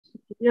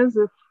Yes,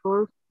 the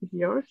floor is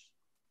yours.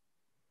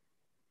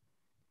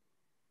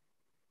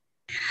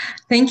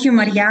 Thank you,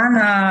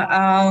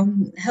 Mariana.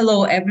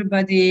 Hello,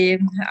 everybody.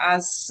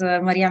 As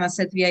Mariana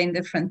said, we are in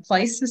different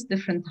places,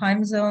 different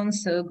time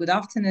zones. So good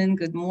afternoon,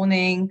 good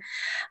morning,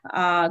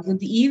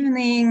 good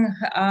evening.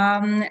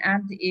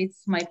 And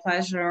it's my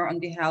pleasure on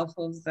behalf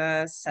of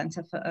the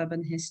Center for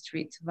Urban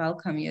History to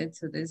welcome you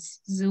to this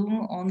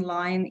Zoom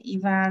online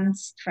event,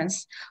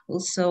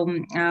 also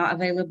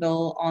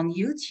available on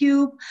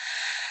YouTube.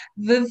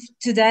 With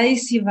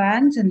today's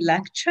event and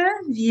lecture,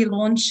 we're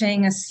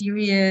launching a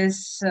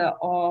series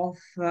of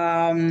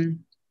 4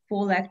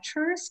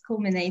 lectures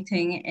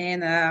culminating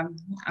in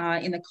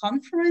a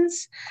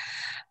conference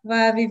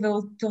where we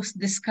will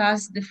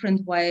discuss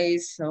different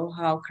ways of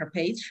how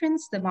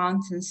Carpathians, the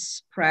mountains,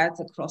 spread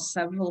across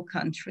several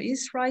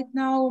countries right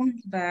now,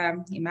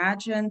 were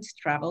imagined,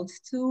 traveled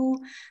to,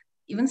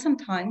 even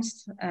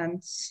sometimes,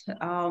 and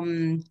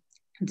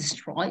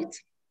destroyed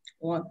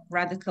or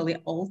radically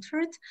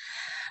altered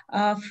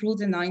through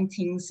the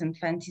 19th and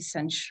 20th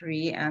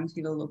century, and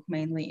we will look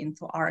mainly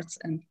into arts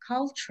and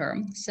culture.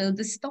 So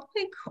this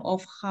topic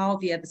of how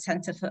we at the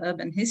Center for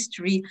Urban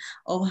History,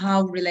 of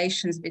how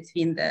relations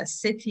between the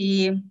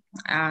city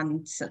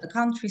and the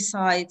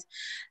countryside,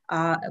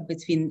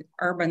 between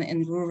urban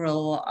and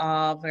rural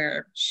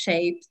were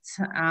shaped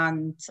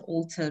and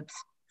altered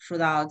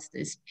throughout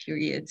this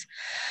period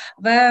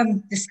were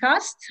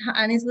discussed,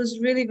 and it was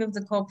really with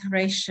the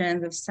cooperation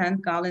with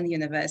St.Gallen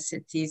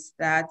universities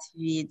that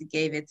we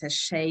gave it a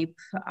shape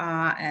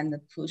and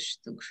a push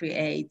to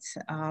create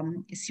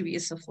a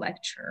series of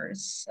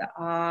lectures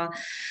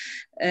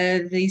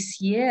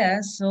this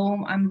year.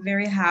 So I'm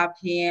very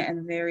happy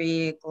and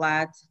very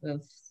glad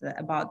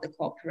about the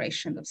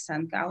cooperation with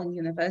St.Gallen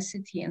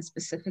University and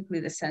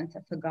specifically the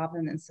Center for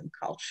Governance and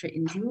Culture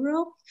in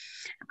Europe.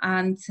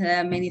 And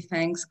many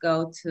thanks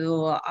go to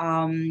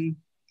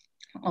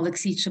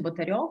Alexei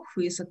Chebotaryov,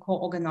 who is a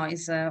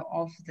co-organizer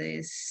of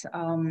this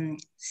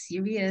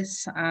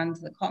series and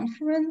the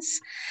conference,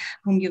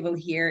 whom you will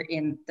hear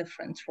in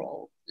different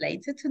role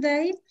later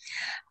today.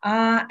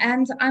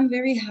 And I'm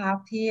very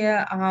happy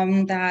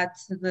that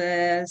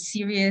the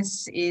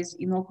series is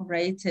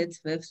inaugurated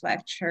with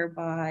lecture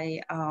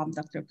by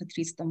Dr.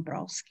 Patrice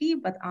Dabrowski,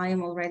 but I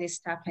am already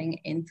stepping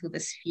into the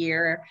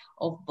sphere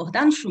of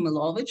Bogdan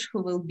Shumilovich,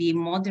 who will be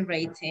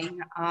moderating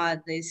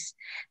this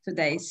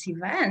today's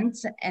event.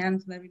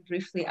 And very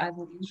briefly, I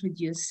will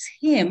introduce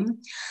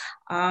him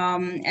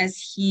as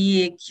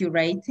he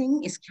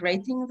is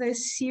curating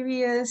this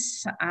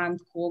series and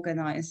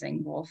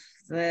co-organizing both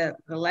the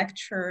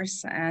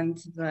lectures and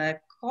the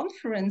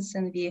conference,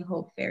 and we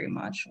hope very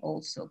much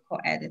also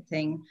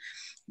co-editing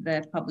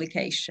the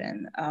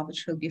publication,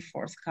 which will be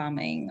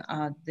forthcoming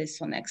this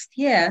or next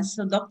year.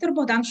 So Dr.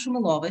 Bogdan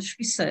Shumilovich,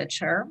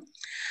 researcher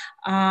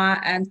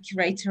and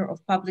curator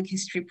of public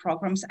history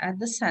programs at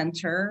the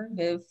center,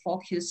 with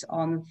focus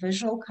on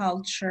visual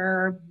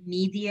culture,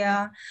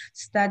 media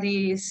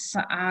studies,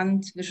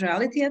 and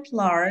visuality at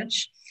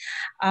large.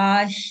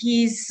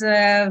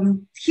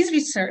 His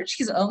research,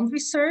 his own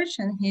research,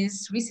 and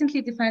his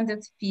recently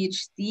defended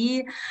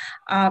PhD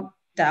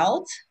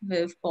dealt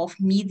with both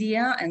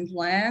media and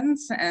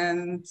lands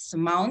and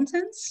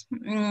mountains.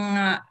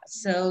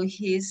 So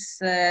his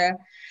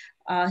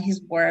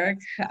work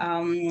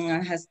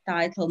has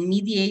titled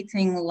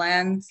Mediating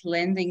Land,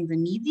 Lending the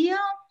Media,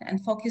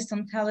 and focused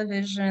on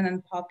television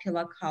and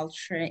popular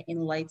culture in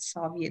late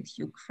Soviet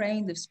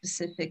Ukraine, with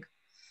specific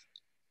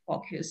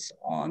focus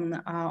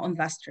on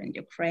Western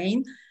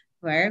Ukraine,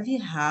 where we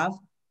have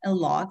a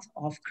lot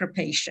of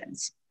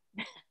Carpathians.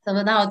 So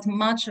without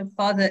much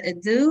further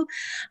ado,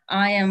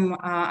 I'm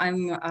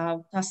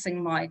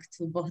passing mic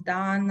to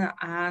Bogdan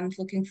and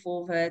looking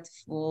forward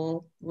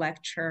for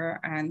lecture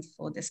and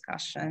for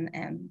discussion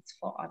and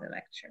for other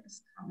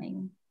lectures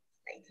coming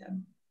later.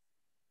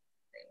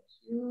 Thank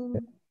you.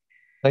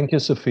 Thank you,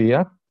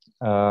 Sophia.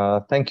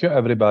 Thank you,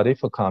 everybody,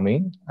 for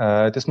coming.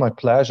 It is my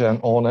pleasure and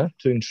honor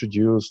to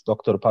introduce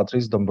Dr.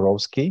 Patrice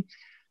Dabrowski,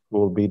 who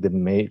will be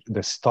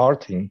the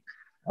starting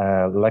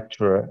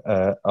lecturer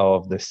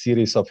of the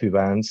series of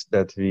events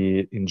that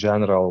we, in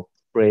general,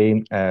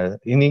 frame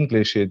in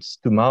English. It's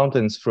To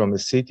Mountains from a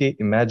City,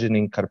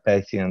 Imagining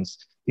Carpathians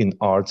in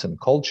Arts and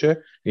Culture,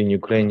 in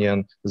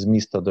Ukrainian «З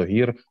міста до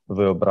гір.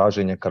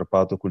 Виображення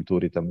Карпат у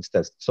культурі та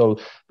мистецтві». So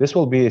this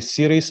will be a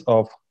series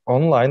of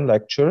online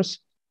lectures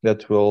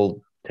that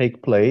will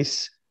take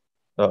place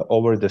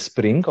over the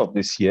spring of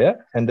this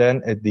year. And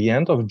then at the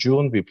end of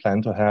June, we plan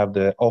to have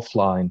the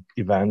offline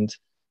event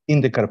in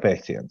the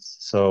Carpathians.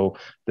 So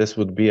this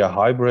would be a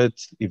hybrid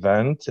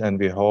event, and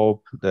we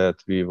hope that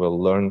we will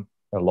learn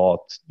a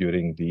lot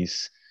during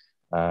these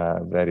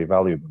very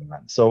valuable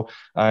events. So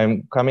I'm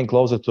coming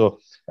closer to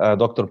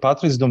Dr.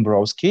 Patrice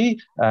Dabrowski.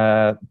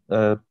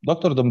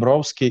 Dr.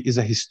 Dabrowski is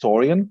a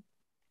historian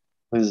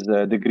with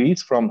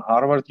degrees from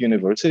Harvard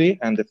University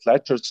and the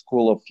Fletcher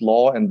School of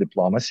Law and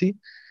Diplomacy.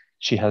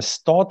 She has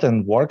taught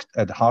and worked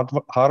at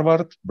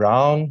Harvard,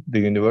 Brown, the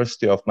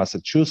University of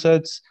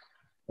Massachusetts,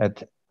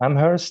 at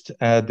Amherst,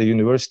 at the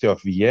University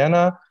of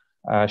Vienna,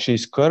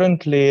 She's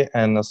currently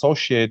an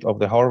associate of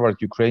the Harvard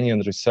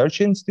Ukrainian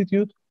Research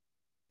Institute.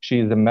 She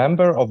is a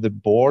member of the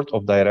board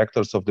of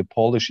directors of the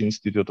Polish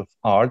Institute of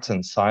Arts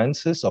and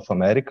Sciences of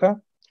America.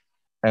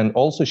 And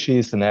also she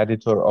is an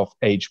editor of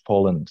Age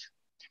Poland.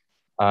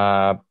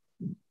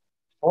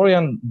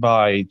 Historian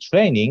by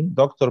training,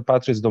 Dr.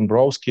 Patrice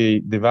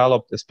Dabrowski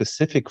developed a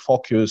specific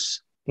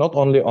focus not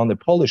only on the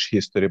Polish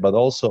history, but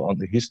also on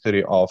the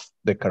history of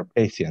the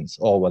Carpathians,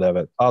 or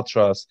whatever,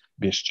 Tatras,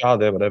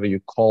 Bieszczady, whatever you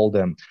call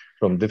them,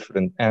 from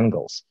different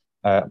angles.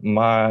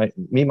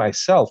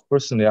 Myself,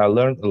 personally, I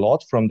learned a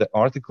lot from the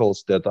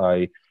articles that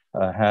I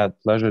had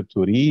pleasure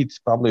to read,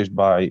 published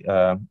by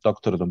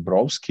Dr.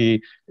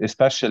 Dabrowski,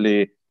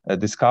 especially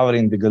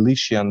discovering the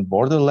Galician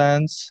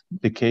borderlands,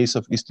 the case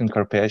of Eastern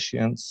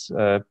Carpathians,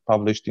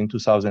 published in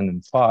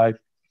 2005.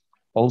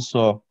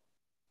 Also,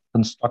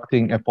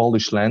 constructing a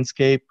Polish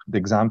landscape, the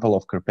example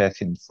of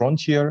Carpathian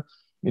frontier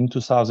in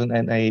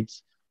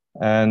 2008,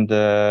 and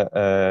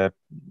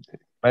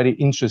very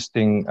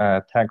interesting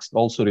text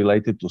also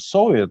related to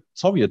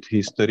Soviet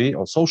history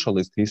or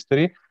socialist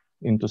history.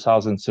 In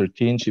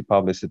 2013, she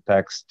published a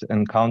text,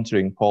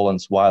 Encountering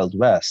Poland's Wild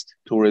West,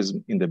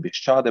 Tourism in the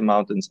Bieszczady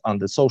Mountains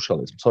under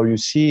Socialism. So you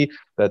see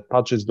that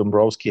Patrice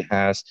Dabrowski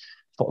has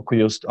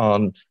focused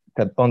on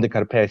the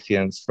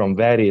Carpathians from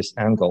various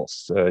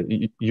angles,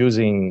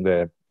 using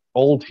the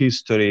old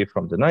history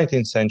from the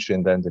 19th century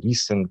and then the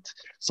recent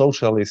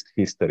socialist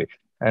history.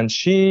 And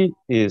she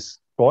is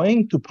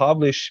going to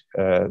publish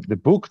the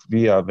book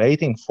we are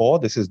waiting for.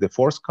 This is the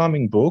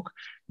forthcoming book,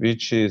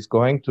 which is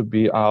going to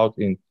be out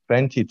in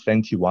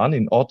 2021,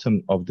 in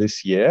autumn of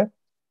this year.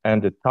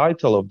 And the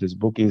title of this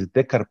book is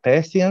The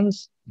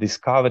Carpathians,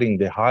 Discovering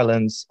the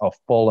Highlands of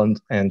Poland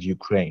and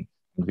Ukraine.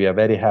 And we are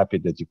very happy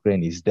that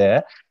Ukraine is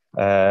there.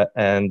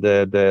 And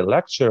the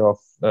lecture of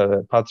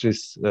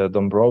Patrice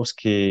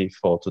Dabrowski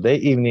for today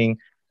evening,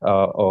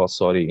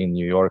 in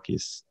New York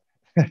is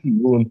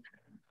noon.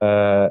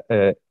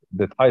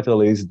 The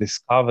title is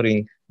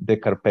Discovering the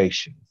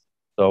Carpathians.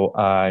 So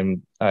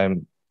I'm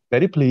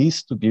very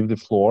pleased to give the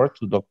floor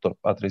to Dr.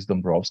 Patrice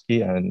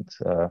Dabrowski, and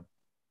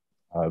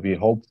we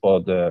hope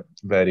for the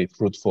very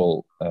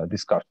fruitful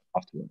discussion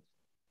afterwards.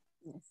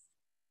 Yes.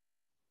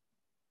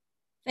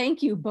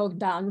 Thank you,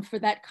 Bogdan, for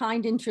that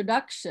kind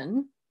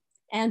introduction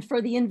and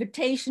for the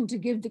invitation to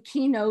give the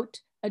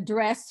keynote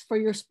address for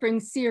your spring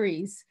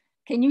series.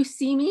 Can you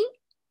see me?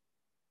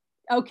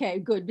 Okay,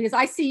 good, because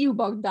I see you,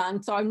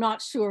 Bogdan, so I'm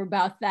not sure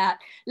about that.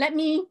 Let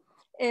me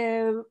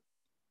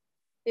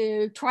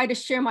try to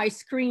share my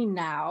screen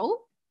now.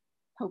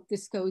 Hope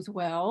this goes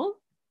well.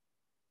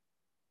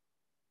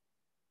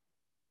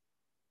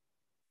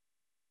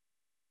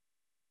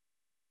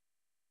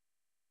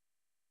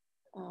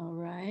 All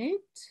right.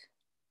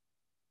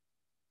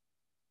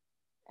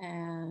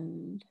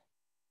 And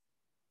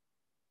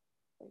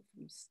let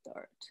me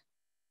start.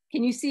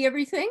 Can you see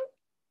everything?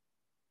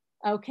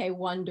 Okay,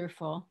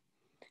 wonderful.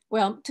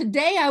 Well,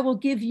 today I will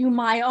give you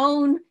my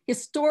own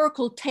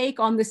historical take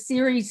on the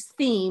series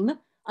theme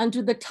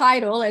under the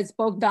title, as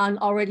Bogdan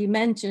already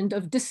mentioned,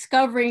 of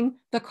Discovering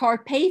the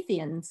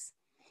Carpathians.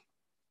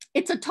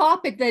 It's a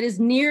topic that is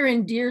near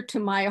and dear to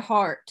my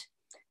heart.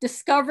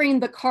 Discovering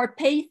the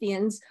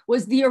Carpathians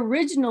was the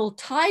original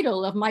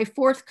title of my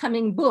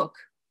forthcoming book,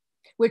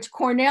 which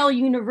Cornell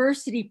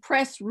University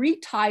Press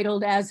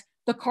retitled as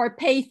The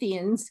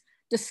Carpathians,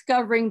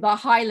 Discovering the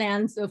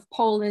Highlands of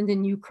Poland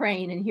and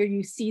Ukraine. And here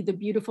you see the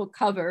beautiful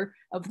cover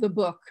of the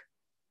book.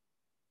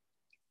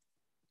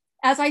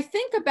 As I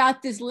think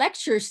about this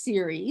lecture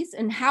series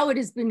and how it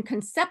has been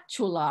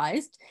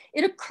conceptualized,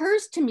 it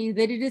occurs to me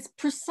that it is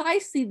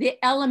precisely the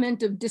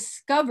element of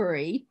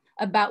discovery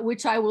about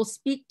which I will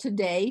speak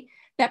today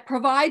that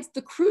provides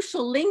the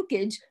crucial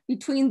linkage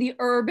between the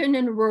urban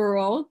and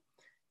rural,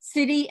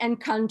 city and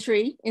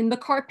country in the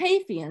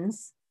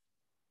Carpathians.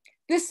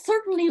 This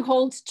certainly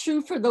holds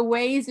true for the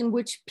ways in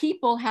which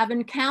people have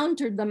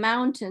encountered the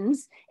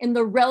mountains in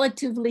the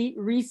relatively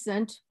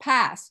recent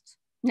past.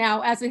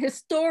 Now, as a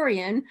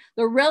historian,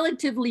 the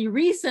relatively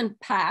recent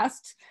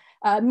past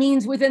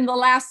means within the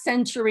last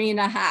century and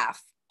a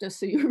half, just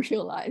so you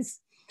realize.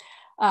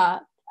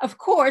 Of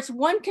course,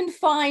 one can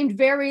find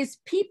various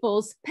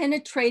peoples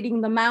penetrating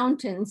the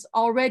mountains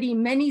already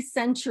many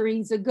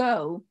centuries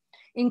ago,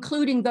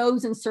 including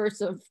those in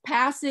search of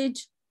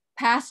passage,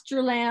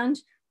 pasture land,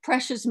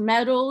 precious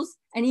metals,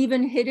 and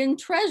even hidden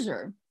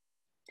treasure.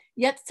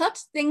 Yet such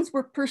things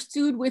were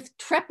pursued with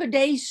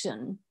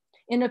trepidation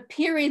in a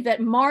period that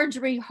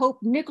Marjorie Hope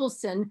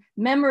Nicholson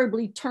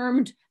memorably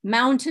termed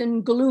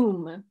mountain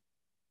gloom.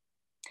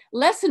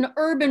 Less an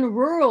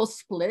urban-rural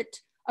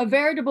split, a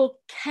veritable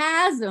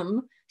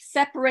chasm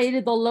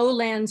separated the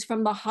lowlands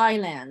from the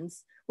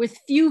highlands, with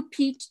few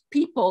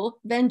people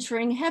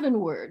venturing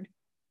heavenward.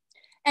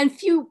 And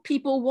few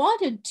people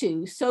wanted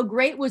to, so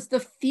great was the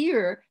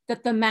fear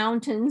that the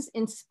mountains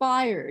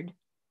inspired.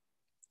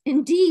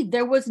 Indeed,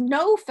 there was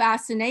no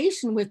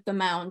fascination with the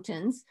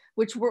mountains,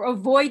 which were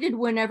avoided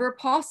whenever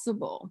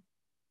possible.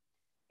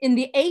 In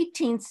the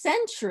 18th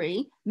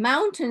century,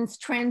 mountains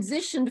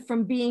transitioned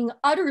from being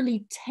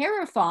utterly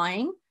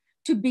terrifying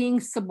to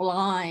being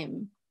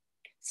sublime.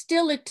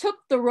 Still, it took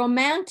the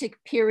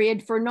Romantic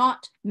period for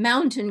not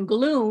mountain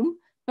gloom,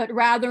 but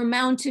rather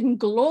mountain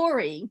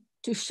glory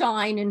to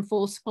shine in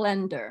full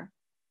splendor.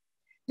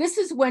 This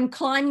is when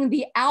climbing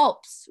the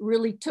Alps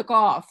really took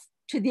off,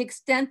 to the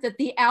extent that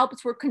the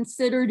Alps were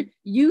considered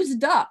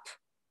used up,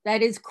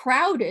 that is,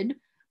 crowded,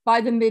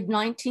 by the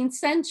mid-19th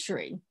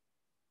century.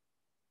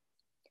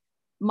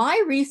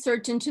 My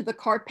research into the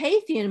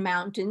Carpathian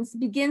Mountains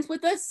begins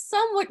with a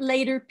somewhat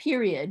later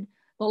period,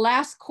 the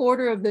last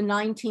quarter of the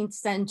 19th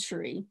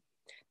century.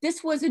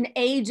 This was an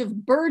age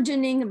of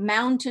burgeoning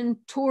mountain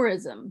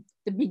tourism,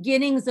 the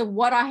beginnings of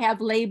what I have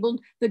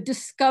labeled the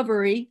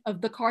discovery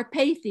of the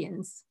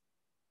Carpathians.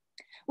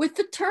 With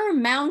the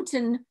term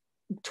mountain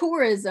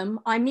tourism,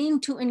 I mean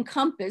to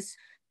encompass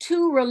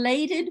two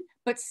related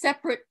but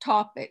separate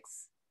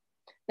topics.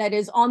 That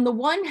is, on the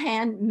one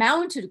hand,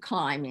 mountain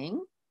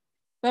climbing,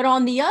 but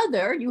on the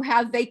other, you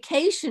have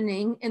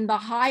vacationing in the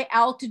high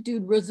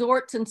altitude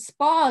resorts and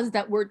spas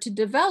that were to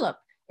develop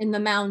in the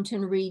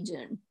mountain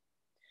region.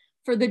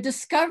 For the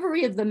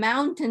discovery of the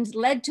mountains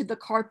led to the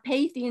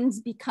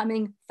Carpathians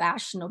becoming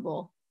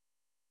fashionable.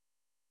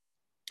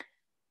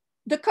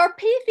 The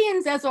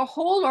Carpathians as a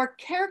whole are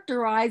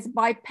characterized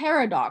by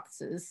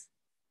paradoxes.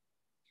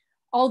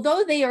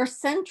 Although they are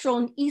Central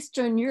and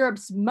Eastern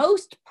Europe's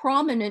most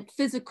prominent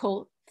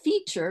physical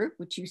feature,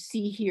 which you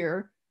see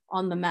here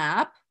on the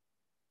map,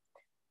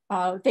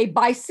 they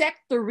bisect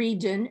the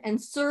region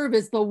and serve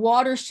as the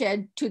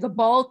watershed to the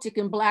Baltic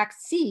and Black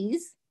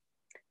Seas.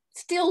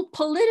 Still,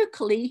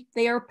 politically,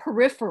 they are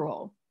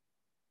peripheral.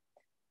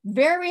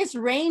 Various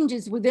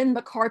ranges within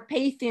the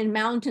Carpathian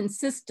Mountain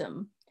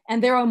system,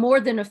 and there are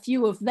more than a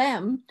few of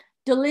them,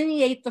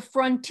 delineate the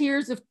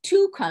frontiers of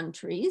two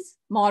countries,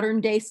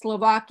 modern-day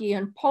Slovakia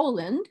and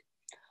Poland,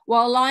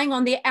 while lying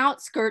on the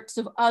outskirts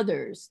of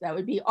others. That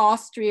would be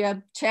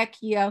Austria,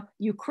 Czechia,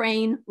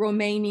 Ukraine,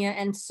 Romania,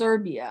 and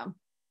Serbia.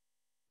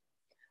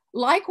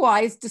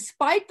 Likewise,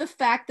 despite the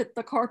fact that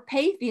the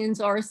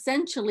Carpathians are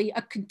essentially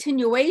a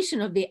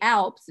continuation of the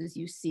Alps, as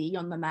you see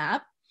on the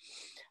map,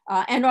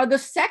 and are the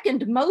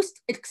second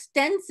most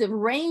extensive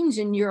range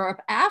in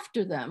Europe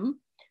after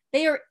them,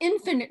 they are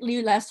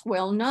infinitely less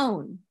well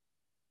known.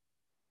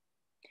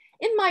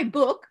 In my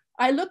book,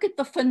 I look at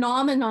the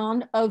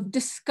phenomenon of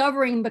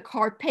discovering the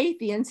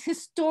Carpathians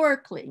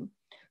historically,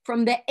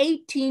 from the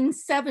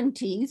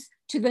 1870s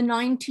to the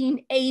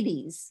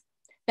 1980s.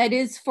 That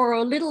is, for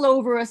a little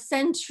over a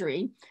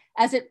century,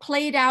 as it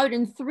played out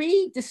in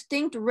three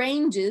distinct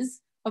ranges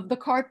of the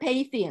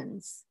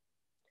Carpathians: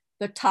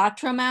 the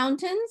Tatra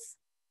Mountains,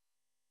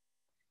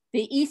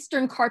 the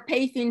Eastern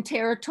Carpathian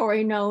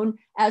territory known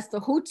as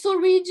the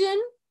Hutsul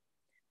region,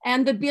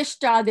 and the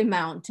Bieszczady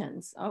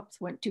Mountains. Oops,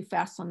 went too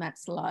fast on that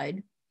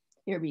slide.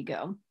 Here we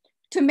go.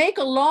 To make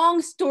a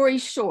long story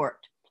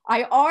short,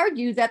 I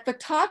argue that the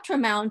Tatra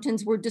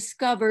Mountains were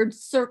discovered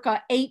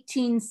circa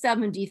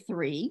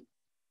 1873,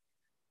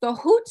 the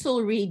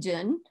Hutsul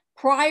region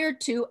prior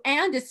to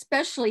and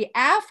especially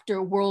after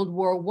World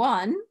War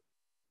I,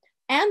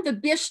 and the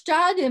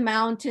Bieszczady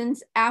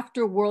Mountains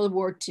after World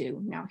War II.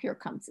 Now here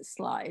comes the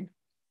slide.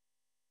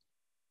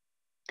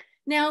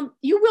 Now,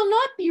 you will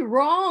not be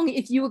wrong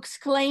if you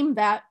exclaim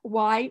that,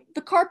 why,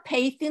 the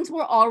Carpathians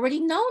were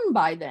already known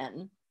by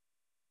then.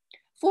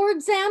 For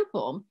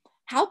example,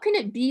 how can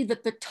it be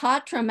that the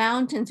Tatra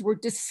Mountains were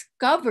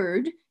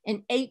discovered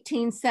in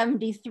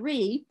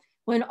 1873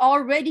 when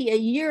already a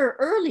year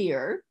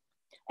earlier,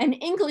 an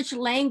English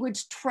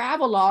language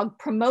travelogue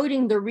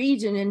promoting the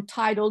region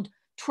entitled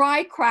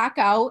Try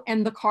Krakow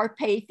and the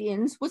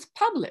Carpathians was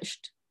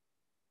published?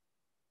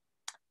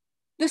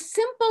 The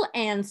simple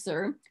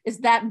answer is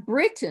that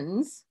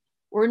Britons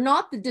were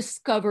not the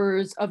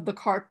discoverers of the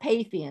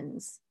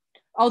Carpathians,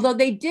 although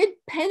they did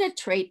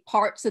penetrate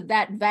parts of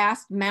that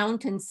vast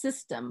mountain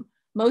system,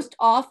 most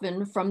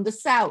often from the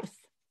south.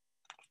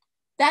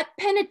 That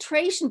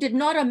penetration did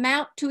not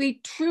amount to a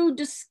true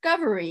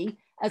discovery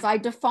as I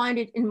define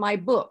it in my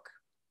book.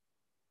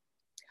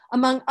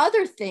 Among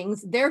other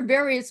things, their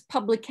various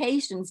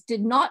publications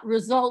did not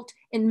result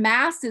in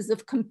masses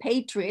of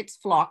compatriots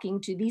flocking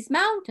to these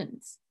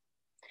mountains.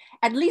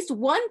 At least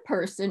one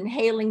person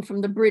hailing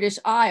from the British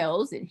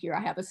Isles, and here I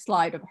have a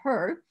slide of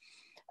her,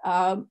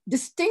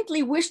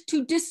 distinctly wished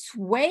to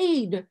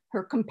dissuade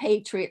her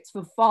compatriots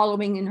from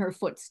following in her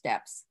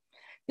footsteps.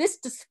 This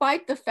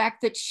despite the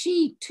fact that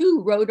she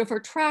too wrote of her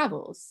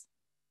travels.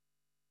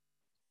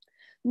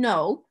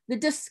 No, the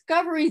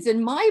discoveries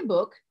in my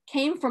book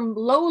came from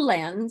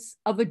lowlands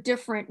of a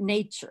different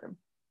nature.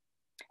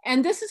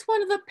 And this is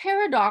one of the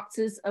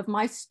paradoxes of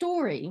my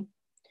story.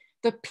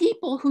 The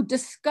people who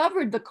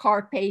discovered the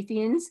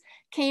Carpathians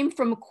came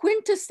from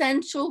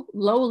quintessential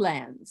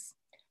lowlands,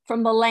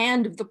 from the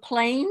land of the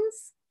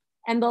plains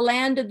and the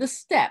land of the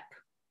steppe.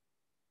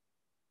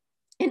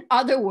 In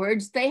other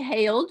words, they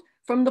hailed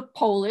from the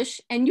Polish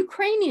and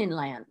Ukrainian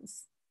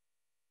lands.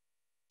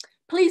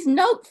 Please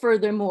note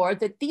furthermore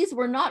that these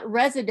were not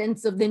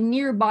residents of the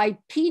nearby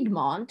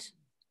Piedmont,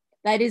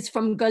 that is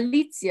from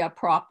Galicia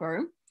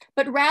proper,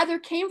 but rather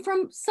came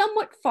from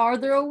somewhat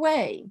farther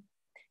away.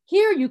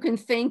 Here you can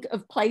think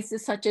of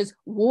places such as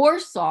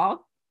Warsaw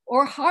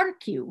or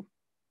Kharkiv.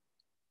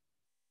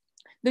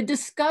 The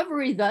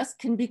discovery thus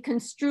can be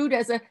construed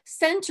as a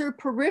center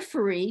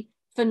periphery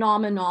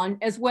phenomenon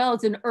as well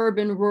as an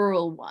urban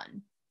rural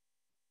one.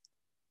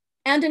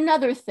 And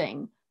another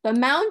thing, the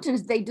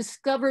mountains they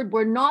discovered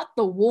were not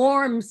the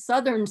warm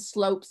southern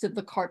slopes of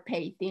the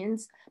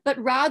Carpathians,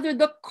 but rather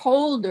the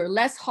colder,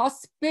 less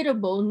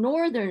hospitable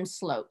northern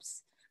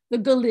slopes, the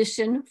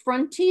Galician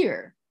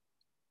frontier.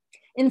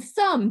 In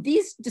sum,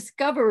 these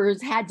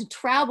discoverers had to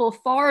travel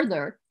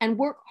farther and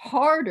work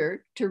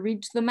harder to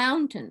reach the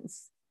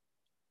mountains.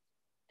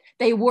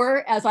 They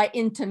were, as I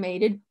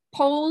intimated,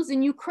 Poles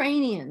and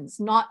Ukrainians,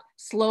 not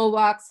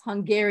Slovaks,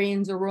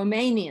 Hungarians, or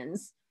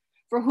Romanians,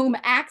 for whom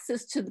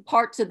access to the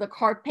parts of the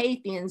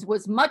Carpathians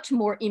was much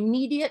more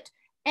immediate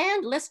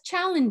and less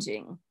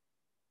challenging.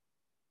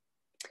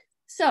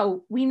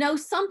 So we know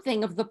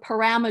something of the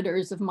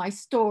parameters of my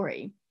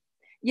story,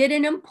 yet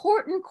an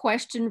important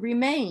question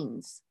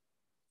remains.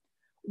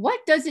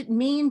 What does it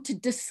mean to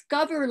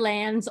discover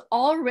lands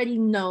already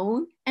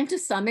known and to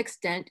some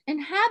extent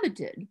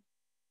inhabited?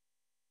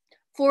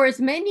 For as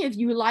many of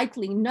you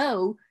likely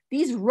know,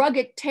 these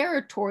rugged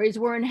territories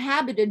were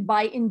inhabited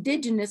by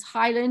indigenous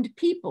highland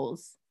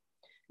peoples,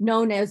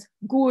 known as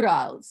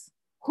Gurals,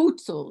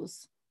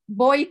 Hutsuls,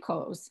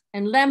 Boykos,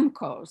 and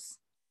Lemkos,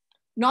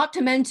 not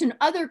to mention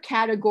other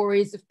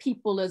categories of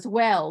people as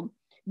well,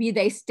 be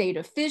they state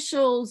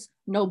officials,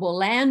 noble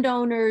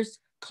landowners,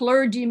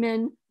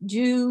 clergymen,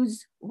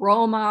 Jews,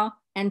 Roma,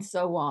 and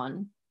so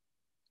on.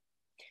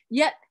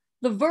 Yet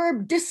the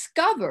verb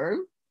discover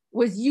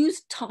was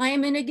used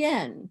time and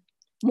again,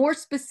 more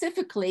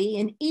specifically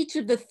in each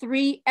of the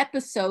 3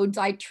 episodes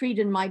I treat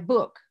in my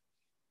book,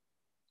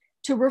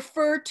 to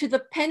refer to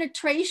the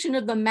penetration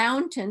of the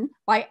mountain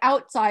by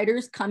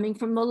outsiders coming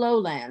from the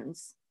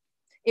lowlands.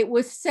 It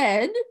was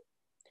said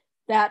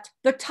that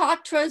the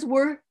Tatras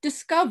were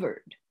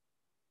discovered,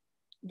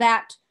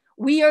 that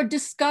we are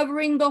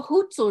discovering the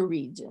Hutsul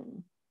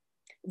region,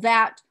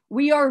 that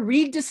we are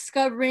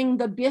rediscovering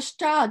the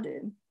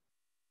Bieszczady.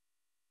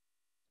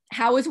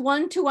 How is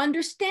one to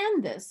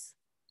understand this?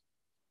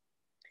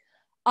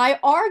 I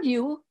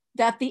argue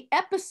that the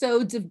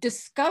episodes of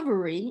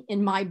discovery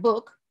in my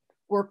book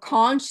were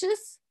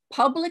conscious,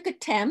 public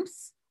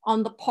attempts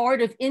on the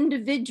part of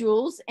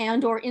individuals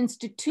and or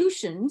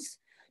institutions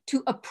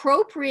to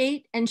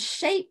appropriate and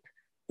shape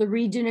the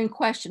region in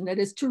question, that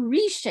is to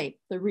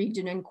reshape the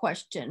region in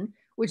question,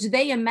 which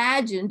they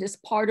imagined as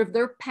part of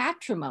their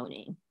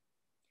patrimony.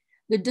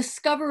 The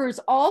discoverers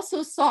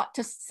also sought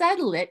to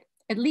settle it,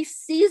 at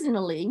least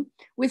seasonally,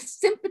 with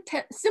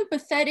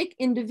sympathetic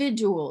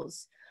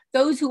individuals,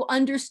 those who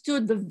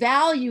understood the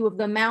value of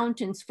the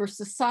mountains for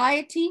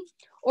society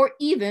or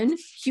even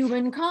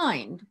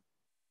humankind.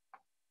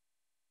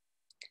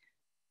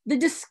 The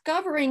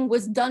discovering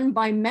was done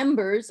by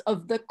members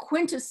of the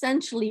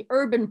quintessentially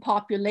urban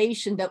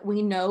population that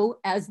we know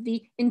as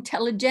the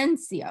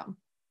intelligentsia.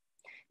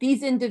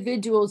 These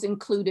individuals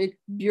included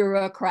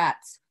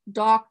bureaucrats,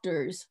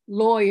 doctors,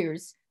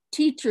 lawyers,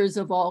 teachers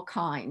of all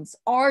kinds,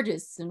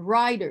 artists and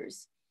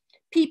writers,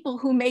 people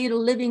who made a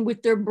living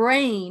with their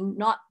brain,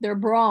 not their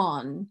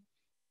brawn.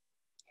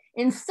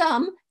 In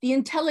sum, the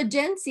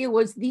intelligentsia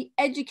was the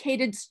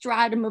educated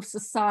stratum of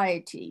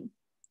society.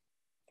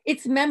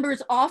 Its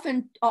members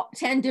often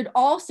tended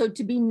also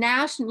to be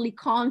nationally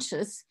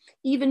conscious,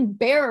 even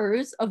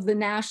bearers of the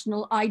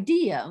national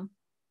idea.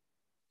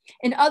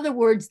 In other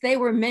words, they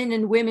were men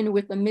and women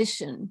with a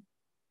mission.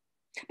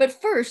 But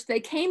first,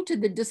 they came to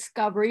the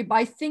discovery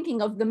by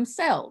thinking of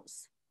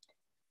themselves.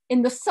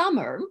 In the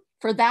summer,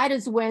 for that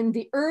is when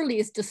the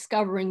earliest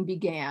discovering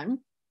began,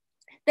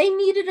 they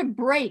needed a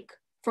break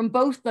from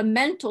both the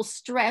mental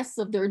stress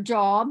of their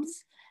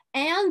jobs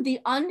and the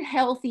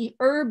unhealthy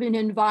urban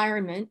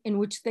environment in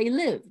which they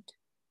lived.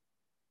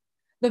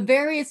 The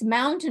various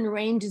mountain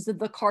ranges of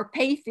the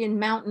Carpathian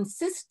Mountain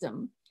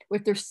system,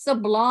 with their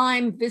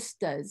sublime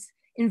vistas,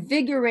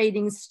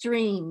 invigorating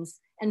streams,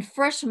 and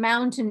fresh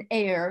mountain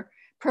air,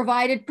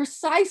 provided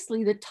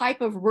precisely the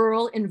type of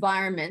rural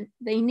environment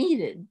they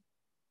needed.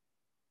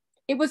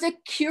 It was a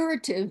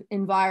curative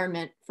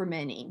environment for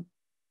many.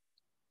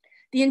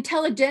 The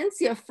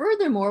intelligentsia,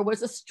 furthermore,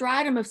 was a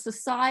stratum of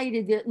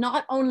society that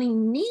not only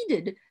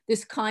needed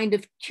this kind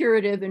of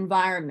curative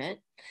environment,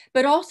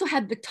 but also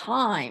had the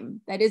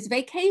time, that is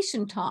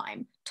vacation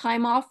time,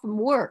 time off from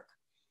work,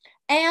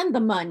 and the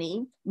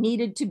money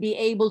needed to be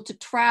able to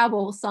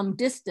travel some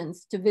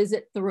distance to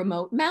visit the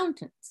remote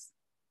mountains.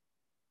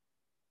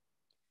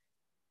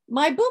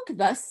 My book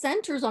thus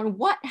centers on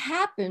what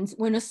happens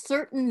when a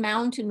certain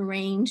mountain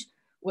range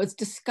was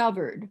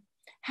discovered,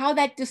 how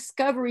that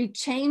discovery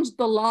changed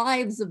the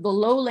lives of the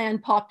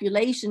lowland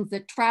populations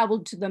that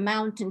traveled to the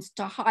mountains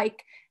to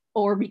hike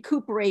or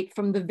recuperate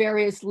from the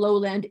various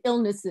lowland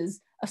illnesses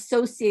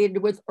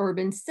associated with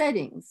urban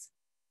settings.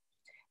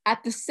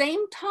 At the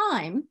same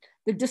time,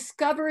 the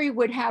discovery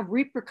would have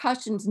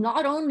repercussions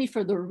not only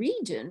for the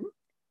region,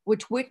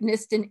 which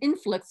witnessed an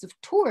influx of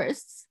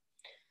tourists,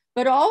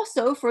 but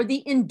also for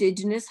the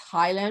indigenous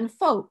highland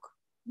folk,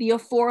 the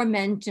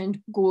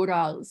aforementioned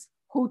Gurals,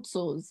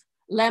 Hutsuls,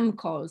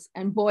 Lemkos,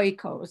 and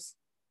Boykos.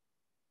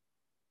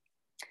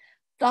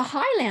 The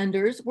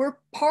Highlanders were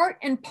part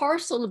and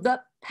parcel of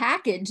the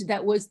package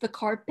that was the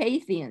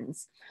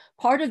Carpathians,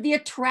 part of the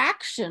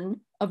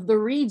attraction of the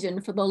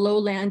region for the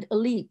lowland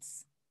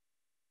elites.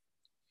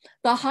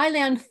 The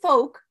Highland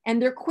folk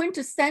and their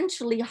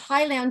quintessentially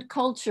Highland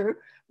culture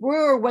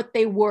were what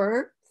they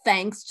were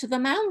thanks to the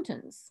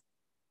mountains.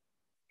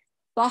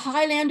 The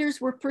Highlanders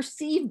were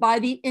perceived by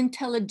the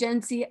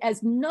intelligentsia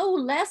as no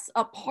less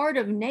a part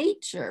of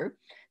nature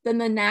than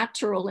the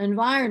natural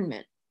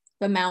environment,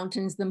 the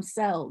mountains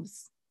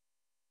themselves.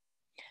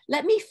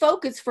 Let me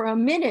focus for a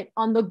minute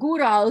on the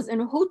Gurals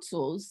and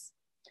Hutsuls,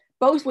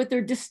 both with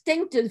their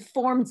distinctive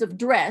forms of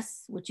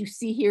dress, which you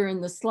see here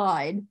in the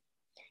slide.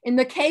 In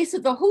the case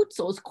of the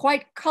Hutsuls,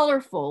 quite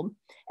colorful,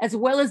 as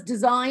well as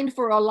designed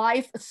for a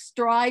life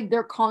astride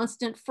their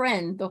constant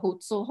friend, the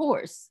Hutsul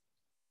horse.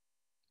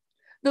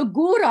 The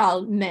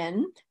Gural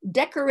men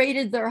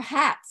decorated their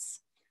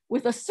hats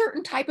with a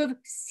certain type of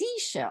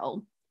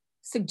seashell,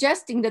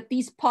 suggesting that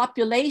these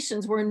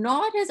populations were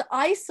not as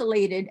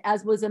isolated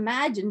as was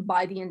imagined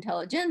by the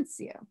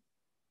intelligentsia.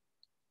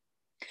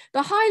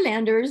 The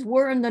Highlanders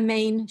were in the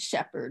main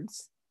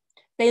shepherds.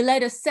 They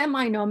led a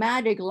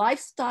semi-nomadic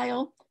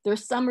lifestyle, their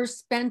summers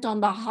spent on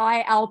the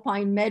high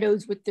alpine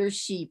meadows with their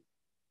sheep.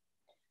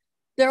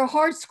 Their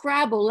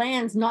hard-scrabble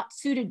lands not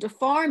suited to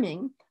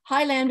farming,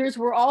 Highlanders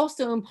were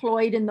also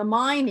employed in the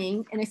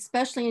mining and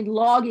especially in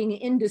logging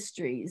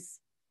industries.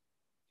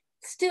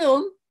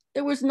 Still,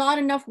 there was not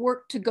enough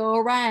work to go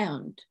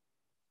around.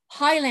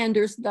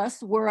 Highlanders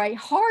thus were a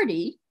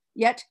hardy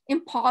yet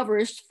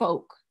impoverished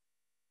folk.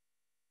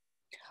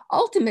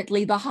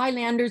 Ultimately, the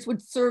Highlanders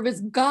would serve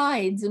as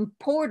guides and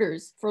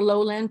porters for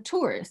lowland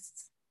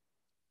tourists.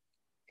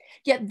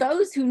 Yet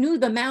those who knew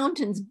the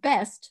mountains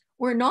best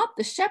were not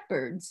the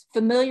shepherds,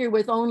 familiar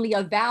with only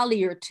a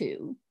valley or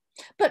two,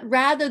 but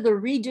rather the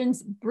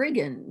region's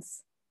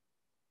brigands.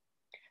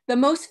 The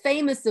most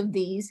famous of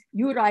these,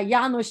 Juraj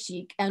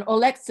Janosik and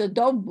Oleksy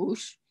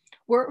Dobush,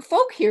 were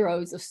folk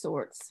heroes of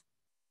sorts.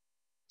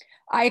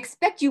 I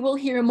expect you will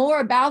hear more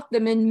about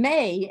them in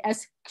May,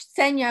 as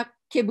Ksenia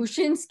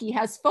Kibushynski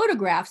has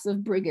photographs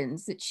of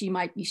brigands that she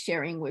might be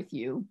sharing with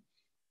you.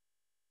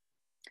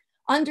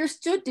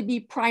 Understood to be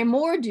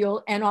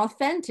primordial and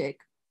authentic,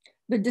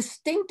 the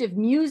distinctive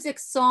music,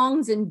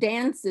 songs, and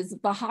dances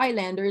of the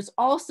Highlanders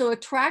also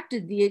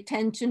attracted the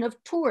attention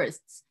of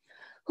tourists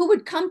who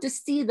would come to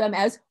see them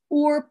as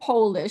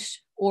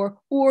Ur-Polish or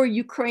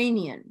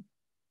Ur-Ukrainian.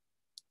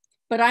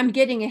 But I'm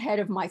getting ahead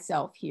of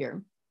myself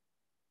here.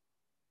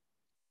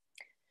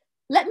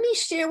 Let me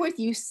share with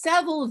you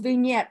several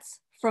vignettes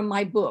from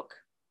my book,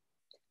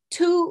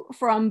 two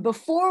from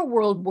before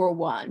World War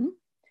I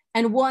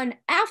and one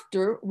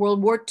after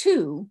World War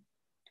II,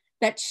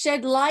 that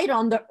shed light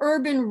on the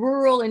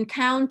urban-rural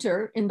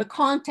encounter in the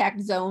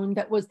contact zone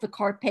that was the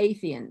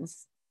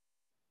Carpathians.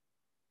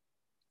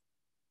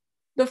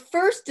 The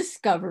first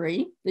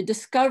discovery, the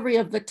discovery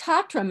of the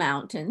Tatra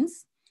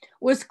Mountains,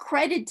 was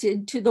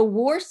credited to the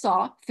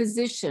Warsaw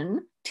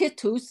physician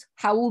Titus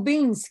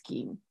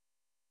Hałubinski.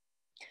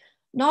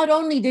 Not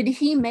only did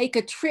he make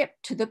a trip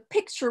to the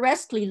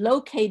picturesquely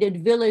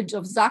located village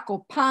of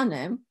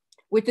Zakopane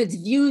with its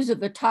views of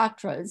the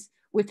Tatras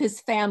with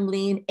his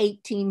family in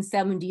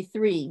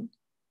 1873.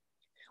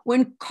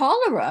 When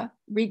cholera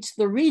reached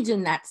the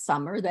region that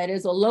summer, that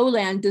is a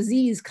lowland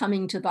disease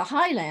coming to the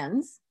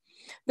highlands,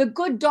 the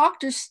good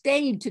doctor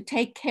stayed to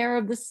take care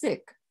of the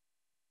sick.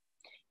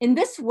 In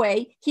this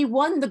way, he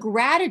won the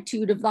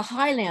gratitude of the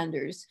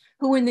Highlanders,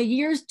 who in the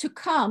years to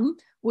come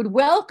would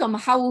welcome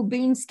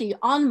Hałubinski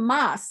en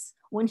masse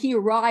when he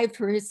arrived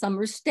for his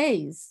summer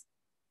stays.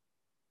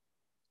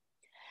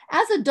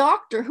 As a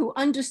doctor who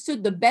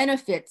understood the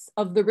benefits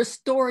of the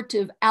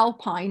restorative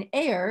alpine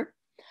air,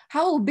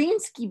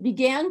 Hałubinski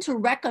began to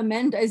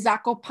recommend a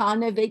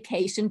Zakopane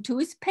vacation to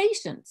his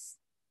patients.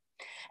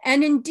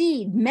 And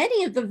indeed,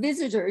 many of the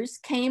visitors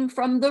came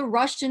from the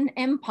Russian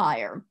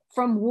Empire,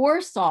 from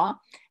Warsaw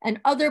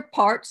and other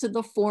parts of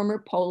the former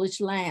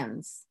Polish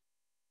lands.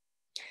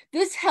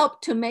 This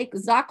helped to make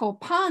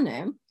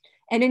Zakopane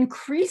an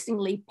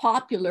increasingly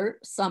popular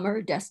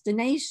summer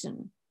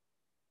destination.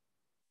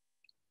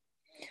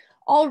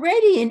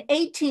 Already in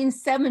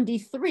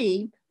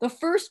 1873, the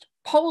first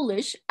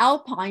Polish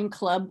Alpine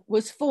Club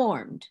was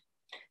formed.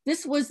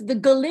 This was the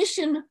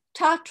Galician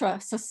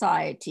Tatra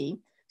Society,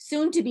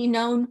 soon to be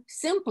known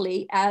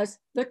simply as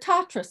the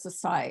Tatra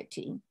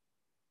Society.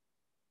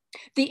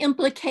 The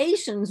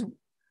implications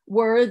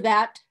were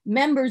that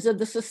members of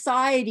the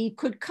society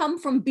could come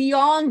from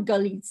beyond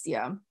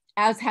Galicia,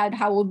 as had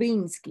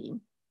Hałubinski.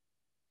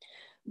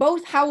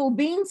 Both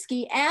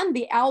Hałubinski and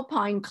the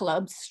Alpine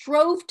Club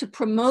strove to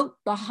promote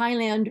the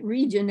highland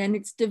region and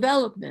its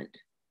development.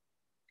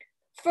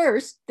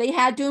 First, they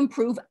had to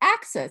improve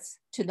access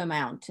to the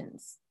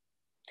mountains.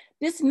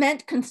 This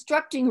meant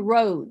constructing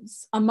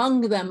roads,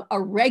 among them a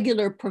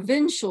regular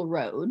provincial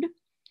road,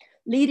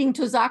 leading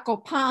to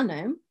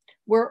Zakopane,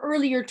 where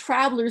earlier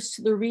travelers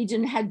to the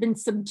region had been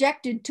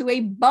subjected to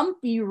a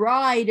bumpy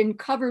ride in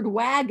covered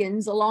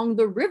wagons along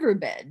the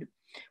riverbed,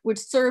 which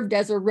served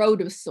as a road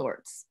of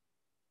sorts.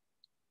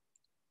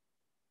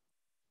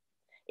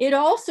 It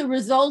also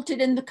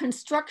resulted in the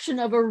construction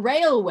of a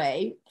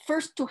railway,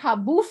 first to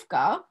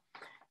Habufka,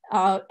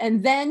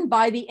 and then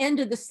by the end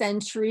of the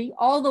century,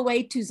 all the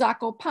way to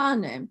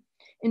Zakopane,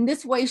 in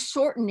this way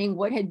shortening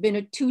what had been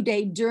a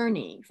 2-day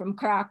journey from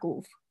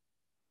Krakow.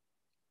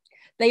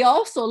 They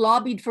also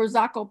lobbied for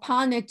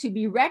Zakopane to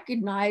be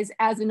recognized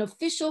as an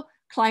official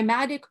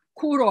climatic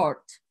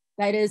kurort,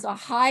 that is a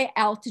high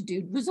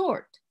altitude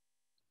resort.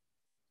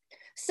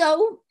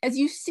 So as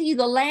you see,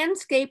 the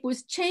landscape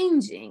was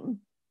changing.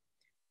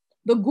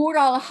 The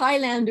Gural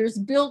Highlanders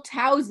built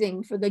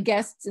housing for the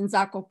guests in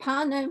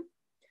Zakopane,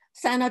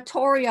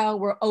 sanatoria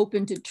were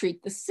open to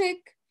treat the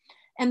sick,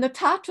 and the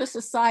Tatra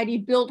Society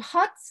built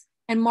huts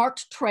and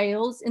marked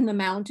trails in the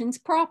mountains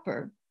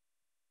proper.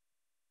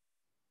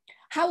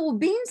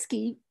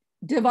 Hałubinski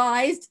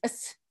devised a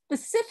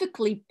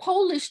specifically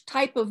Polish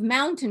type of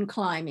mountain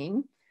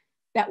climbing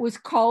that was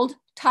called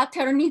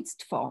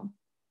taternictwo.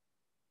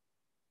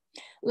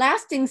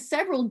 Lasting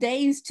several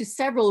days to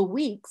several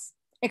weeks,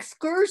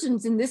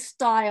 excursions in this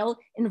style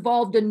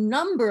involved a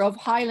number of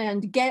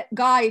highland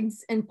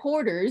guides and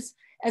porters,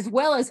 as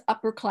well as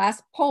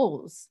upper-class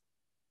Poles.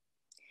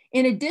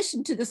 In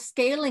addition to the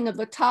scaling of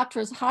the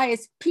Tatra's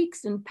highest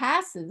peaks and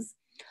passes,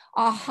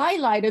 a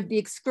highlight of the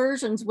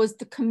excursions was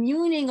the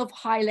communing of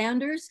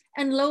Highlanders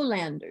and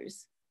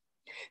Lowlanders.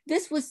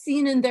 This was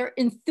seen in their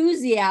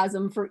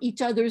enthusiasm for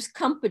each other's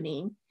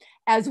company,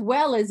 as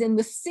well as in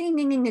the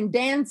singing and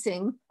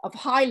dancing of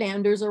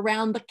Highlanders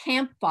around the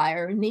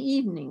campfire in the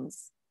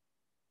evenings.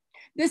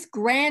 This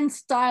grand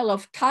style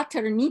of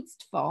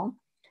taternictwo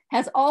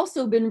has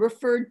also been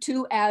referred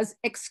to as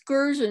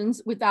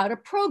excursions without a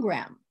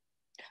program,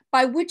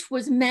 by which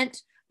was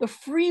meant the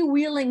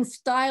freewheeling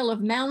style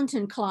of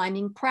mountain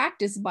climbing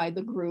practiced by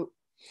the group,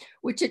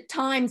 which at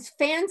times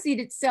fancied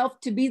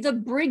itself to be the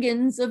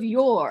brigands of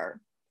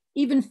yore,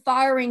 even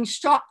firing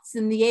shots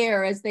in the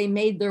air as they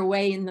made their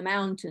way in the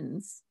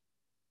mountains.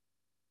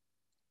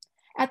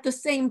 At the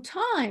same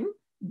time,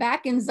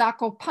 back in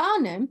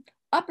Zakopane,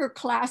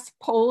 upper-class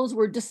Poles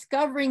were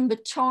discovering the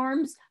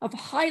charms of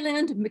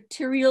highland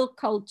material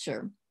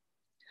culture.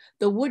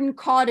 The wooden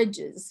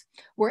cottages,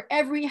 where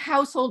every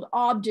household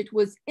object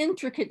was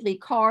intricately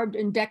carved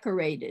and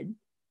decorated.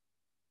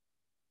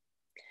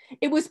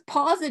 It was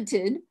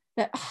posited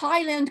that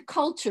highland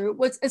culture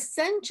was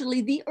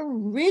essentially the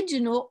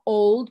original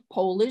old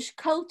Polish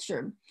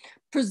culture,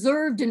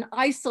 preserved in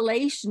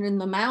isolation in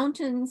the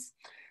mountains,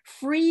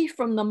 free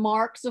from the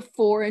marks of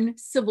foreign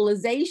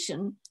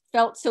civilization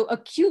felt so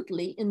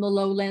acutely in the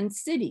lowland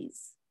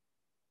cities.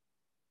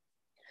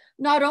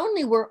 Not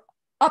only were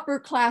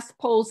upper-class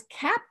Poles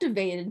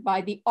captivated by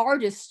the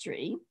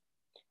artistry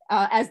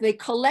as they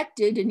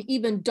collected and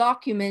even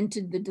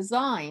documented the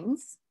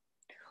designs,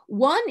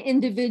 one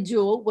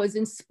individual was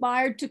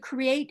inspired to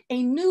create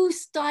a new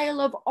style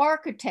of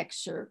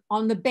architecture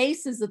on the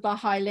basis of the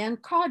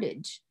Highland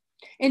cottage,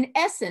 in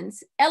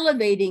essence,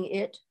 elevating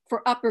it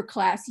for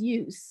upper-class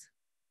use.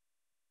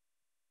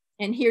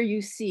 And here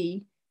you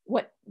see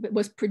what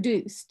was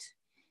produced.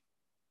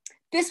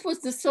 This was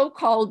the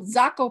so-called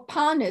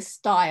Zakopane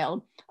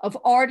style of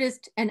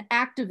artist and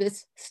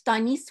activist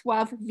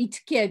Stanisław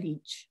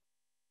Witkiewicz.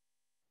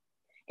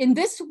 In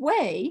this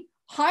way,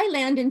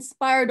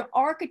 Highland-inspired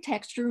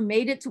architecture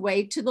made its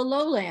way to the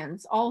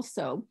lowlands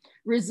also,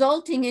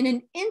 resulting in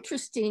an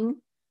interesting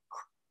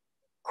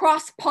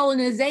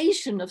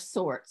cross-pollination of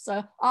sorts,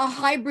 a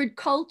hybrid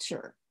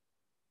culture.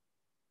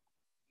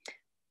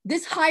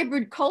 This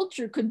hybrid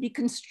culture could be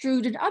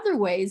construed in other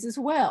ways as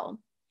well.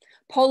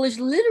 Polish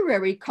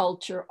literary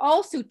culture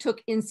also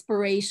took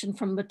inspiration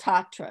from the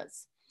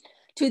Tatras,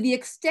 to the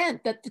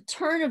extent that the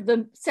turn of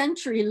the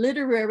century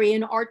literary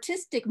and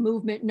artistic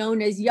movement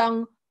known as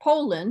Young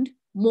Poland,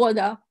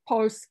 Młoda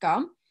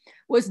Polska,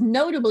 was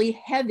notably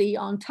heavy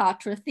on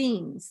Tatra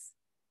themes.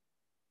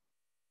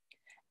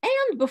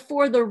 And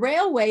before the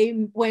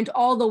railway went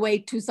all the way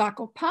to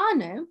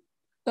Zakopane,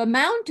 the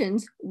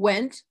mountains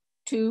went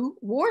to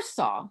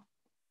Warsaw.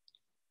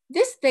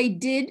 This they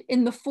did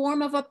in the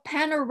form of a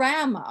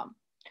panorama,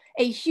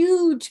 a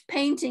huge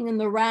painting in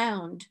the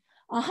round,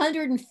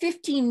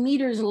 115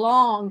 meters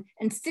long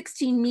and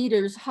 16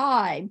 meters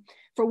high,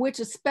 for which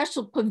a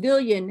special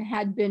pavilion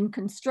had been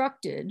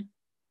constructed.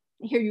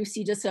 Here you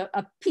see just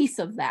a piece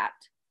of that.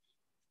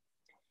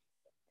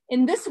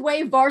 In this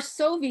way,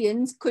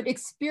 Varsovians could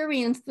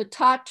experience the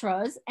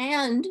Tatras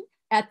and,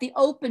 at the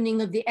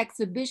opening of the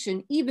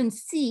exhibition, even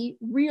see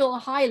real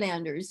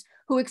Highlanders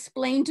who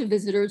explained to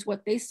visitors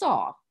what they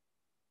saw.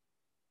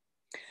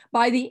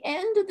 By the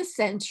end of the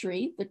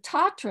century, the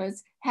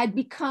Tatras had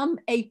become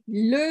a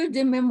lieu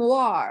de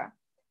mémoire,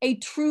 a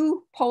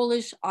true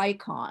Polish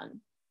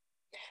icon.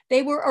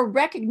 They were a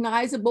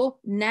recognizable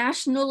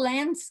national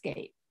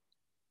landscape.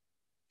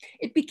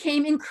 It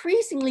became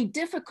increasingly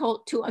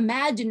difficult to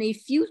imagine a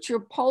future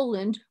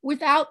Poland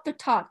without the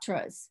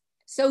Tatras,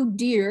 so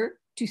dear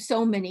to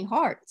so many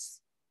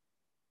hearts.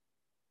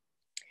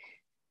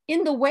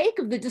 In the wake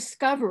of the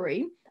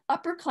discovery,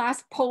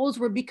 upper-class Poles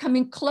were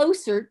becoming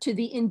closer to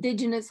the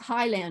indigenous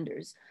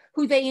Highlanders,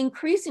 who they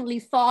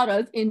increasingly thought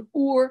of in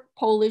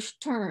Ur-Polish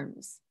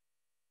terms.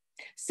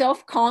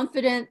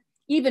 Self-confident,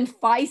 even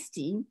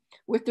feisty,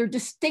 with their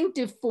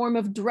distinctive form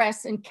of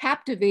dress and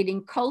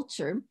captivating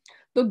culture,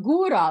 the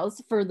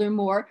Górals,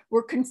 furthermore,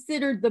 were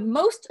considered the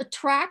most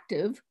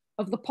attractive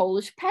of the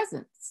Polish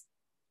peasants.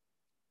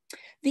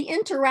 The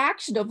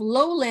interaction of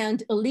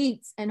lowland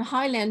elites and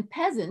highland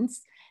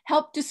peasants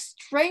helped to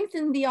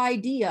strengthen the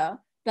idea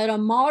that a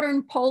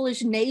modern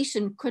Polish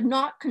nation could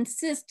not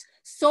consist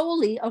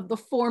solely of the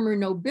former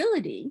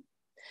nobility,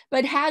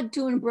 but had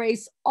to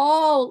embrace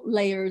all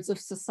layers of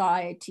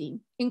society,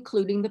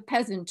 including the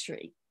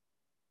peasantry.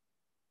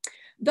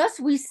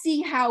 Thus, we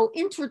see how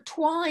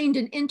intertwined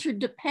and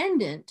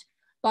interdependent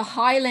the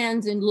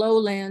highlands and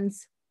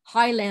lowlands,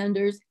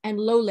 Highlanders and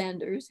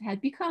lowlanders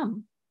had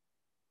become.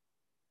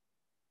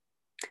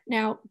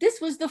 Now, this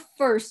was the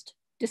first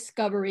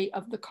discovery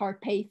of the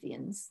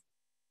Carpathians.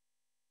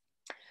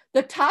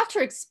 The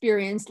Tatra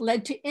experience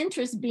led to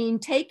interest being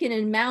taken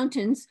in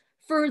mountains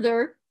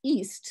further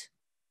east.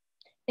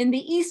 In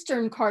the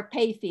Eastern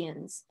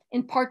Carpathians,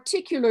 in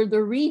particular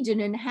the region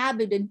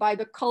inhabited by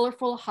the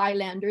colorful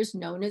Highlanders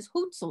known as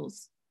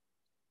Hutzels.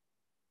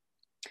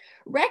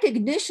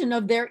 Recognition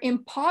of their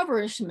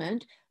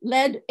impoverishment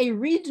led a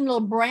regional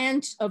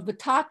branch of the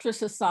Tatra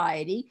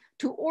Society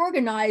to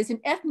organize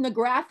an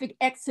ethnographic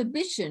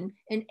exhibition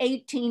in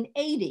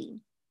 1880,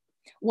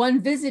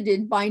 one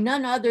visited by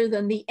none other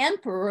than the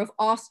Emperor of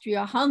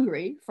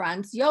Austria-Hungary,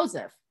 Franz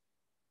Joseph.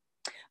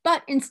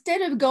 But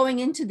instead of going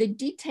into the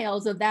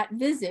details of that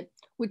visit,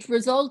 which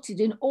resulted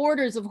in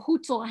orders of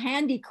Hutzel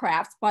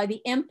handicrafts by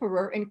the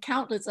emperor and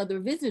countless other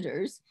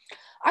visitors,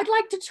 I'd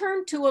like to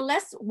turn to a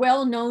less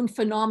well-known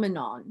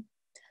phenomenon,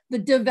 the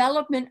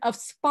development of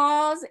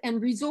spas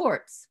and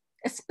resorts,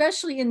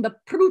 especially in the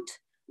Prut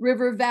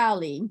River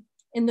Valley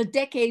in the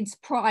decades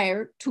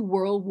prior to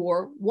World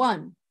War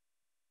I.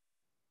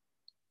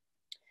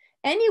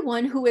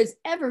 Anyone who has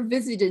ever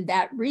visited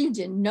that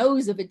region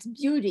knows of its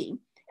beauty,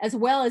 as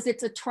well as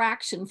its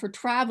attraction for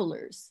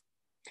travelers.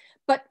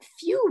 But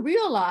few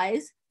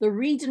realize the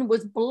region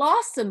was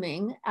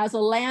blossoming as a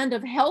land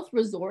of health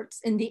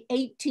resorts in the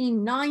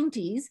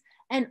 1890s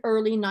and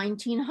early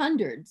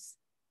 1900s.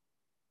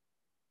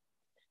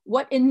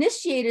 What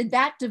initiated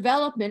that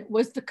development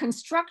was the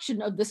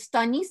construction of the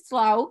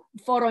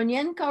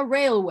Stanisław-Woronienka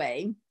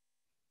Railway,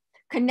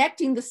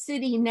 connecting the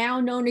city now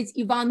known as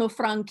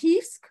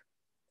Ivano-Frankivsk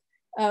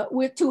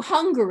to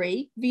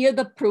Hungary via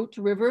the Prut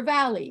River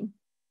Valley.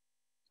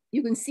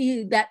 You can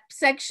see that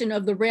section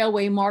of the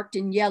railway marked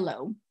in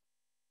yellow.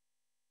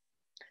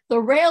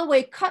 The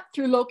railway cut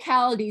through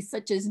localities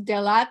such as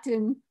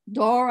Delatin,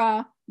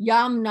 Dora,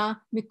 Yamna,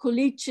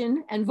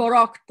 Mikulichin, and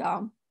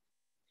Vorokta.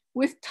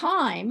 With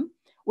time,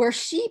 where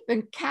sheep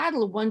and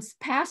cattle once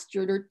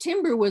pastured or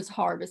timber was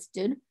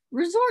harvested,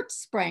 resorts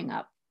sprang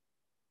up.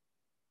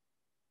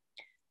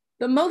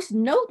 The most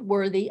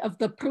noteworthy of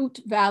the Prut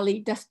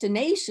Valley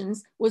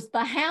destinations was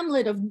the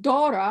hamlet of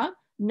Dora,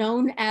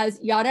 known as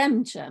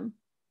Yaremche.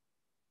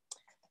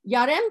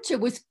 Yaremche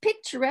was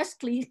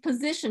picturesquely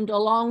positioned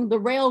along the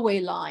railway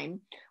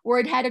line, where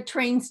it had a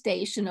train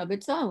station of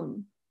its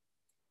own.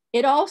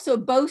 It also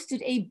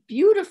boasted a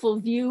beautiful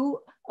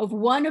view of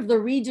one of the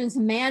region's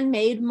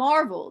man-made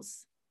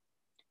marvels,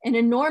 an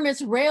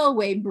enormous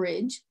railway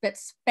bridge that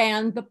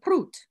spanned the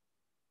Prut.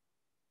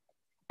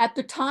 At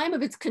the time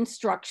of its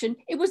construction,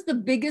 it was the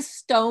biggest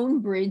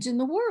stone bridge in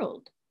the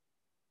world.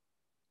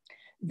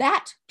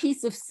 That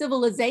piece of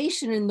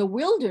civilization in the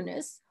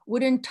wilderness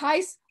would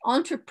entice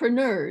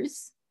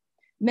entrepreneurs,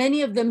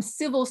 many of them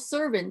civil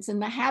servants in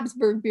the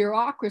Habsburg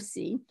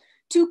bureaucracy,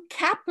 to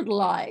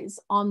capitalize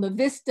on the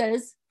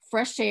vistas,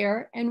 fresh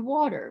air, and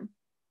water.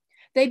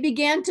 They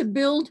began to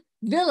build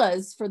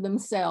villas for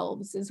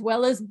themselves, as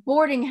well as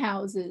boarding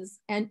houses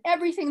and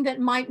everything that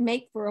might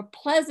make for a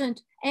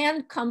pleasant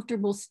and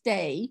comfortable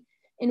stay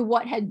in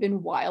what had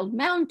been wild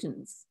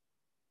mountains.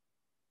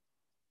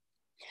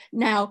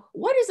 Now,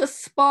 what is a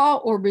spa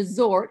or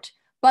resort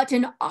but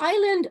an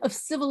island of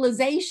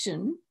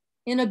civilization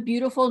in a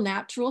beautiful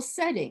natural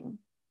setting?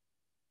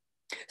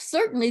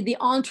 Certainly the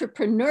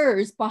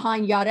entrepreneurs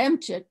behind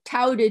Yaremche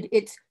touted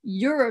its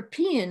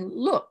European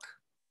look.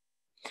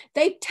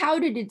 They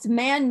touted its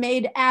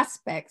man-made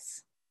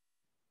aspects.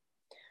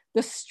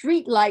 The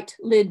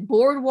streetlight-lit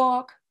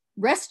boardwalk,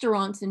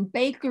 restaurants and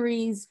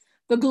bakeries,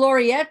 the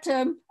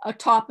glorietta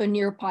atop a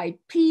nearby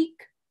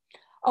peak,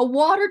 a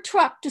water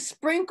truck to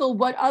sprinkle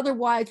what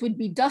otherwise would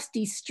be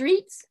dusty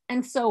streets,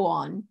 and so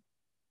on.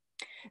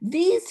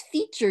 These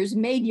features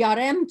made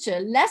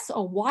Yaremche less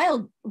a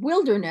wild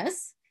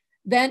wilderness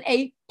than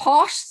a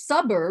posh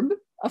suburb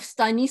of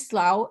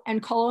Stanisław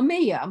and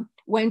Kolomyia,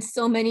 when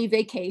so many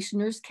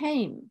vacationers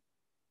came.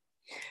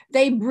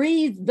 They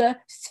breathed the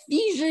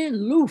frische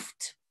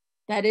Luft,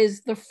 that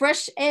is the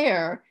fresh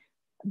air,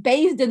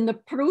 bathed in the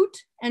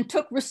Prut, and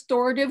took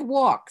restorative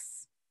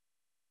walks.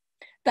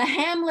 The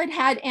hamlet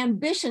had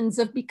ambitions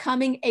of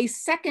becoming a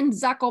second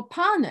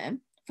Zakopane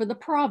for the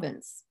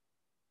province.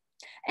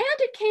 And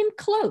it came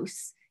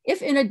close,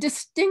 if in a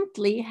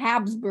distinctly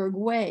Habsburg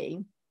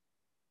way.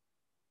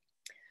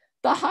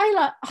 The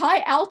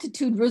high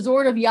altitude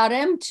resort of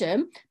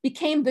Yaremche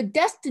became the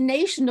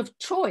destination of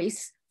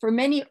choice for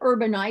many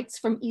urbanites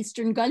from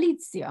Eastern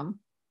Galicia.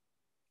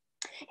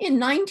 In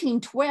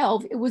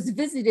 1912, it was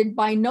visited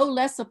by no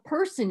less a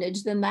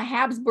personage than the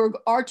Habsburg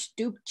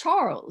Archduke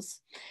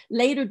Charles,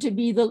 later to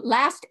be the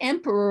last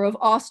emperor of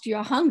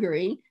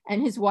Austria-Hungary,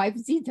 and his wife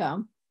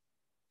Zita.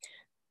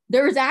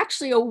 There is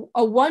actually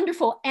a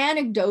wonderful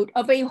anecdote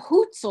of a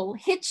Hutzel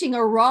hitching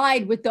a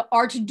ride with the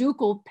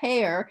archducal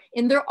pair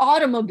in their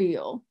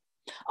automobile,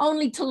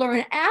 only to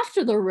learn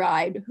after the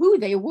ride who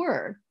they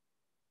were.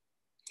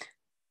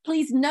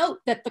 Please note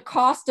that the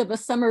cost of a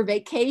summer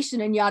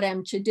vacation in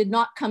Yaremche did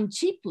not come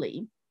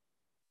cheaply.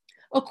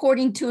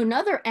 According to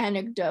another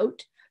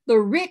anecdote, the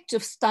rich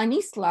of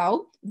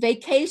Stanislau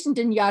vacationed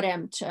in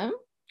Yaremche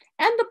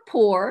and the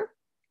poor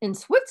in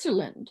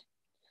Switzerland,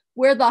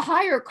 where the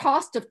higher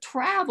cost of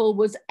travel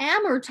was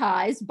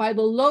amortized by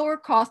the lower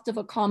cost of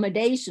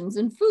accommodations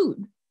and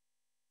food.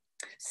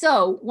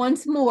 So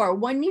once more,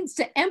 one needs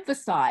to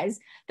emphasize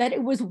that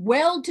it was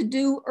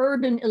well-to-do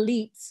urban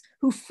elites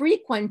who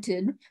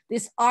frequented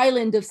this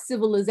island of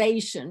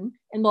civilization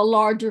in the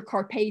larger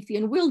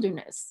Carpathian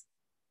wilderness.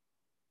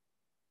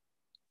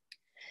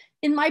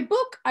 In my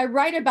book, I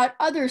write about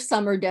other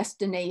summer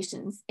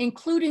destinations,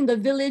 including the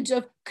village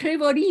of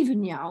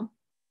Krivorivnya.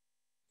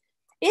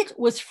 It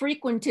was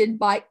frequented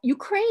by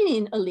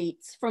Ukrainian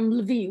elites from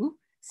Lviv,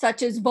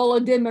 such as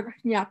Volodymyr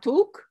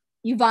Hnatuk,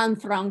 Ivan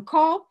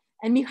Franko,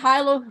 and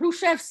Mikhailo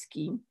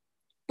Hrushevsky,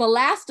 the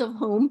last of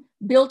whom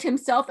built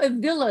himself a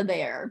villa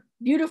there,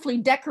 beautifully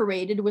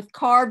decorated with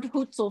carved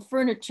Hutzel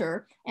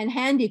furniture and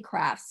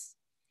handicrafts.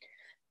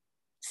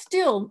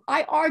 Still,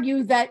 I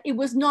argue that it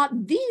was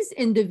not these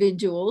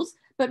individuals,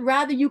 but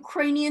rather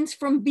Ukrainians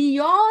from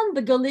beyond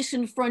the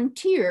Galician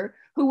frontier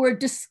who were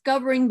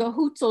discovering the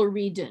Hutzel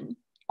region,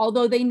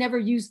 although they never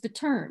used the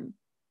term.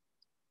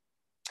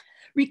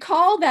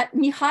 Recall that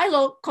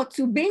Mikhailo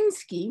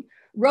Kotsubinski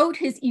wrote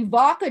his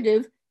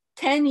evocative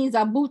Teni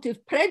Zabutiv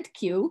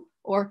Predkyu,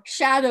 or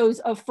Shadows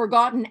of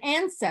Forgotten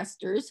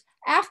Ancestors,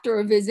 after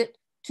a visit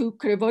to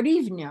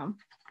Krivorivnya.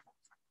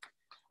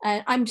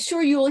 And I'm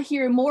sure you'll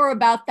hear more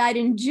about that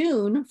in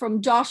June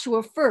from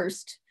Joshua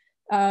First,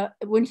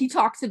 when he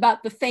talks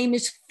about the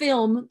famous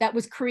film that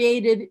was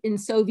created in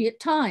Soviet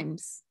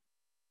times.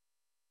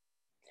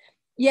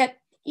 Yet,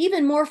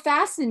 even more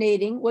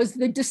fascinating was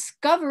the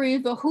discovery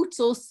of the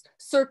Hutzels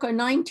circa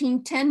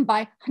 1910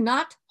 by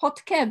Hnat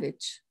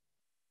Hotkevich.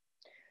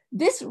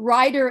 This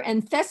writer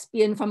and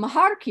thespian from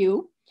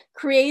Kharkiv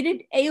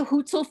created a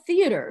Hutzel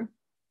theater,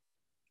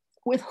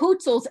 with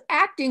Hutzels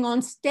acting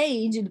on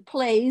stage in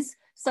plays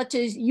such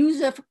as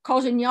Józef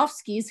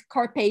Korzeniowski's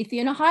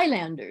Carpathian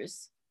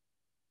Highlanders.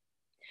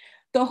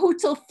 The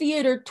Hutzel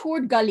theater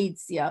toured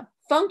Galicia,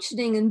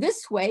 functioning in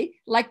this way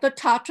like the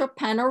Tatra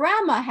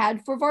Panorama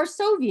had for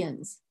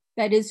Varsovians,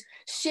 that is,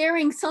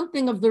 sharing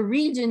something of the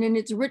region and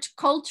its rich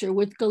culture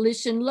with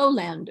Galician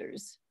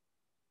lowlanders.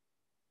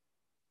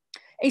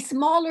 A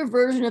smaller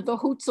version of the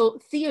Hutzel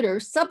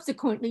theater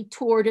subsequently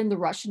toured in the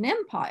Russian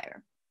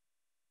Empire.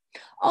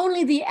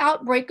 Only the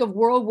outbreak of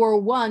World War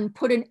I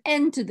put an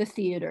end to the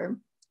theater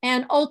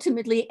and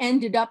ultimately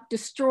ended up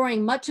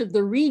destroying much of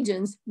the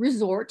region's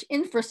resort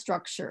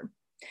infrastructure,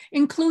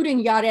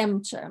 including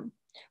Yaremche,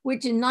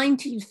 which in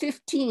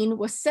 1915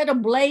 was set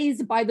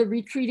ablaze by the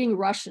retreating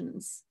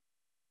Russians.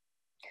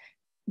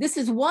 This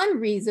is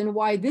one reason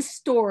why this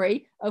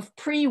story of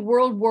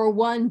pre-World War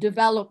I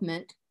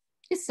development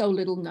is so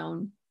little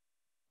known.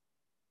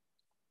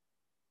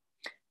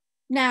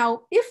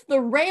 Now, if the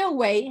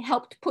railway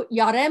helped put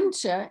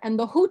Yaremche and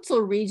the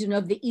Hutzel region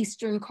of the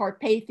Eastern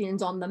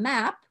Carpathians on the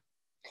map,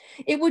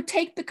 it would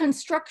take the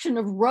construction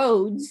of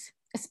roads,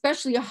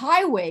 especially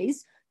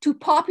highways, to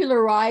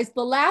popularize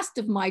the last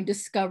of my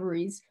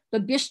discoveries, the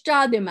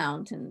Bieszczady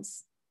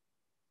Mountains.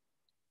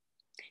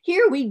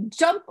 Here we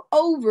jump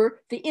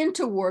over the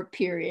interwar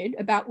period,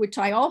 about which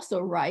I also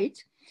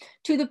write,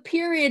 to the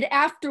period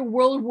after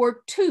World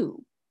War II,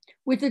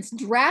 with its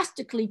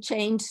drastically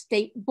changed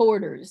state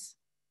borders.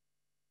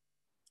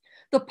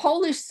 The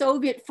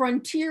Polish-Soviet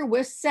frontier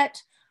was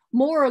set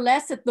more or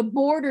less at the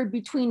border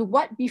between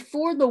what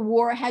before the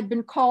war had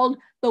been called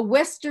the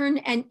Western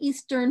and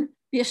Eastern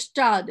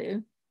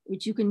Bieszczady,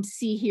 which you can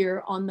see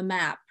here on the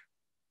map.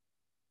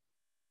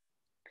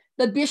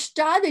 The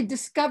Bieszczady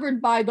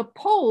discovered by the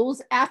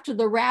Poles after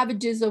the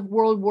ravages of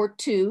World War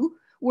II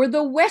were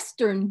the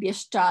Western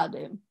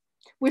Bieszczady,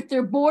 with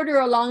their border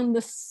along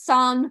the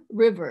San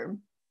River.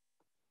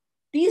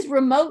 These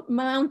remote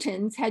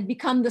mountains had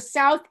become the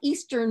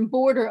southeastern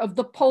border of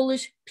the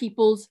Polish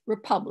People's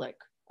Republic,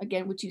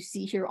 again, which you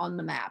see here on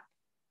the map.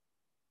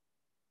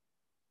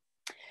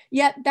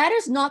 Yet that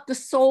is not the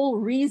sole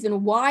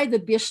reason why the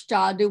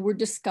Bieszczady were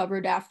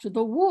discovered after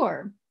the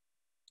war.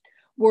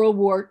 World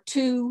War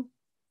II,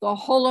 the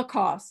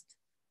Holocaust,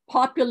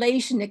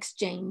 population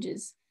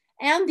exchanges,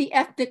 and the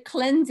ethnic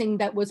cleansing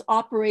that was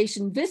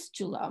Operation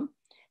Vistula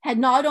had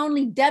not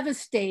only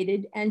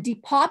devastated and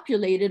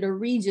depopulated a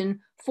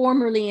region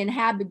formerly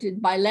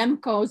inhabited by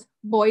Lemkos,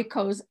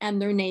 Boykos, and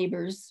their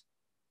neighbors.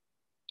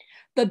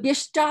 The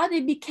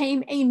Bieszczady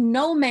became a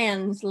no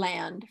man's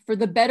land for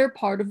the better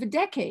part of a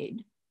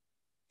decade.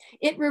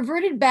 It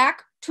reverted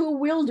back to a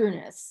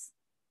wilderness.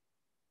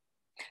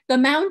 The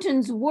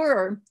mountains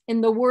were,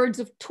 in the words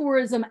of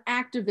tourism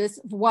activist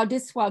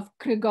Władysław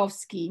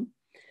Krygowski,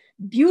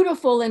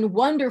 beautiful and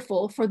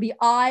wonderful for the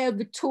eye of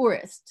the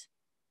tourist,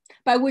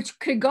 by which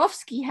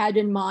Krygowski had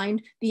in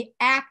mind the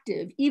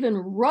active, even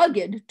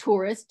rugged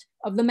tourist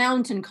of the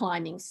mountain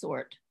climbing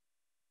sort.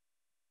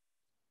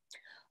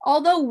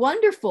 Although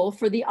wonderful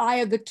for the eye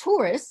of the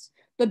tourist,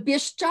 the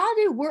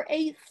Bieszczady were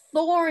a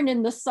thorn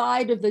in the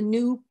side of the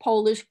new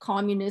Polish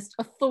communist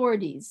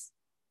authorities.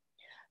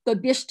 The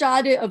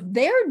Bieszczady of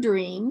their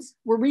dreams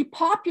were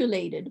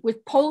repopulated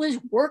with Polish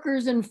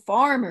workers and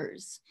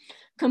farmers,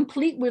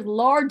 complete with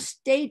large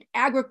state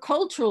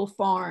agricultural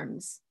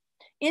farms,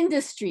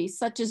 industries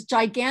such as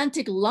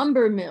gigantic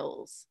lumber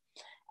mills,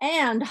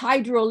 and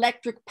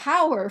hydroelectric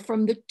power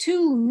from the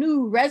 2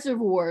 new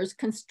reservoirs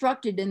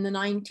constructed in the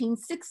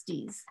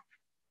 1960s.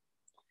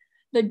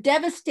 The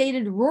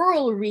devastated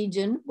rural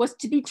region was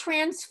to be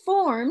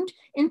transformed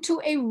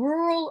into a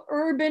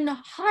rural-urban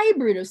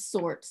hybrid of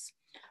sorts,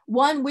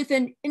 one with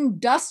an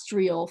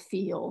industrial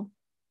feel.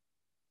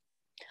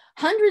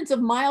 Hundreds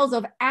of miles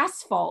of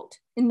asphalt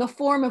in the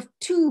form of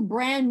 2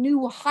 brand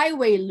new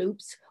highway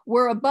loops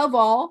were above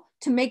all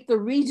to make the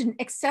region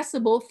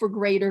accessible for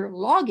greater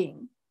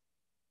logging.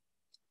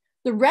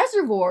 The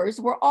reservoirs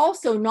were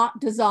also not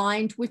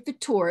designed with the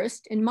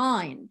tourist in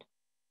mind.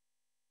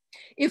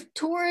 If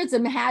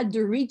tourism had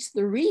to reach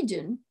the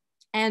region,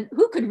 and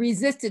who could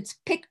resist its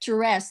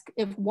picturesque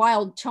if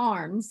wild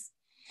charms,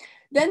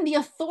 then the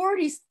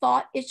authorities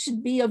thought it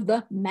should be of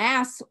the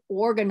mass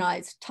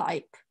organized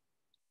type.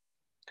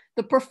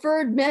 The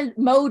preferred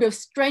mode of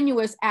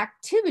strenuous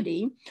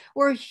activity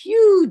were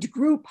huge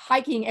group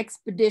hiking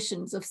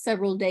expeditions of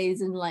several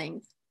days in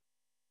length.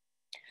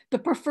 The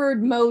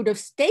preferred mode of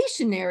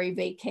stationary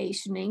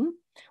vacationing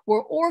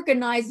were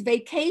organized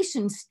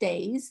vacation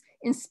stays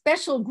in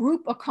special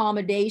group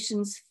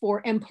accommodations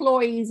for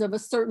employees of a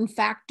certain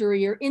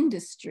factory or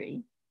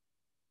industry.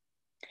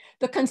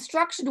 The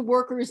construction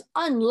workers'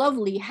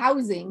 unlovely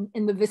housing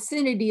in the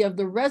vicinity of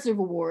the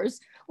reservoirs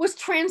was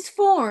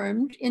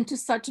transformed into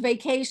such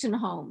vacation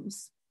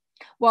homes,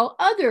 while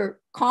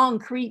other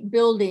concrete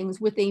buildings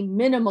with a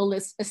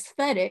minimalist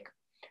aesthetic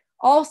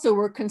also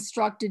were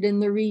constructed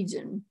in the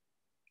region.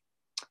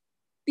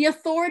 The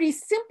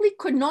authorities simply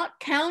could not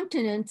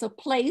countenance a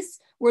place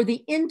where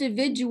the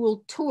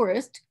individual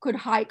tourist could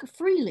hike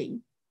freely.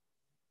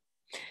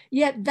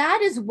 Yet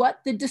that is what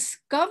the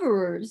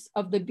discoverers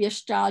of the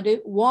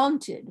Bieszczady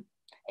wanted,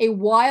 a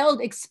wild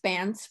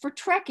expanse for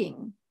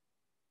trekking.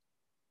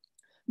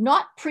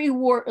 Not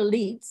pre-war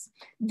elites,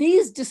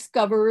 these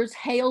discoverers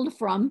hailed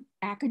from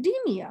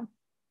academia.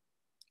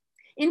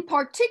 In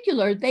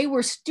particular, they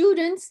were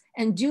students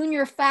and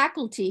junior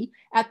faculty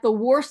at the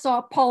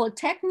Warsaw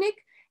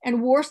Polytechnic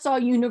and Warsaw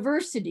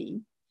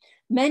University,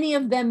 many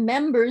of them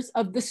members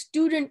of the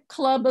Student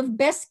Club of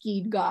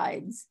Beskid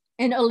Guides,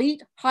 an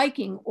elite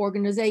hiking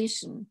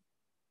organization.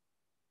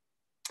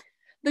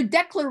 The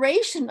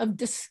Declaration of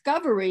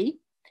Discovery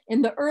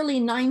in the early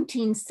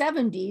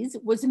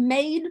 1970s was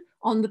made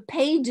on the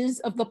pages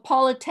of the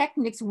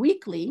Polytechnic's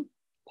weekly,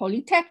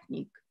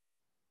 Polytechnik,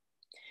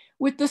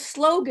 with the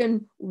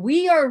slogan,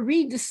 "We are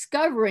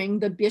rediscovering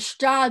the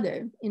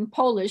Bieszczady," in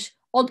Polish,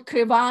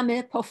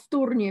 Odkrywamy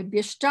powtórnie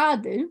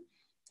Bieszczady.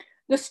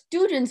 The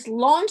students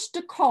launched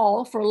a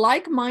call for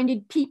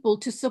like-minded people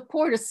to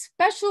support a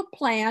special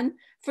plan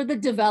for the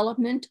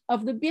development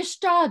of the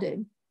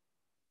Bieszczady.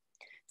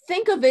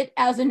 Think of it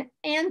as an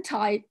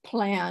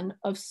anti-plan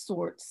of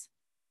sorts.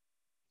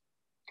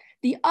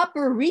 The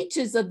upper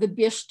reaches of the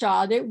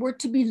Bieszczady were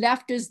to be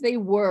left as they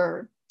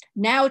were,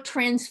 now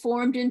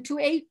transformed into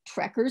a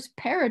trekker's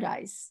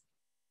paradise.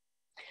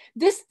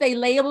 This they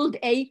labeled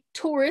a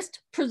tourist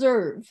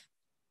preserve.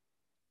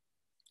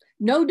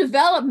 No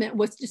development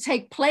was to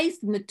take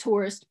place in the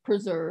tourist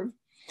preserve,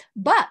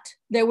 but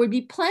there would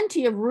be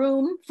plenty of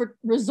room for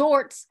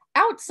resorts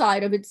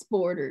outside of its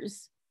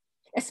borders,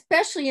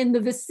 especially in the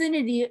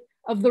vicinity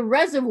of the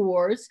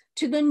reservoirs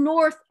to the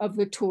north of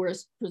the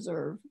tourist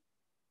preserve.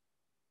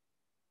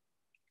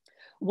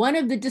 One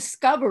of the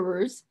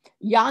discoverers,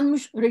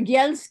 Janusz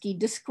Rygielski,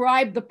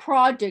 described the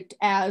project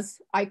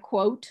as, I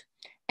quote,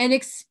 "an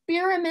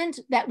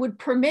experiment that would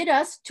permit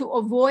us to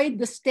avoid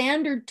the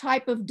standard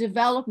type of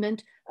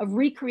development of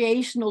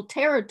recreational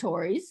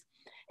territories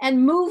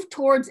and move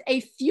towards a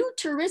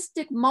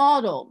futuristic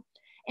model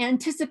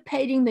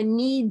anticipating the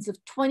needs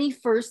of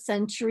 21st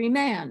century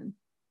man."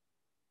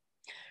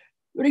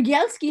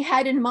 Rygielski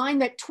had in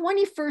mind that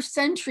 21st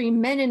century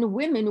men and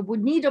women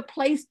would need a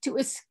place to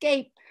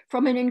escape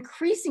from an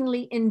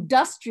increasingly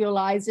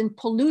industrialized and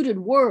polluted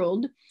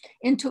world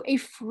into a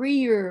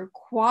freer,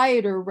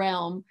 quieter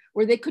realm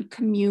where they could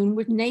commune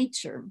with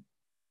nature.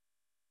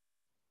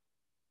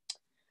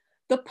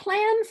 The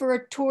plan for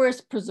a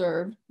tourist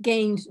preserve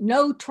gained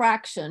no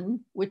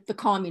traction with the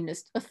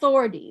communist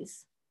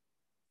authorities.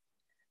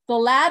 The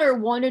latter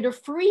wanted a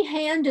free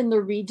hand in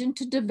the region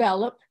to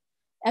develop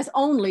as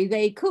only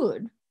they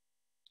could.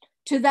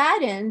 To that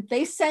end,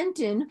 they sent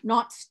in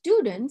not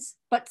students,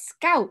 but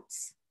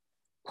scouts,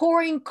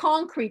 pouring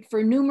concrete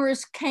for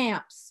numerous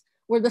camps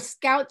where the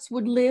scouts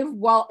would live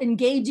while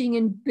engaging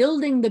in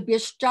building the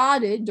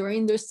Bieszczady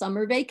during their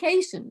summer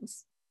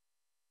vacations.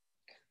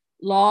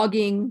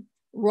 Logging,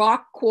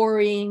 rock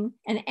quarrying,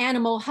 and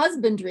animal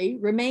husbandry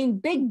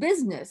remained big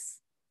business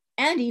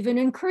and even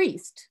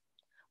increased,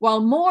 while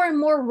more and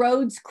more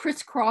roads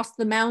crisscrossed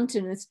the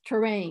mountainous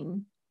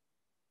terrain.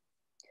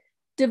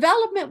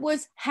 Development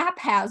was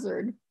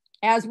haphazard,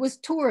 as was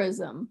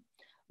tourism,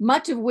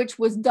 much of which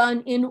was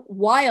done in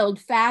wild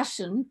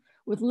fashion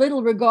with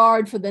little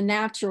regard for the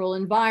natural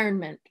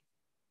environment.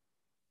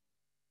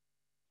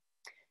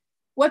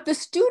 What the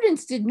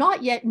students did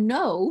not yet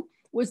know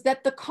was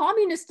that the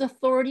communist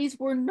authorities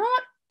were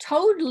not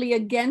totally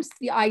against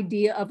the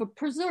idea of a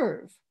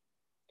preserve.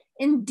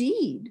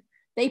 Indeed,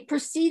 they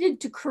proceeded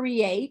to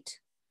create,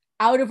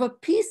 out of a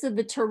piece of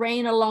the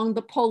terrain along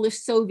the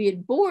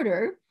Polish-Soviet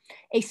border,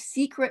 a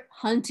secret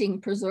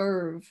hunting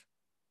preserve.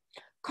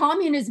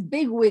 Communist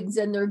bigwigs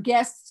and their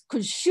guests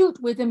could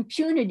shoot with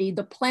impunity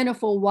the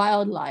plentiful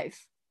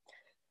wildlife.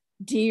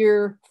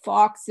 Deer,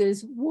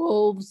 foxes,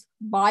 wolves,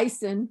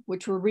 bison,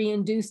 which were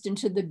reintroduced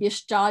into the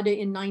Bieszczady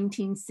in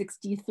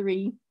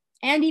 1963,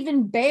 and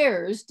even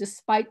bears,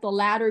 despite the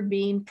latter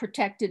being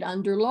protected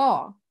under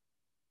law.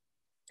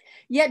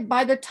 Yet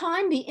by the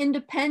time the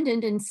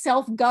independent and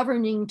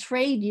self-governing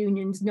trade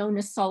unions known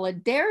as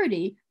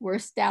Solidarity were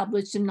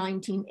established in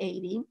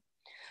 1980,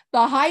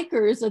 the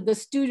hikers of the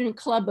Student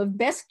Club of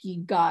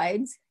Beskid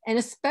Guides, and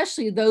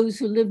especially those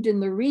who lived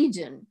in the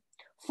region,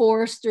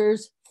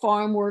 foresters,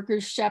 farm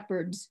workers,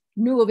 shepherds,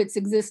 knew of its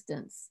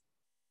existence.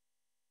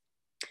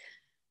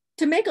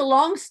 To make a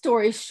long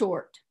story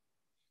short,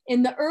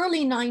 in the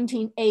early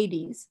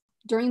 1980s,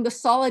 during the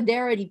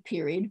Solidarity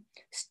period,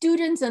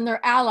 students and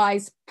their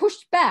allies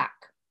pushed back,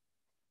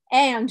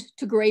 and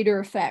to greater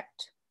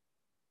effect.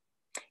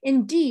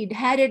 Indeed,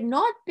 had it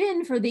not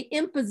been for the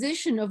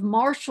imposition of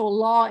martial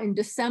law in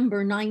December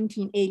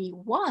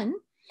 1981,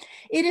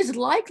 it is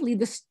likely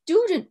the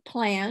student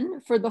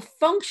plan for the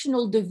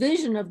functional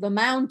division of the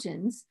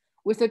mountains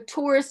with a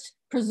tourist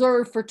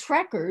preserve for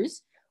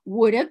trekkers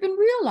would have been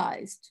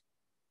realized.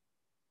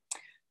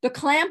 The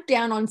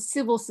clampdown on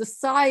civil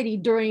society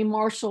during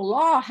martial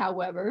law,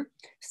 however,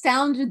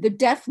 sounded the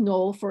death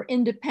knell for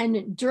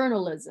independent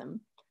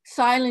journalism,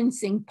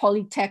 silencing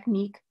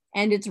Polytechnique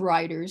and its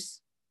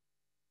writers.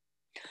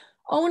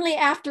 Only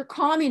after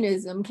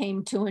communism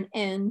came to an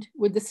end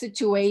would the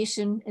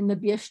situation in the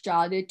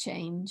Bieszczady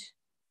change.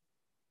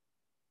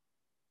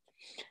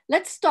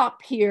 Let's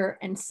stop here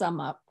and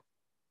sum up.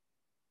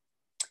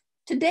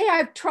 Today,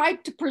 I've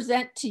tried to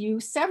present to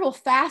you several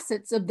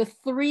facets of the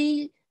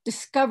three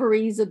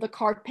discoveries of the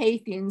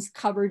Carpathians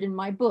covered in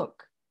my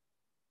book.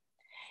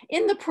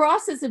 In the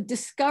process of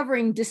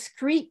discovering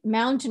discrete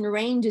mountain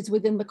ranges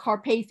within the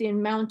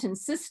Carpathian Mountain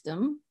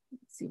system,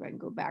 let's see if I can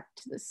go back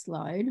to this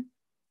slide.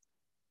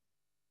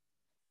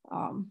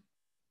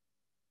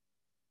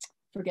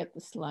 Forget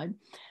the slide.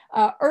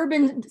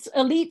 Urban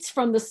elites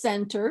from the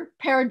center,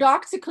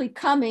 paradoxically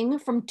coming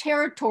from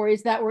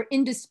territories that were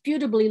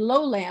indisputably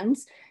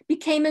lowlands,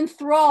 became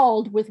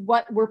enthralled with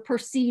what were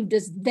perceived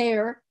as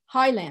their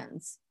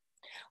highlands.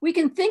 We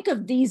can think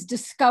of these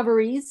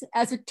discoveries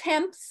as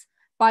attempts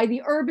by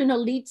the urban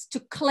elites to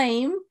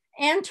claim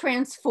and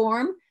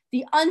transform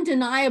the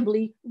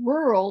undeniably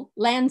rural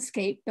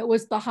landscape that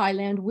was the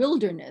highland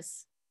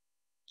wilderness.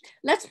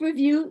 Let's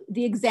review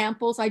the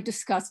examples I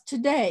discussed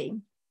today.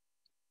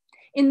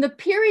 In the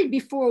period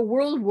before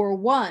World War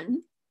I,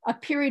 a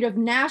period of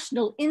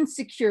national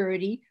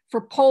insecurity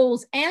for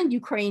Poles and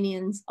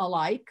Ukrainians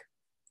alike,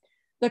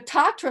 the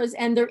Tatras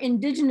and their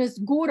indigenous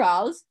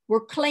Górals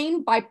were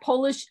claimed by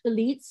Polish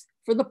elites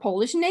for the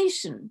Polish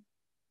nation,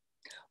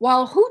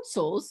 while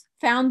Hutzels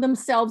found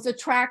themselves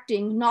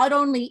attracting not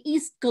only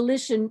East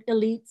Galician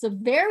elites of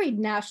varied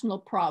national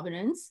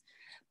provenance,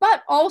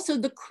 but also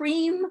the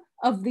cream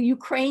of the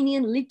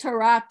Ukrainian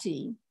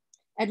literati,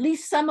 at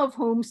least some of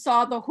whom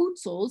saw the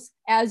Hutzels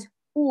as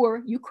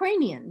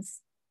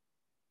Ur-Ukrainians.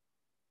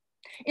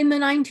 In the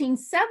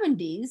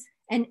 1970s,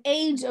 an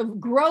age of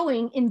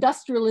growing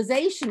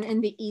industrialization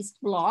in the East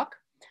Bloc,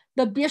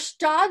 the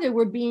Bieszczady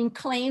were being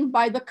claimed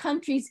by the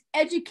country's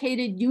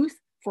educated youth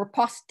for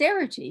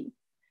posterity,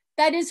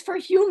 that is, for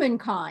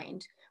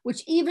humankind,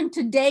 which even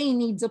today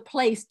needs a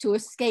place to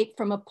escape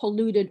from a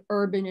polluted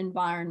urban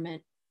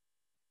environment.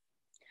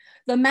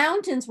 The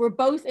mountains were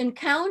both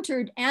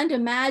encountered and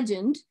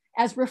imagined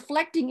as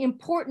reflecting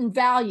important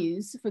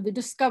values for the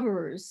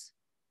discoverers.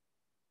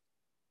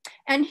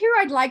 And here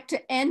I'd like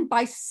to end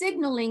by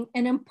signaling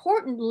an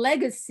important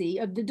legacy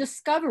of the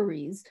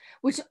discoveries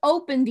which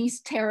opened these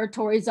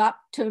territories up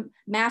to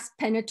mass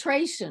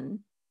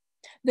penetration: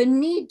 the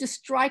need to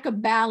strike a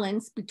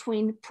balance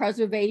between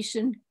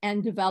preservation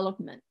and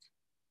development.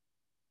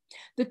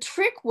 The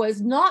trick was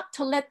not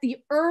to let the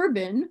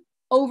urban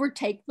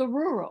overtake the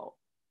rural,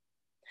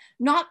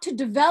 not to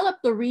develop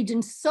the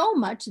region so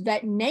much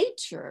that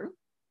nature,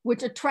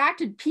 which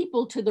attracted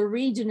people to the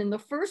region in the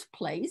first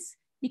place,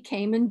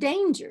 became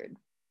endangered.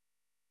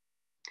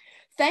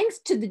 Thanks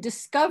to the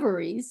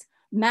discoveries,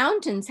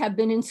 mountains have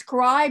been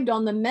inscribed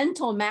on the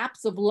mental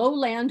maps of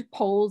lowland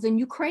Poles and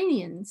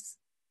Ukrainians.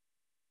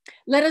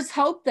 Let us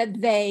hope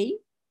that they,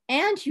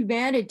 and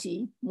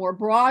humanity more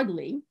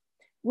broadly,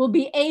 will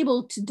be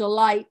able to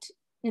delight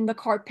in the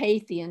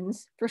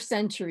Carpathians for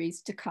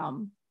centuries to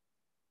come.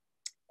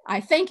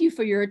 I thank you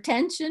for your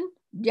attention,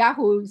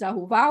 Yahu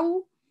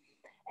Zahuvau,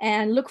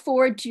 and look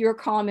forward to your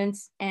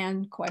comments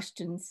and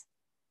questions.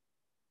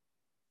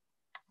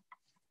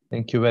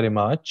 Thank you very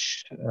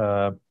much.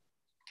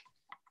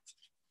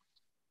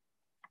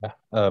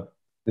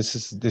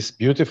 This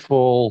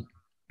beautiful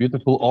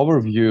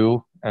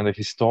overview and a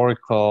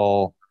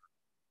historical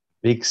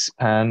big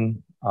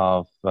span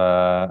of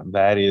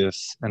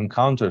various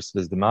encounters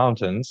with the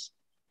mountains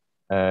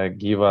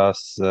give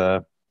us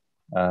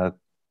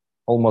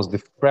almost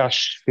the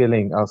fresh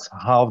feeling of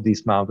how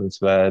these mountains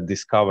were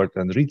discovered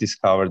and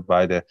rediscovered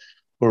by the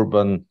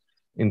urban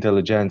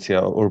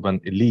intelligentsia, urban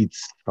elites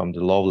from the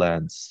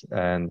lowlands.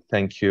 And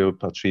thank you,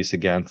 Patrice,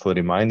 again for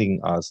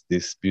reminding us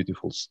this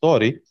beautiful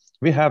story.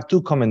 We have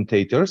two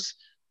commentators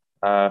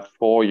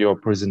for your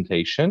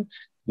presentation.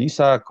 These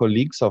are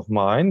colleagues of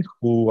mine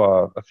who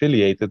are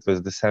affiliated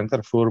with the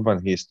Center for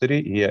Urban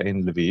History here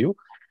in Lviv.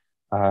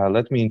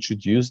 Let me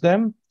introduce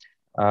them.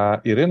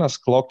 Irina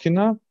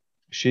Sklokina,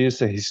 she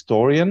is a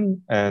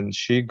historian and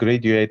she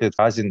graduated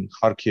as in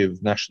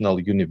Kharkiv National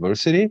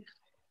University.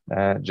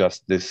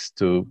 Just this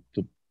to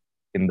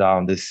pin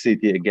down this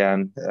city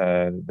again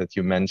that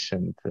you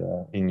mentioned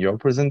in your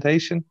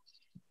presentation.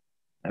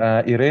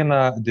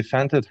 Irina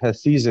defended her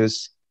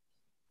thesis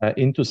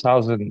in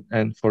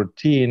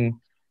 2014,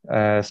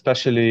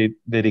 especially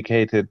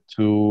dedicated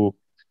to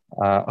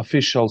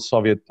official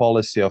Soviet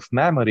policy of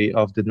memory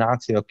of the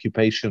Nazi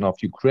occupation of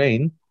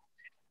Ukraine.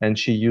 And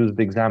she used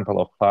the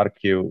example of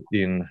Kharkiv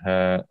in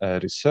her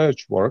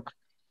research work.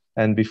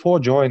 And before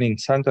joining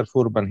Center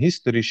for Urban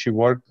History, she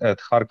worked at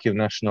Kharkiv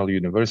National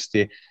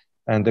University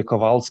and the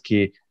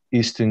Kovalsky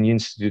Eastern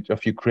Institute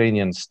of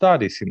Ukrainian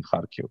Studies in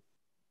Kharkiv.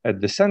 At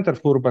the Center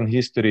for Urban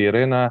History,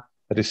 Irina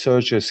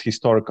researches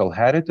historical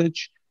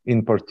heritage,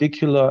 in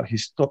particular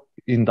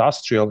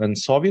industrial and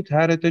Soviet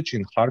heritage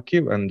in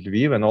Kharkiv and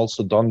Lviv, and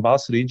also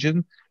Donbas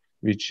region,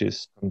 which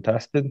is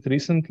contested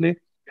recently.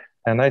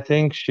 And I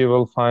think she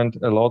will find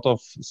a lot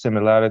of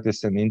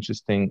similarities and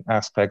interesting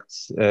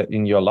aspects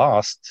in your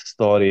last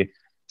story,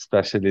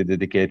 especially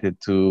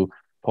dedicated to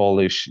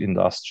Polish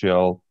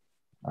industrial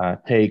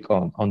take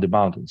on the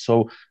mountain.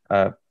 So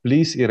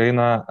please,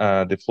 Irina,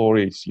 the floor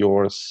is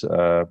yours.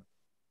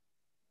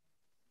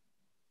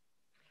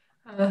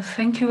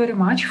 Thank you very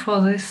much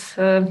for this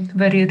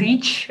very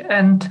rich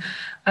and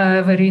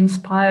very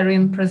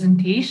inspiring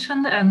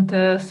presentation. And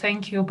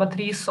thank you,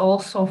 Patrice,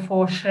 also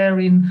for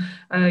sharing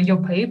your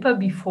paper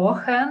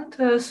beforehand.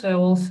 So I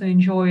also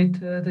enjoyed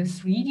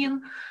this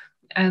reading.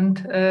 And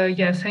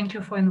yeah, thank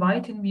you for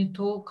inviting me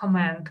to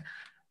comment.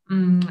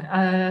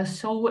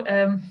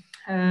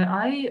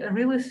 I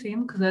really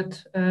think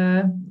that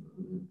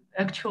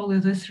actually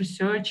this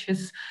research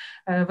is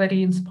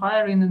very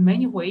inspiring in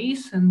many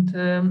ways, and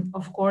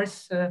of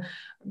course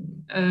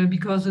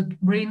because it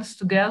brings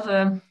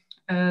together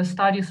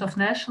studies of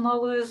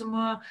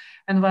nationalism,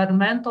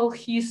 environmental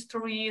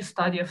history,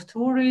 study of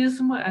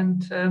tourism,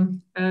 and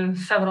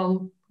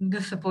several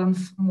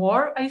disciplines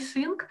more, I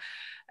think.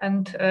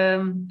 And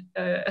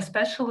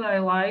especially I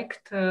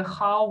liked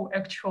how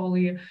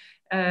actually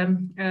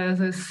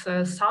this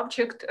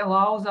subject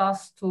allows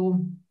us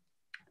to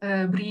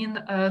bring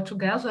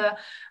together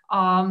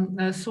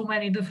so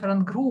many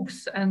different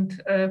groups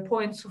and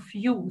points of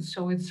view.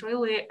 So it's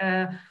really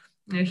a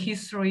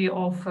history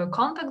of a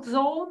contact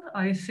zone.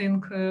 I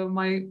think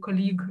my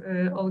colleague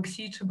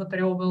Alexei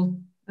Chebotarev will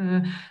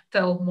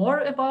tell more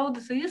about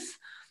this,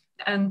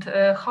 and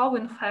how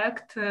in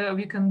fact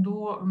we can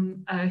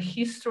do a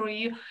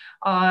history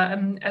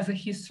as a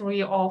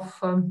history of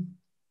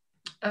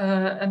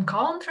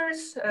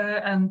encounters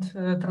and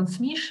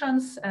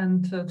transmissions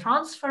and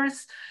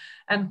transfers,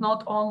 and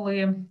not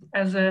only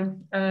as a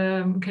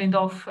kind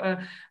of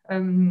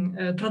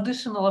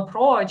traditional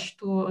approach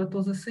to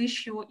this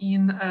issue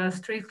in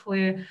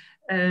strictly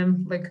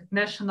like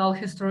national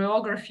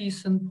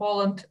historiographies in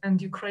Poland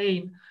and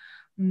Ukraine.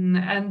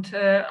 And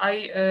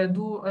I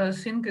do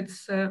think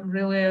it's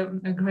really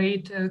a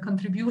great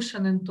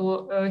contribution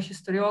into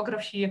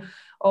historiography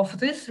of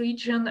this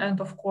region, and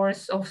of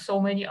course of so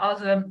many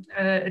other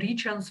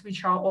regions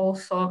which are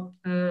also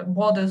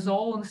border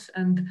zones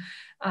and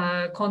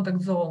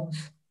contact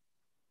zones.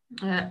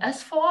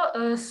 As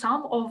for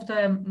some of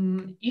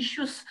the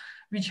issues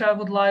which I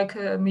would like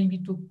maybe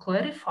to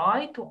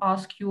clarify, to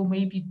ask you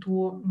maybe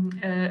to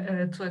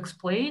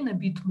explain a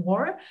bit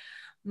more,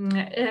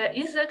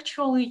 is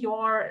actually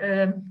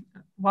your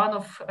one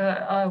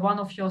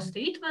of your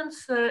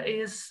statements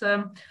is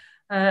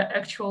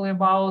actually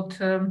about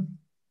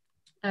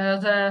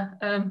the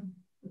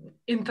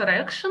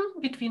interaction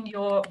between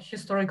your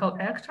historical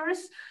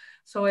actors.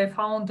 So I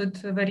found it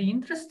very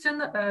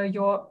interesting,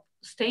 your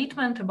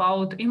statement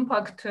about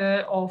impact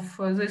of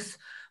this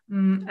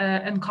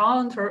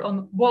encounter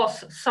on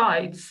both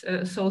sides.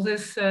 So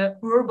this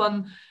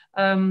urban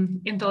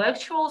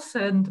intellectuals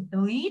and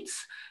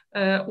elites,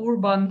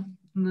 urban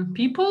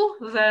people,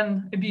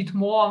 then a bit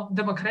more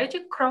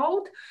democratic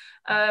crowd,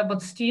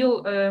 but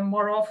still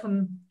more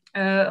often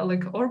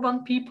like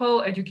urban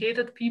people,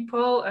 educated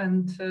people,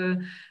 and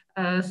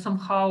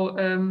somehow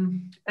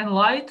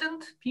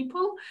enlightened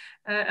people,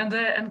 and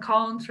the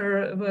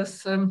encounter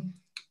with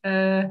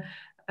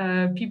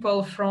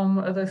people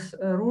from this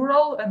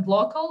rural and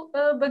local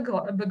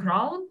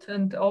background,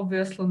 and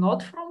obviously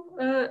not from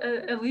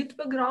elite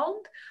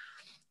background.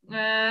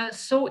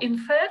 So in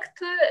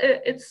fact,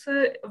 it's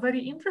very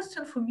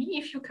interesting for me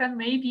if you can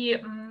maybe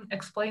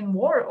explain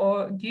more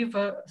or give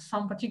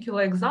some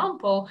particular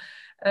example.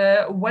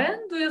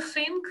 When do you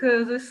think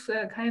this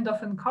kind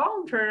of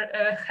encounter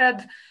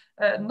had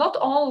not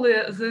only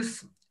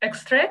this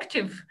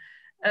extractive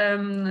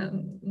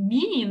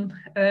meaning,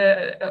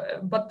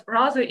 but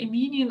rather a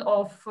meaning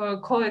of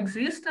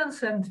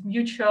coexistence and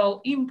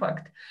mutual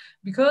impact?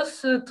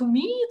 Because to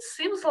me, it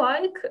seems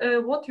like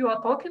what you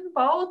are talking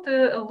about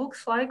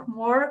looks like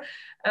more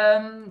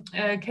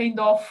kind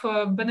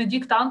of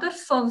Benedict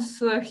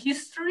Anderson's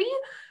history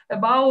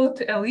about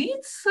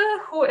elites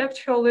who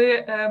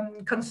actually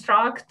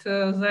construct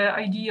the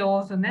idea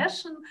of the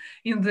nation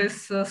in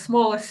this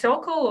smaller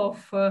circle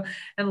of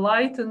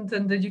enlightened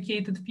and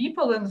educated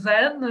people, and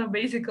then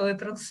basically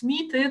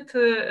transmit it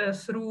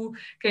through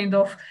kind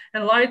of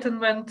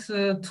enlightenment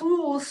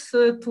tools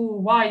to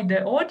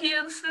wider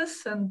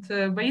audiences. And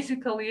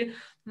basically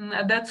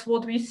that's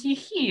what we see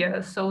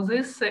here. So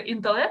these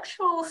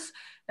intellectuals,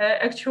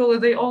 actually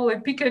they only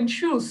pick and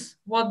choose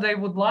what they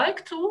would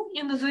like to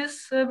in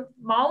these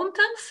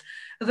mountains.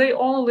 They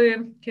only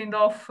kind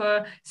of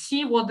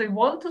see what they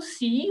want to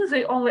see.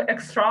 They only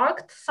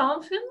extract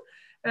something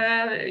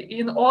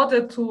in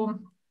order to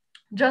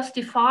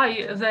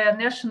justify their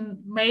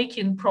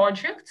nation-making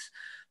projects.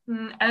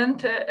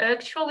 And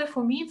actually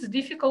for me it's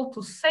difficult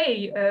to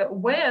say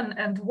when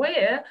and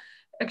where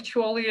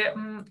actually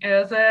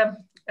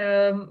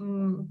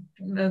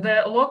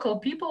the local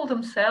people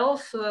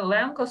themselves,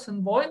 Lenkos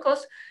and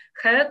Boykos,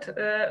 had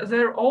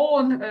their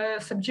own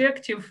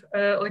subjective,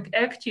 like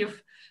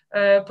active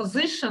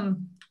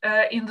position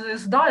in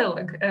this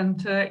dialogue.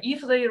 And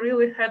if they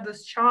really had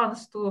this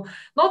chance to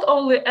not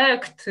only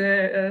act,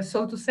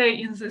 so to say,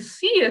 in this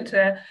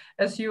theater,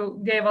 as you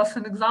gave us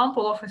an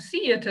example of a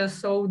theater,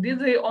 so did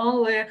they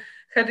only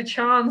had a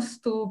chance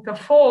to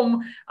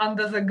perform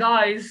under the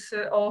guise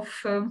of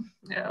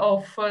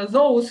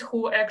those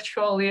who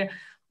actually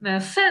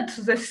set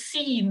the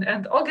scene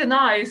and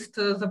organized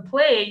the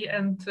play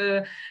and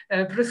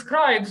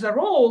prescribed the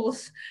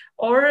roles,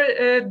 or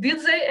did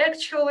they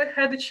actually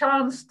had a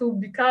chance to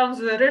become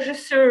the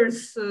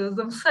regisseurs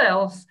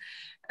themselves?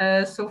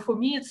 So for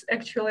me, it's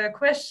actually a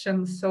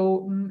question.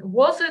 So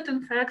was it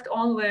in fact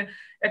only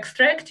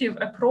extractive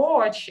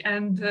approach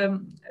and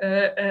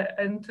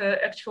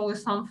actually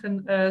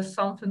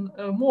something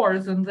more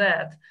than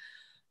that?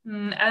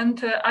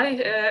 And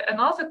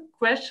another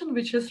question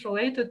which is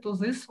related to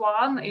this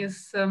one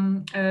is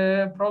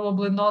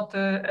probably not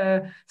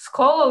a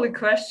scholarly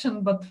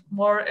question, but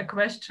more a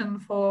question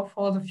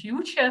for the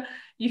future.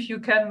 If you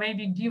can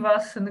maybe give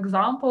us an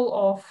example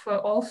of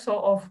also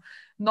of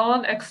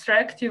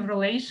non-extractive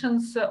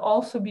relations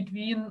also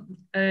between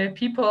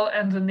people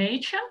and the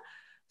nature.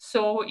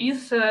 So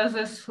is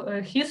this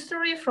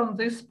history from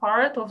this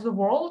part of the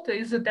world,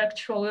 is it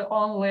actually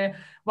only,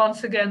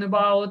 once again,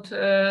 about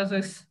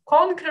this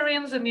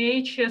conquering the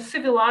nature,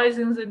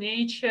 civilizing the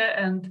nature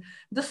and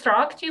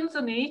destructing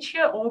the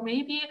nature, or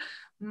maybe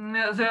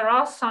there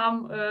are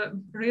some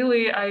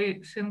really, I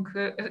think,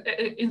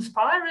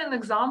 inspiring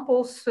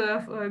examples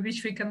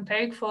which we can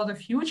take for the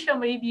future,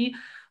 maybe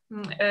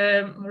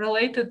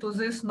related to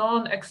this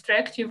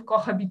non-extractive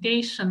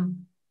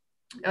cohabitation,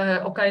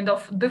 or kind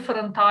of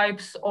different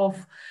types of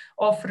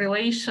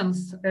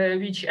relations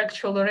which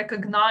actually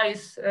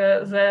recognize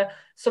the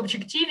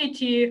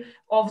subjectivity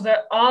of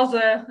the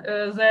other,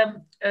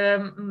 the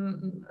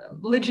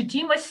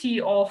legitimacy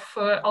of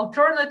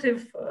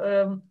alternative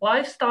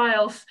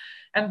lifestyles,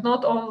 and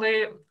not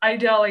only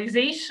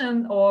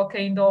idealization or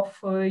kind of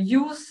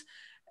use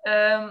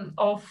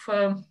of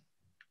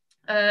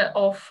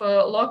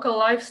local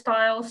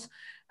lifestyles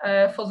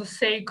for the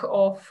sake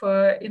of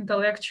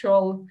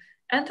intellectual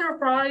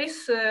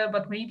enterprise,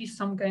 but maybe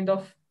some kind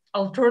of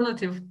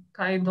alternative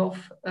kind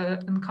of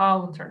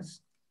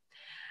encounters.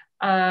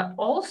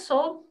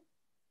 Also,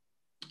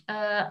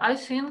 I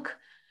think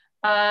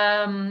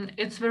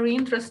it's very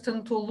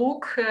interesting to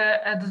look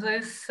at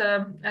this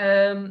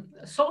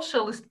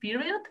socialist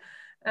period,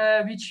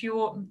 which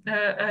you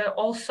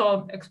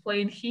also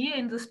explain here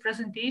in this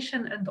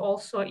presentation and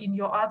also in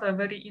your other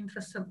very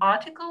interesting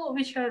article,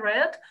 which I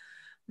read.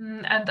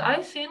 And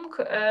I think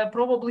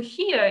probably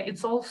here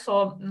it's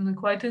also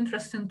quite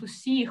interesting to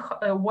see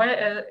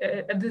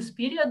where at this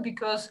period,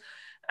 because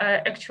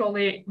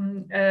actually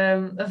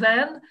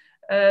then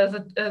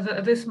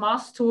this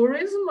mass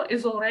tourism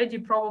is already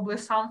probably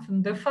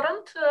something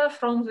different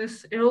from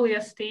this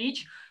earlier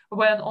stage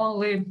when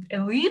only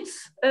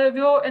elites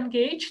were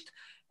engaged.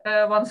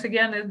 Once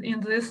again,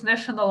 in this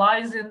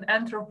nationalizing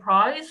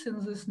enterprise,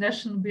 in this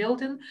nation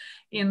building,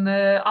 in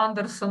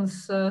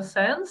Anderson's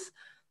sense.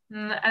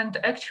 And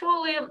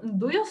actually,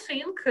 do you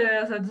think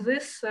that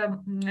this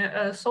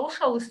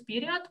socialist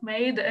period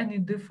made any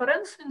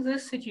difference in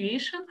this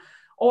situation?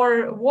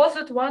 Or was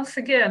it once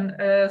again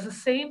the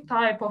same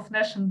type of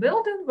nation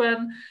building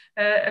when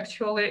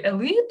actually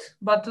elite,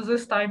 but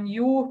this time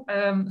new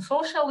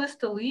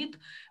socialist elite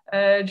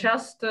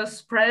just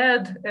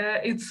spread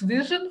its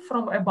vision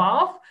from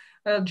above,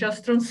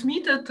 just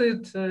transmitted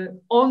it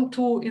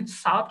onto its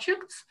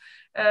subjects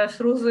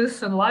through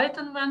this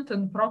enlightenment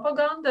and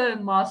propaganda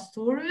and mass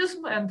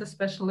tourism and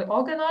especially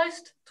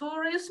organized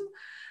tourism?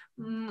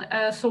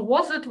 So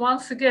was it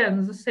once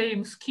again the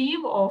same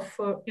scheme of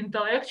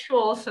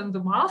intellectuals and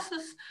the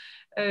masses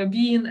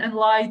being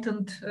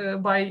enlightened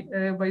by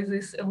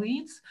these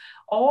elites?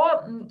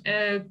 Or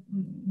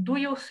do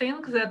you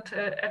think that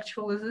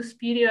actually this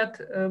period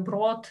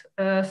brought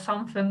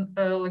something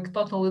like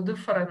totally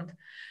different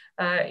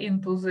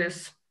into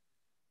this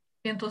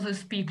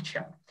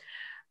picture?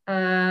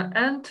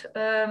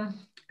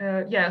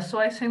 Yeah, so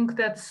I think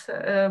that's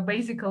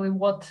basically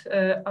what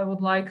I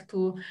would like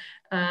to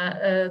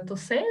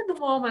say at the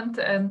moment.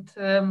 And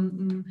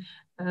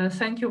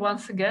thank you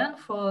once again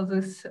for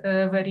this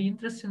very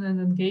interesting and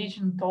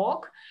engaging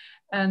talk.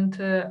 And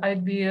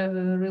I'd be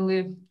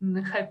really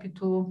happy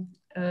to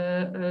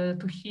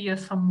hear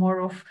some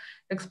more of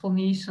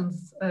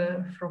explanations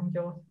from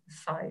your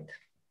side.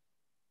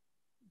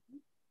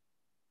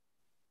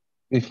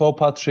 Before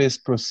Patrice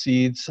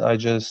proceeds, I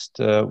just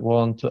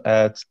want to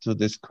add to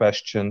this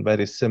question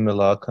very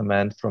similar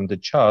comment from the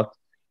chat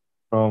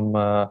from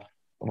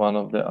one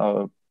of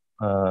our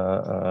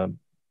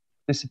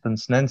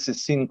participants. Nancy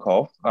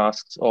Sinkov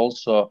asks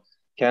also,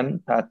 can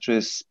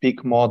Patrice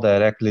speak more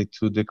directly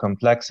to the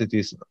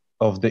complexities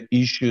of the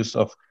issues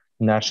of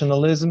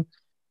nationalism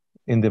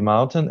in the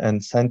mountain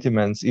and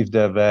sentiments, if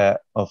there were,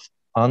 of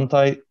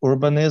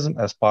anti-urbanism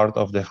as part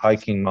of the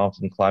hiking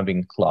mountain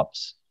climbing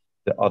clubs?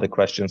 The other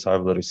questions I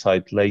will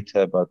recite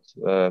later, but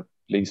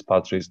please,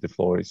 Patrice, the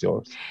floor is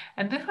yours.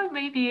 And if I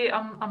maybe,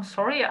 I'm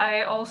sorry,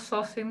 I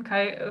also think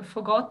I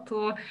forgot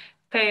to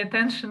pay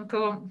attention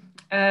to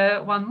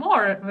one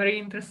more very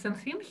interesting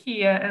thing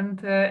here,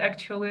 and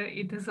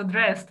actually it is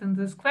addressed in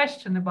this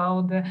question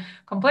about the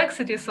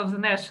complexities of the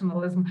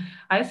nationalism.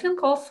 I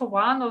think also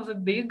one of the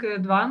big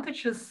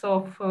advantages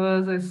of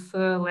this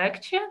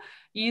lecture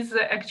is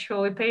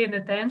actually paying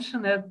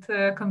attention at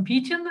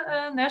competing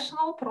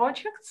national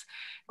projects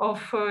of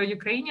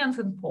Ukrainians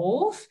and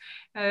Poles.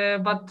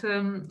 But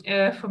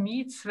for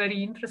me, it's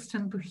very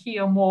interesting to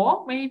hear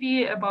more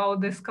maybe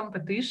about this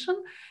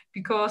competition,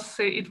 because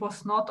it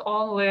was not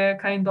only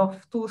kind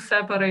of two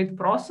separate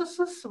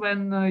processes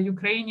when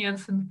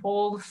Ukrainians and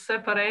Poles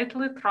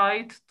separately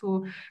tried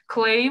to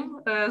claim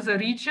the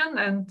region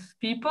and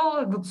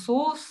people,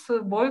 Gutsus,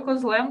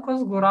 Boykos,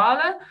 Lemkos,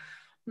 Gurale.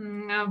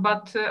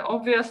 But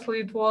obviously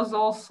it was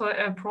also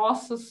a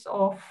process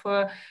of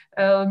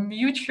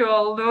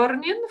mutual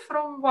learning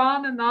from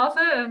one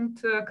another and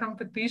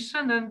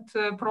competition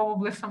and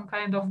probably some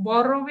kind of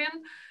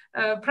borrowing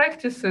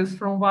practices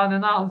from one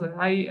another.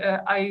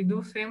 I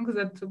do think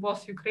that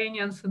both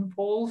Ukrainians and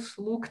Poles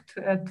looked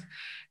at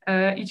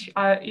each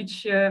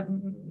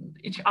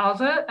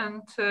other,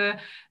 and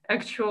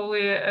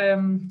actually,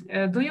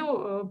 do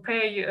you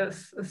pay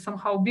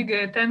somehow bigger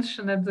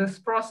attention at these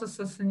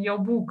processes in your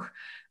book?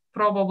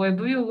 Probably,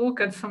 do you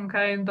look at some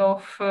kind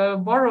of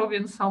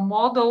borrowing some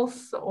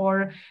models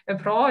or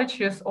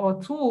approaches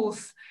or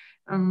tools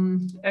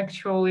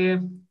actually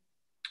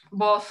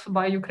both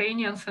by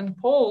Ukrainians and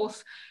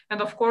Poles? And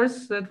of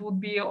course, that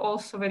would be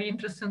also very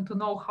interesting to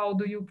know, how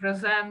do you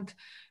present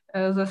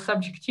the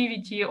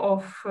subjectivity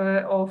of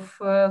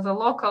the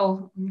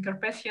local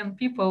Carpathian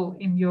people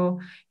in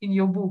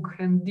your book?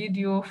 And did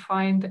you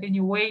find any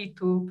way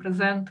to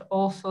present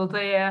also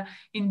their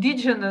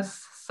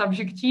indigenous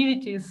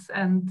subjectivities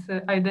and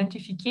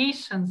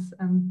identifications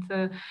and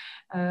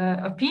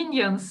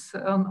opinions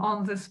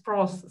on this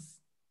process?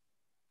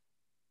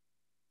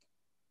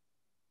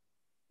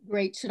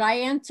 Great. Should I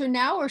answer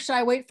now or should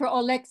I wait for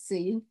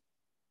Alexei?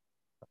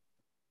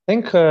 I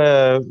think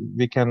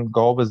we can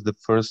go with the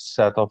first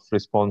set of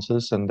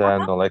responses, and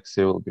then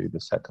Alexei will be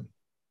the second.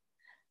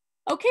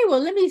 Okay,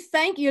 well, let me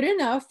thank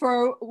Irina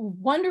for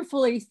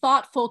wonderfully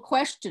thoughtful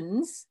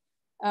questions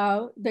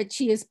that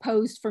she has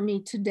posed for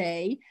me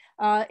today.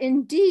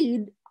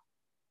 Indeed,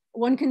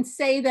 one can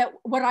say that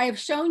what I have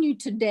shown you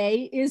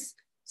today is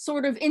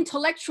sort of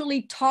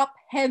intellectually top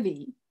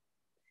heavy.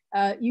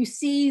 You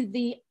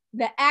see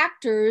the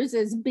actors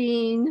as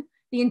being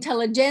the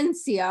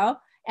intelligentsia,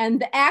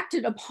 and the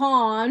acted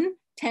upon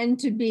tend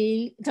to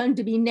be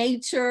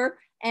nature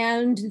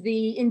and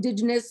the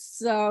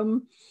indigenous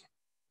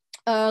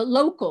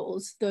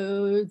locals,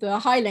 the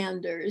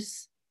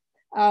highlanders.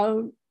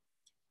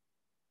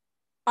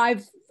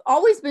 I've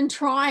always been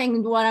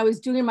trying, when I was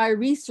doing my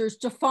research,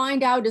 to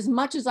find out as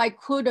much as I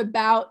could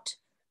about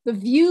the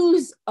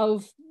views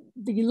of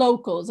the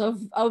locals,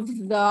 of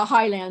the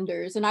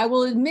highlanders. And I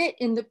will admit,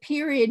 in the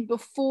period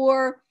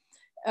before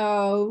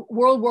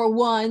World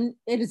War I,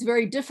 it is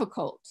very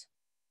difficult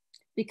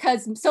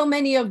because so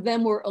many of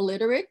them were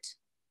illiterate.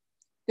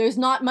 There's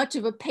not much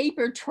of a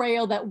paper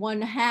trail that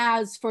one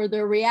has for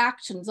their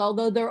reactions,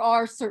 although there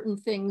are certain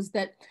things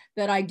that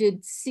I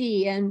did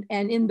see. And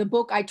in the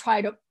book, I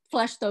try to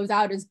flesh those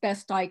out as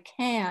best I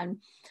can.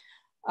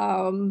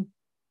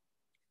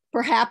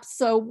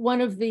 Perhaps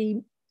one of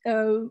the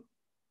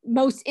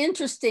most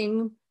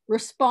interesting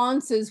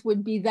responses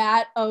would be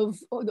that of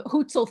the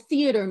Hutsul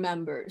theater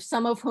members,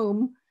 some of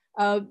whom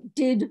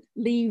did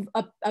leave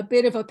a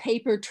bit of a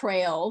paper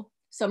trail,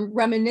 some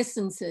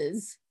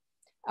reminiscences,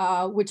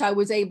 which I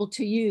was able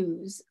to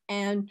use,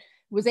 and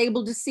was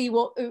able to see,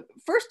 well,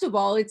 first of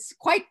all, it's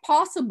quite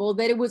possible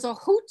that it was a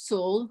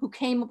Hutsul who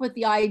came up with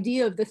the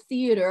idea of the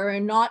theater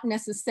and not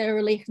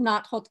necessarily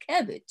Ignat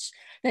Hotkevich.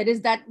 That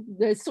is, that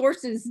the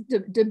sources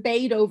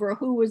debate over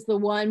who was the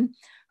one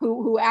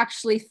who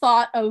actually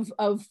thought of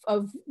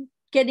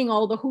getting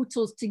all the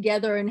Hutsuls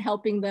together and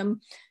helping them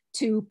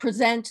to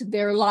present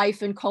their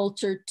life and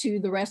culture to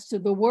the rest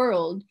of the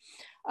world.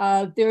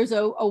 There's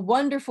a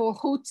wonderful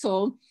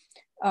Hutsul,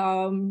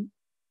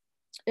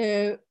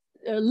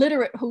 a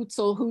literate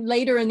Hutsul, who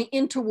later in the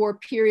interwar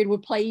period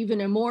would play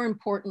even a more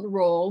important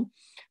role,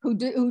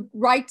 who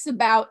writes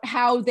about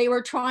how they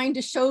were trying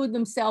to show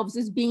themselves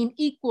as being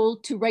equal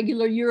to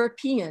regular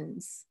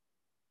Europeans.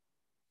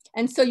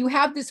 And so you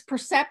have this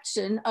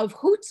perception of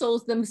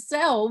Hutsuls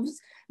themselves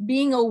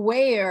being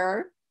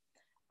aware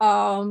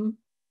of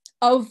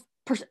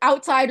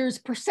outsiders'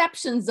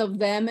 perceptions of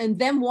them and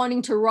them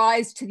wanting to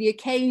rise to the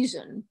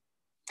occasion.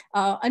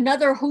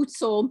 Another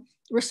Hutsul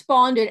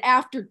responded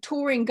after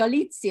touring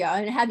Galicia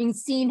and having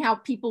seen how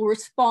people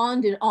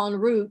responded en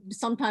route.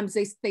 Sometimes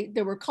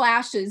there were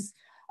clashes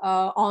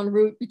en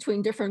route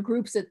between different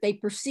groups that they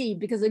perceived,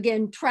 because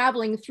again,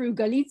 traveling through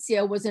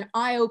Galicia was an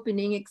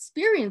eye-opening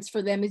experience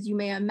for them, as you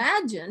may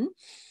imagine.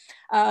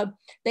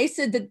 They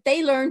said that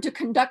they learned to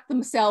conduct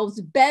themselves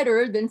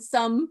better than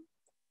some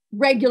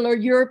regular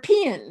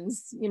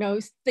Europeans, you know,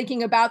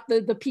 thinking about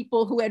the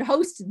people who had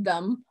hosted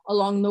them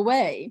along the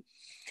way.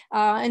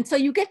 And so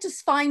you get to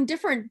find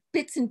different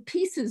bits and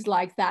pieces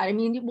like that. I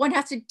mean, one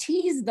has to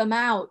tease them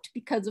out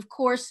because, of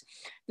course,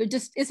 there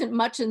just isn't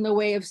much in the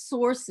way of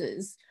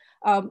sources.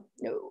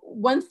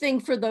 One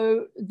thing for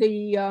the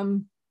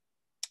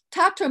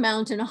Tatra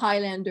Mountain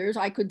Highlanders,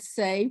 I could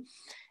say,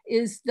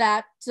 is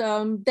that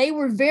they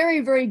were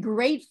very, very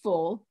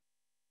grateful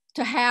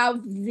to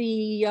have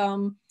the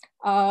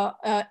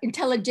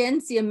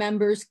intelligentsia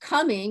members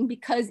coming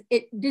because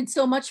it did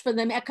so much for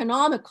them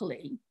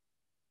economically.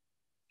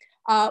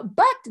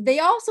 But they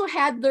also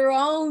had their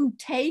own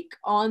take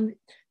on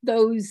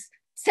those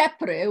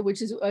tsepre,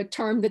 which is a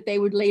term that they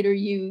would later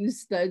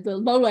use, the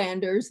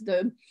lowlanders,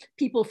 the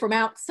people from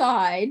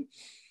outside,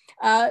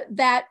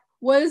 that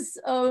was,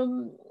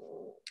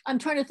 I'm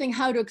trying to think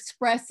how to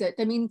express it.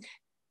 I mean,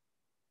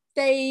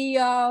 they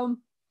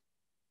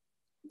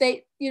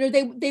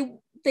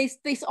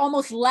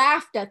almost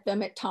laughed at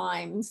them at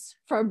times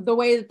for the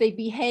way that they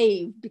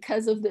behaved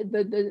because of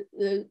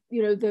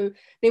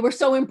they were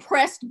so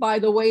impressed by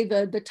the way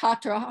the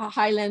Tatra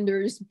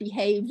Highlanders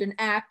behaved and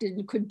acted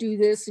and could do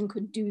this and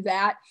could do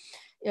that,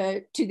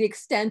 to the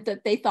extent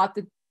that they thought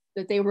that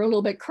they were a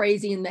little bit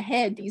crazy in the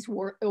head, these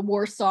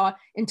Warsaw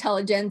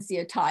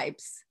intelligentsia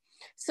types.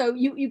 So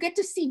you get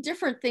to see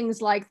different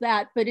things like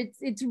that, but it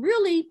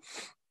really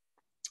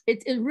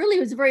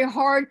was very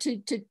hard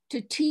to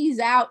tease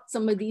out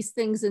some of these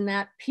things in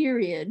that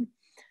period.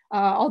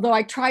 Although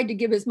I tried to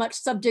give as much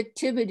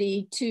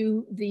subjectivity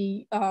to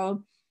the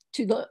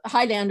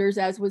Highlanders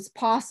as was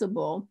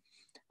possible.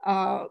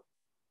 As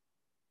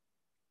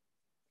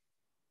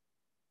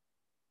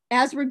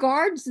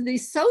regards the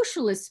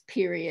socialist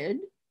period,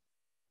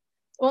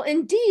 well,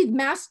 indeed,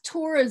 mass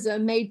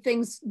tourism made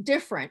things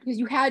different because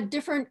you had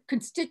different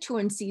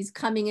constituencies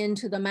coming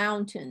into the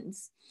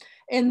mountains.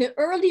 In the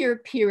earlier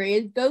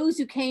period, those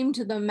who came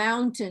to the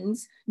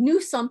mountains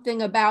knew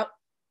something about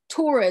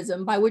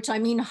tourism, by which I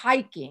mean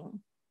hiking.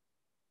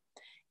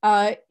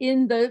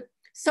 In the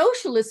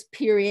socialist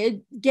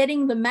period,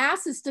 getting the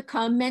masses to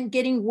come meant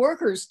getting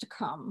workers to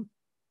come.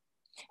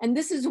 And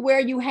this is where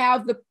you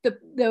have the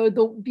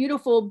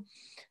beautiful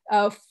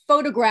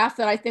photograph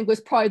that I think was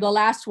probably the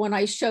last one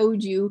I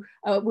showed you,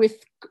 with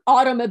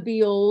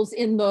automobiles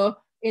in the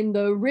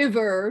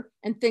river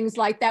and things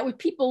like that, with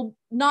people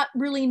not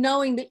really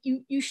knowing that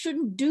you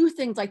shouldn't do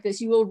things like this.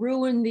 You will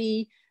ruin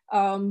the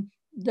the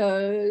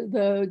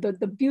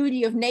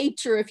beauty of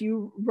nature. If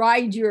you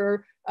ride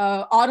your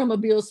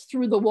automobiles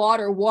through the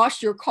water,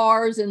 wash your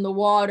cars in the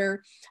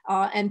water,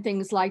 and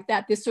things like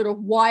that, this sort of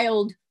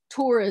wild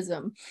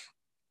tourism.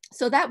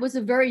 So that was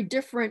a very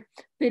different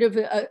bit of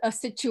a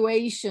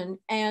situation.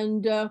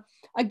 And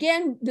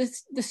again,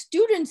 the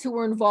students who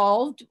were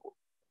involved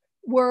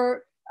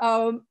were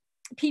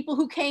people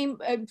who came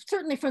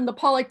certainly from the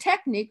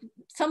Polytechnic.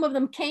 Some of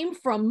them came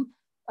from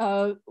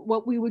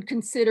what we would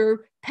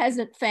consider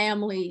peasant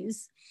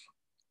families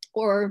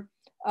or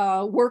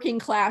working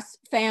class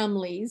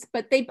families,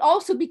 but they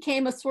also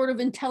became a sort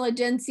of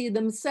intelligentsia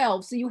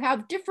themselves. So you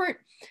have different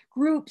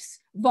groups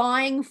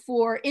vying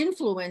for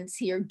influence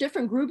here,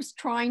 different groups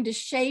trying to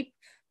shape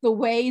the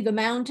way the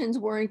mountains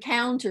were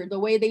encountered, the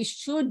way they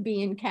should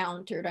be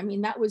encountered. I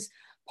mean, that was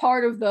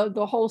part of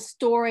the whole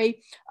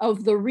story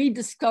of the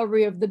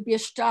rediscovery of the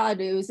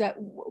Bieszczady, is that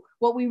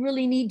what we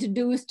really need to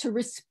do is to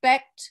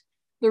respect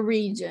the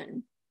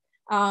region.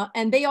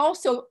 And they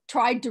also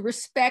tried to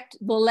respect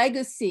the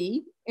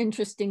legacy,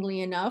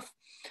 interestingly enough,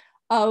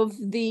 of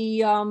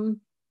the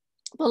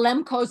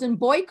Lemkos and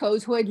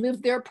Boykos who had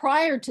lived there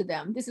prior to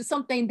them. This is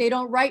something they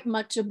don't write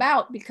much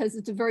about because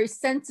it's a very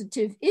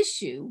sensitive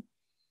issue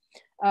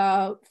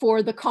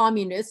for the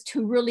communists,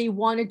 who really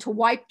wanted to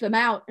wipe them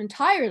out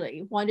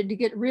entirely, wanted to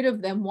get rid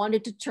of them,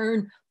 wanted to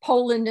turn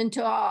Poland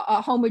into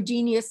a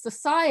homogeneous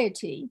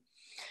society.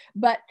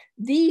 But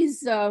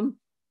these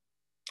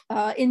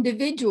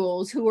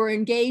individuals who were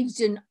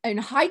engaged in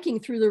hiking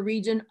through the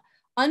region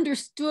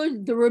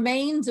understood the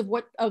remains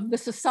of the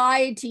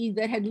society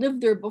that had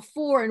lived there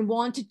before and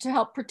wanted to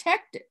help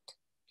protect it.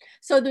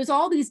 So there's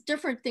all these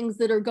different things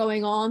that are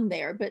going on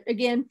there. But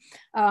again,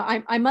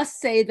 I must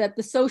say that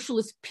the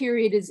socialist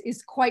period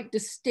is quite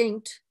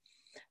distinct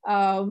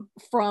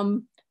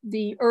from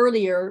the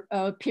earlier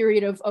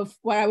period of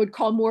what I would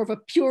call more of a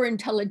pure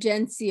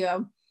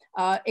intelligentsia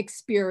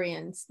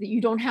experience, that you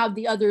don't have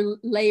the other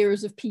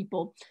layers of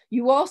people.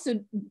 You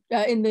also,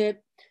 in the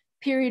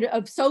period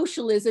of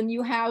socialism,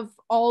 you have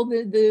all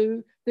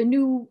the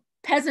new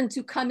peasants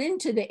who come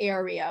into the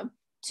area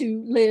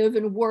to live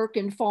and work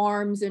in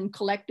farms and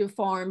collective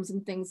farms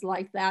and things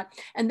like that.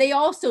 And they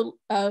also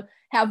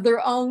have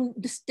their own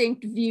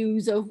distinct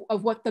views of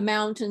what the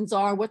mountains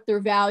are, what their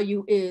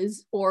value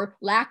is, or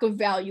lack of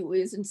value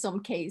is in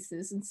some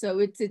cases. And so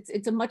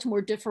it's a much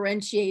more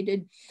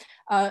differentiated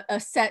a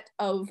set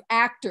of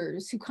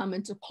actors who come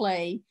into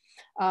play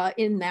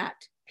in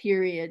that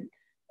period.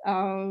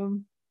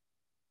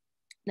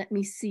 Let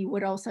me see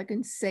what else I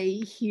can say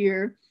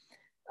here.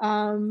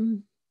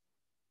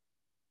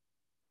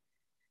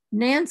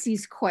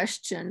 Nancy's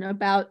question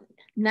about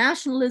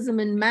nationalism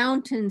in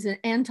mountains and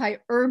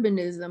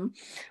anti-urbanism.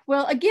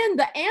 Well, again,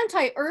 the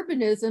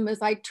anti-urbanism,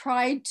 as I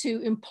tried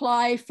to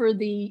imply for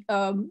the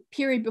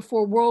period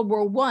before World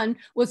War I,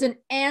 was an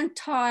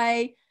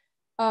anti-colonial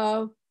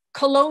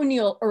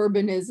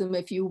urbanism,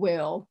 if you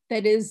will.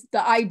 That is,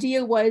 the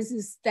idea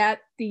is that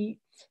the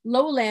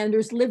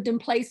lowlanders lived in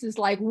places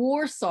like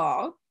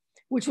Warsaw,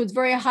 which was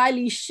very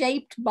highly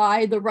shaped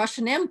by the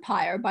Russian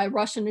Empire, by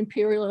Russian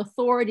imperial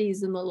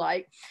authorities and the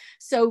like.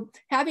 So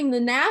having the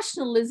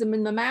nationalism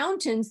in the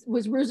mountains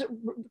was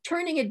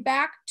turning it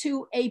back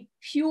to a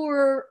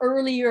pure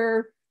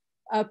earlier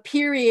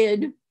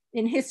period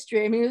in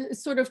history. I mean,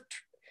 it's sort of,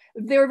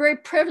 they were very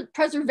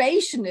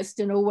preservationist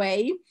in a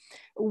way,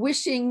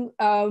 wishing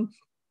to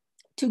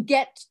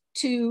get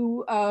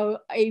to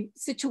a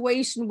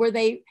situation where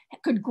they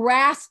could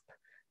grasp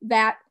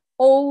that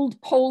old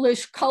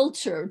Polish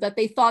culture that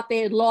they thought they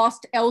had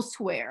lost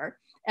elsewhere.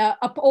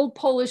 Old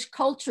Polish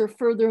culture,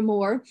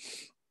 furthermore,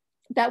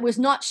 that was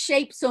not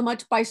shaped so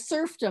much by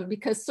serfdom,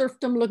 because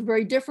serfdom looked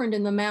very different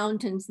in the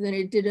mountains than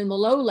it did in the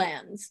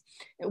lowlands.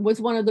 It was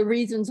one of the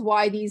reasons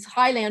why these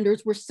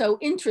Highlanders were so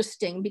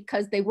interesting,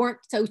 because they weren't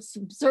so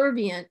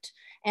subservient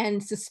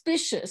and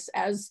suspicious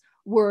as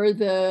were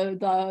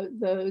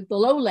the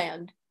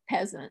lowland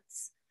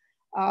peasants.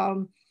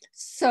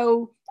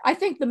 So I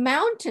think the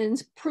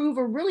mountains prove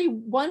a really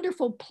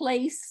wonderful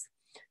place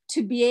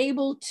to be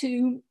able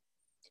to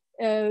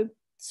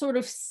sort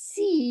of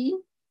see,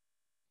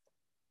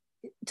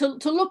 to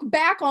look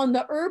back on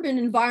the urban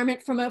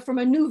environment from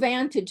a new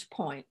vantage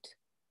point.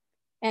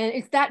 And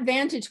it's that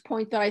vantage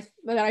point that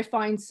I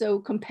find so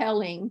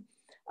compelling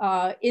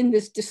in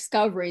this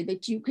discovery,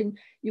 that you can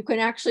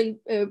actually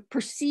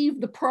perceive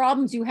the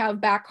problems you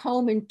have back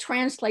home and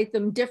translate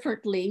them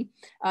differently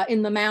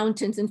in the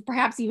mountains, and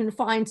perhaps even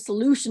find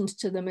solutions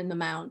to them in the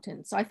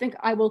mountains. So I think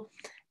I will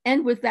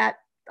end with that.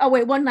 Oh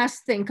wait, one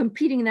last thing,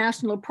 competing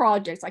national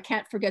projects. I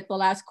can't forget the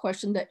last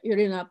question that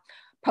Irina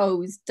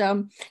posed.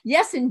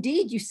 Yes,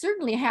 indeed, you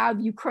certainly have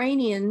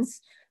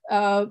Ukrainians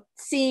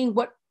seeing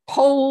what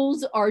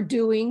Poles are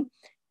doing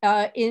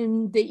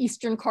in the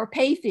Eastern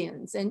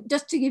Carpathians. And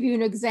just to give you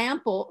an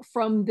example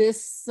from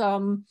this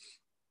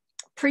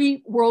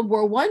pre-World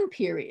War I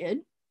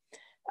period,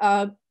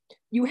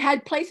 you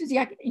had places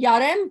like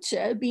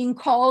Jaremcze being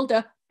called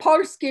a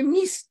Polskie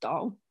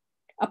Miasto,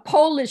 a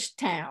Polish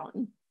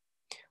town,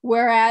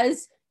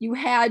 whereas you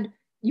had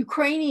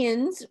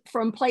Ukrainians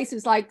from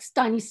places like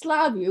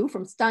Stanislavu,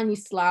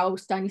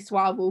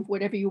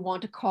 whatever you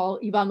want to call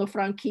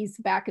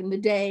Ivano-Frankivsk back in the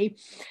day,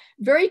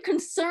 very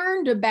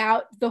concerned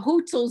about the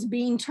Hutsuls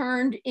being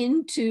turned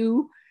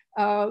into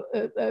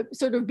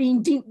sort of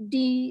being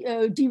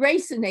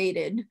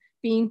deracinated,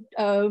 being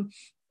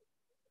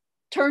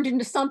turned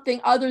into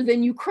something other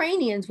than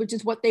Ukrainians, which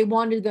is what they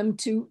wanted them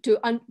to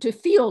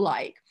feel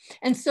like.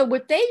 And so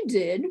what they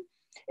did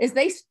is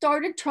they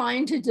started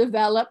trying to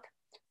develop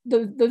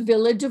the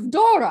village of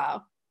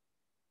Dora.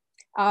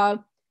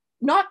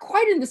 Not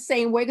quite in the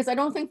same way, because I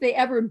don't think they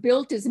ever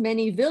built as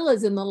many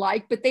villas and the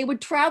like, but they would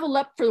travel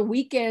up for the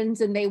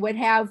weekends and they would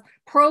have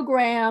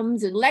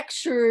programs and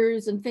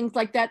lectures and things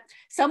like that.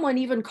 Someone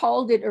even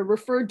called it or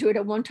referred to it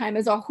at one time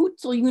as a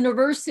Hutsul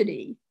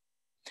University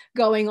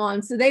going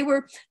on. So they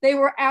were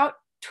out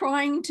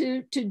trying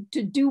to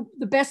do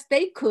the best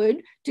they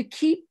could to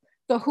keep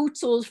the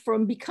Hutsuls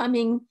from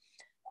becoming,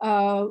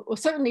 well,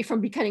 certainly from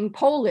becoming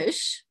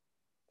Polish,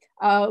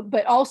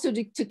 but also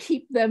to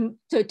keep them,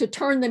 to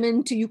turn them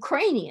into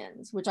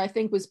Ukrainians, which I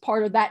think was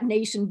part of that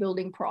nation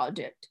building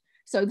project.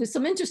 So there's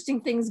some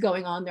interesting things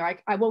going on there.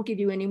 I won't give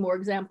you any more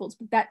examples,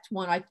 but that's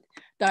one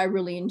that I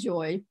really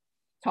enjoy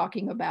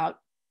talking about.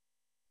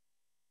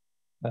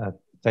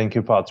 Thank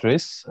you,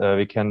 Patrice.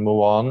 We can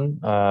move on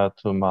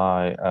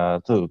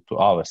to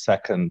our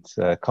second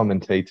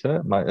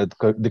commentator,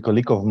 the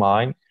colleague of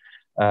mine,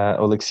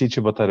 Alexei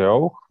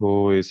Chebotaryov,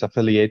 who is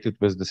affiliated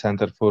with the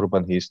Center for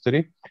Urban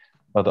History,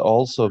 but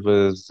also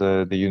with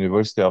the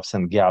University of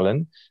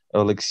St.Gallen.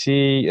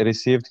 Alexei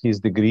received his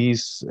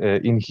degrees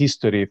in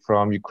history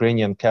from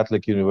Ukrainian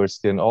Catholic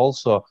University and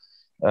also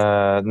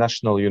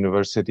National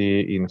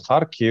University in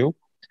Kharkiv.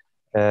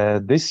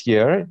 This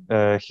year,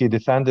 he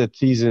defended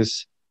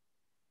thesis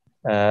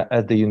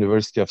at the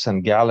University of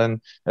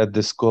St.Gallen at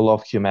the School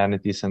of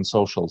Humanities and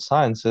Social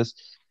Sciences.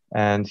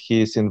 And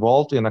he is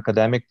involved in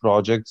academic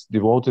projects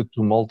devoted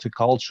to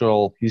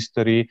multicultural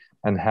history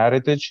and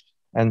heritage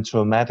and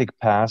traumatic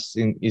past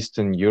in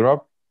Eastern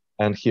Europe.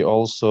 And he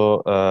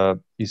also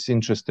is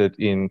interested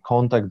in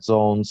contact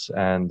zones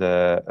and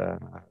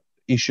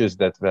issues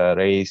that were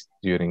raised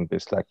during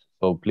this lecture.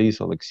 So please,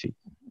 Alexei.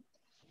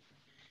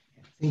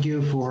 Thank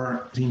you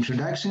for the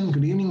introduction.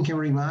 Good evening,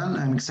 everyone.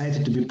 I'm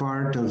excited to be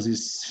part of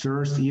this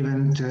first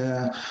event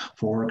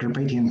for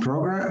Carpathian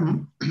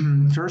program.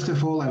 First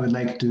of all, I would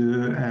like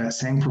to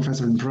thank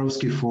Professor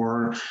Dabrowski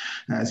for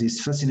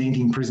this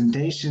fascinating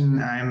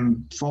presentation.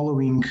 I'm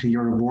following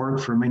your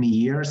work for many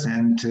years,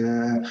 and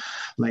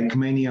like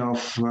many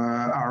of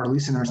our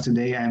listeners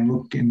today, I'm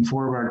looking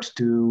forward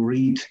to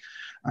read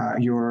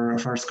your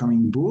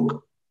forthcoming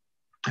book.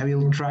 I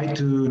will try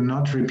to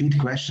not repeat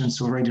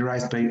questions already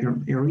raised by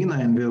Irina,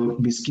 and will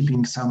be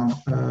skipping some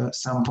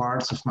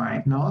parts of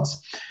my notes.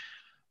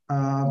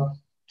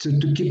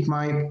 To keep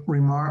my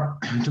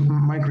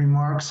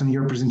remarks on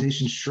your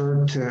presentation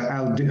short, I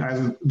will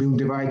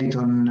divide it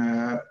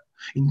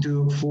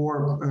into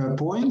 4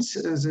 points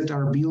that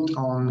are built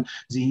on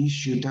the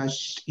issue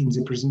touched in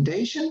the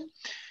presentation.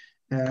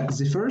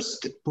 The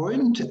first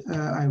point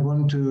I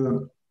want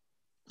to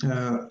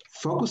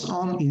focus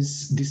on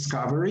is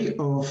discovery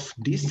of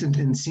distant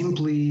and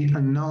simply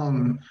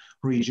unknown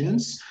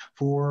regions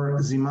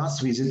for the mass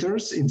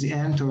visitors at the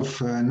end of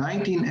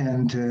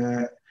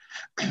 19th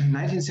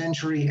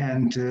century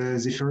and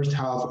the first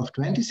half of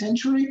 20th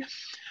century.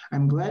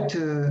 I'm glad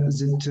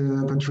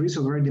that Patrice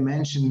already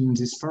mentioned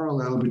this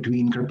parallel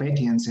between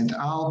Carpathians and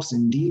Alps.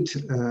 Indeed,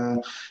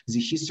 the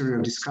history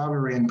of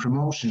discovery and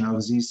promotion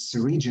of these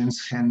regions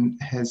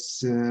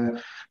has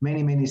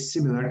many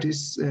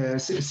similarities.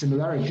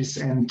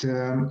 And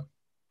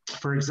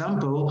for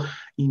example,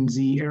 in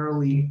the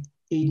early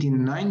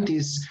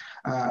 1890s,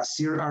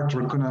 Sir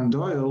Arthur Conan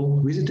Doyle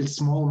visited a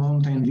small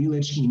mountain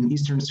village in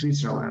eastern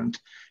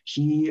Switzerland.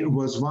 He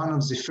was one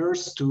of the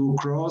first to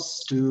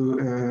cross to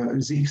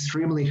the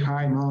extremely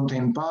high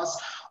mountain pass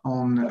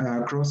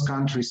on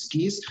cross-country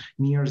skis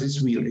near this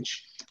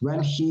village.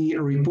 When he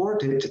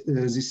reported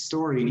this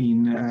story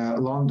in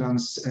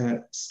London's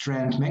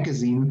Strand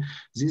magazine,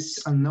 this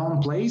unknown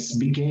place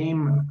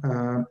became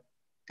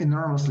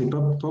enormously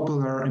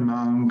popular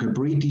among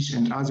British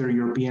and other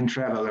European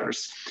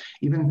travelers.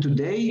 Even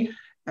today,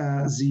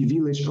 the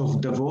village of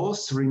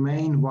Davos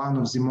remains one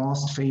of the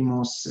most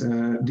famous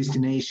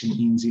destinations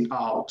in the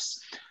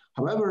Alps.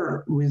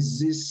 However, with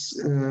these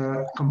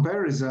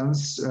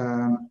comparisons,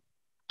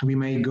 we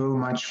may go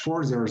much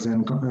further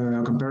than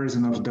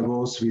comparison of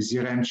Davos with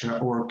Yaremcha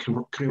or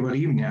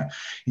Krivorivnya.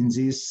 In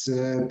this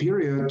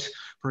period,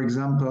 for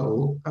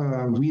example,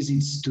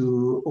 visits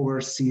to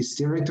overseas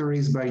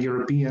territories by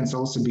Europeans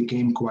also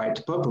became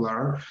quite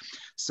popular.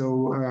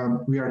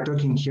 So we are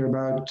talking here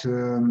about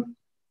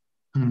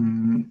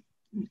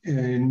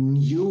a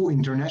new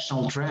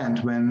international trend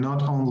when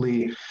not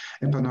only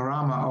a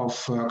panorama of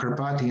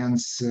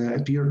Carpathians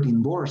appeared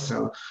in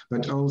Warsaw,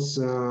 but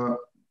also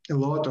a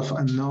lot of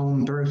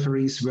unknown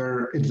peripheries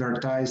were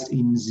advertised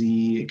in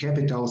the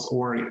capitals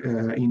or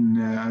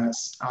in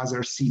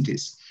other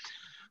cities.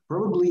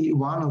 Probably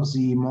one of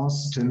the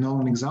most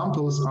known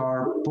examples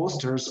are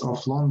posters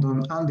of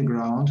London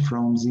Underground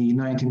from the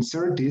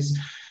 1930s.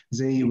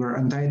 They were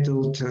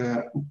entitled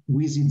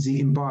Visit the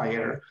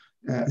Empire.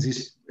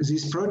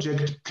 This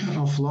project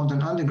of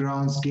London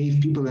Undergrounds gave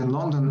people in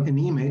London an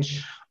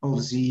image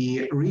of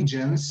the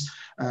regions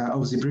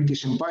of the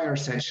British Empire,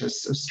 such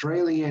as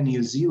Australia,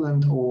 New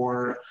Zealand,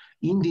 or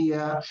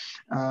India.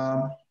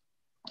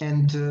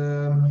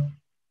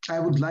 I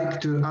would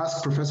like to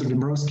ask Professor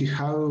Dabrowski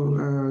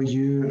how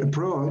you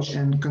approach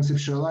and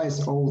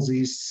conceptualize all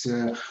this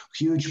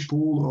huge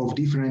pool of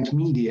different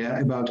media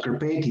about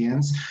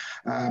Carpathians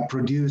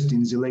produced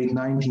in the late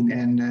 19th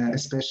and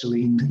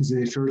especially in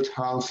the first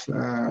half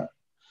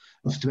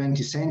of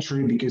 20th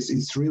century, because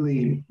it's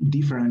really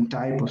different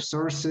type of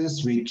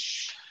sources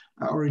which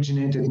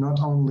originated not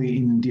only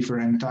in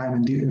different time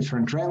and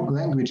different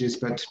languages,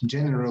 but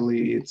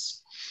generally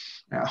it's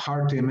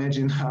hard to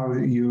imagine how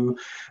you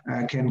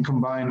can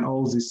combine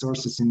all these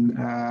sources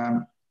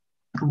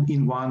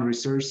in one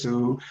research.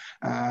 So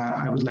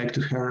I would like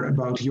to hear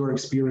about your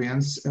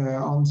experience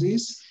on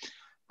this.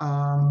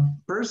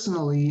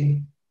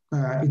 Personally,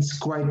 it's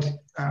quite,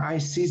 I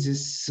see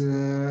this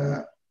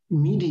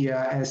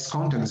media as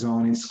contact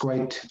zone. It's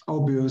quite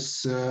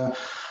obvious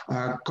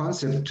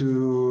concept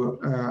to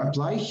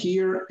apply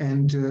here.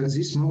 And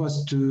this moves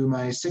us to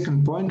my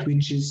second point,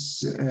 which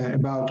is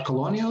about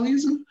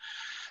colonialism.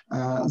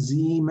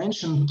 The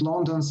mentioned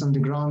London's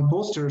underground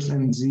posters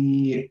and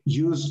the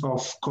use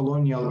of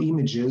colonial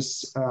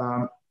images,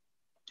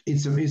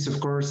 it's of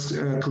course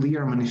a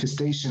clear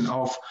manifestation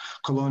of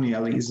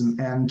colonialism,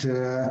 and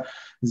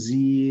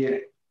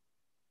the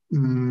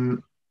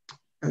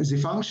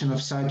function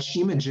of such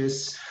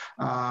images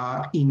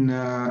in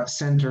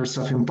centers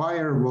of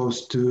empire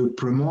was to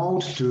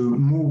promote, to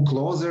move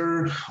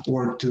closer,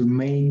 or to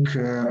make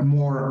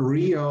more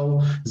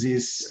real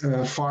these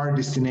far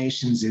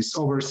destinations, these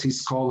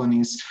overseas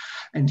colonies.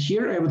 And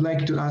here I would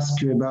like to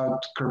ask you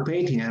about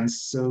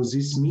Carpathians. So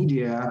this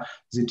media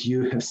that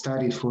you have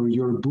studied for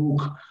your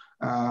book,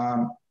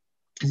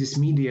 these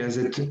media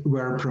that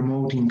were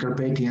promoting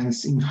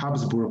Carpathians in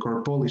Habsburg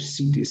or Polish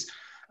cities,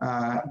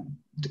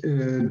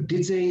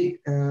 did they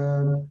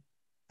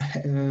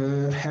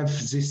have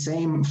the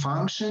same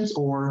functions,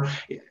 or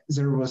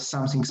there was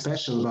something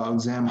special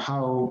about them?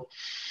 How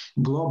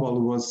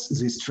global was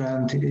this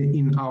trend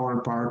in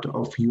our part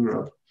of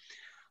Europe?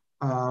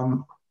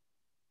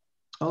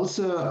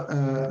 Also,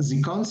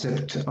 the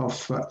concept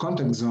of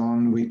contact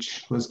zone,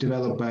 which was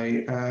developed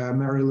by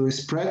Mary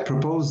Louise Pratt,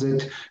 proposed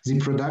that the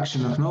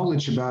production of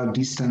knowledge about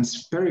distant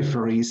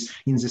peripheries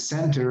in the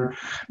center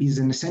is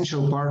an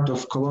essential part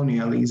of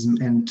colonialism.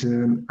 And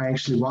I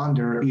actually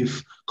wonder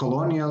if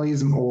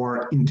colonialism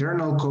or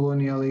internal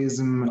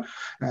colonialism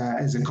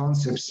as a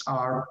concepts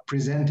are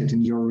presented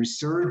in your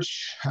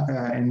research,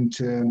 and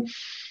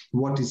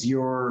what is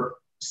your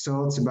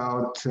thoughts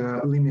about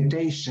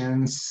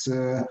limitations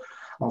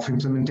of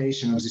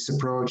implementation of these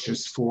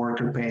approaches for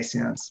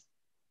Carpathians.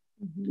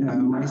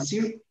 My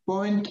third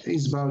point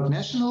is about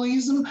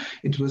nationalism.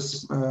 It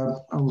was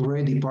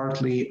already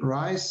partly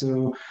raised,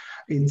 so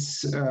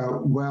it's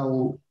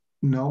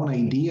well-known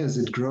idea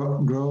that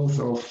growth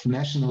of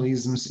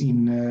nationalisms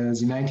in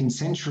the 19th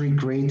century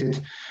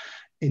created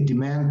a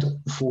demand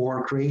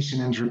for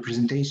creation and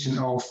representation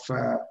of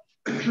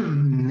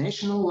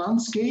national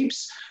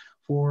landscapes.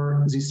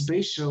 For the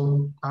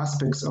spatial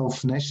aspects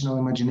of national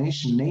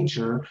imagination,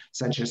 nature,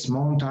 such as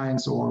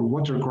mountains or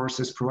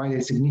watercourses, provide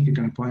a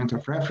significant point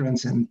of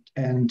reference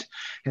and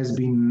has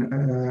been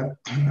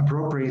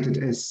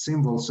appropriated as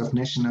symbols of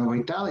national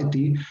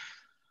vitality.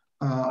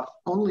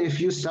 Only a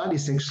few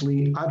studies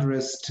actually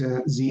addressed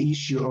the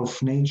issue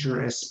of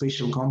nature as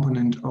spatial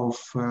component of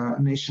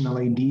national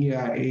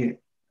idea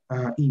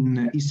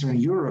in Eastern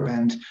Europe,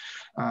 and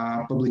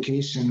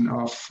publication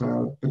of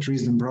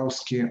Patrice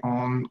Dabrowski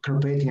on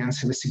Carpathians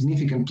have a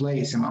significant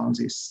place among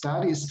these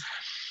studies.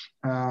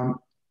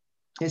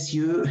 As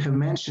you have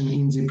mentioned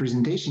in the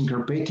presentation,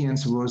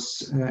 Carpathians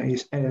was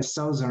a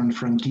southern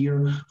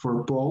frontier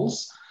for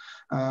Poles.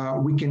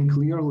 We can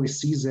clearly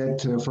see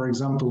that, for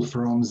example,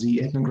 from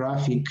the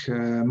ethnographic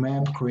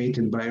map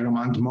created by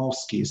Roman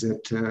Dmowski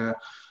that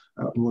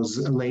was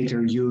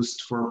later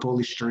used for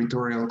Polish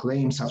territorial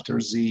claims after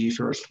the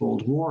First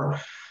World War.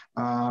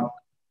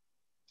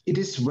 It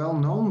is well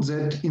known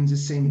that in the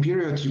same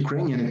period,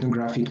 Ukrainian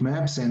ethnographic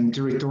maps and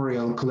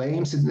territorial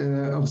claims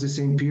of the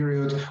same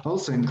period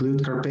also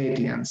include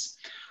Carpathians.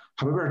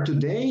 However,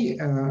 today,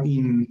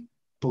 in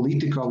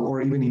political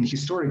or even in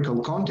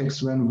historical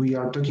context, when we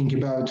are talking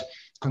about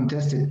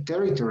contested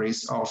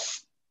territories of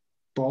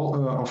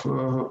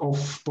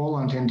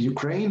Poland and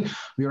Ukraine,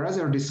 we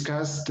rather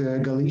discussed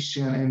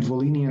Galician and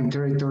Volhynian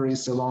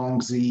territories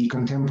along the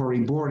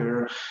contemporary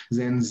border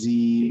than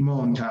the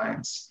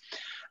mountains.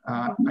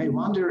 I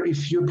wonder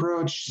if you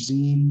approach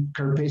the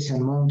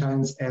Carpathian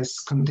Mountains as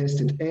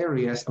contested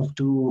areas of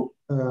two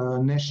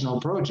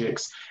national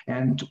projects,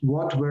 and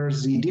what were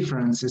the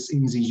differences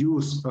in the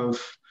use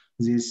of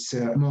this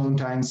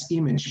mountains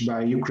image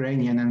by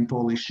Ukrainian and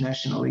Polish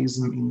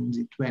nationalism in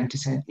the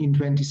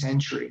 20th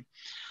century.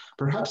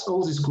 Perhaps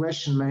all this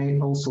question may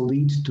also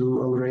lead to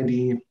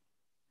already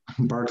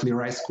partly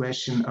raised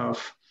question of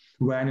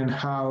when and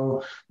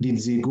how did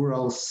the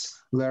Gurals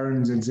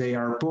learn that they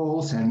are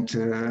Poles, and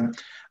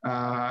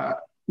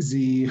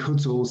the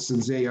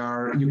Hutus, they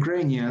are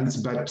Ukrainians,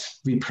 but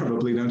we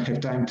probably don't have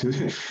time to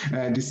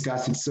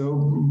discuss it so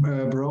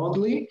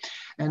broadly.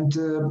 And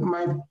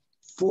my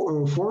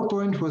fourth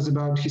point was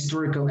about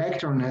historical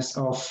actorness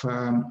of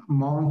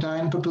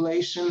mountain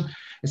population,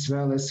 as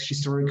well as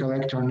historical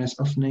actorness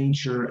of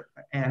nature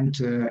and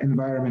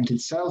environment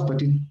itself,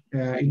 but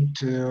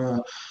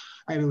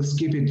I will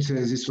skip it.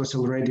 This was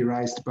already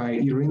raised by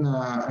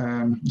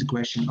Irina, the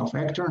question of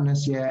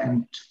actorness. Yeah,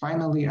 and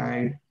finally,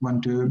 I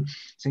want to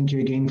thank you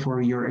again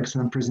for your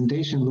excellent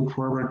presentation. Look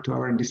forward to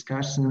our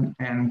discussion,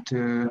 and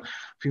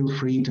feel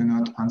free to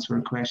not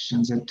answer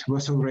questions that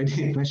was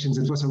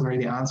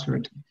already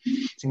answered.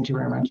 Thank you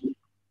very much.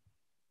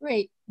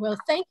 Great. Well,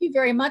 thank you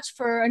very much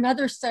for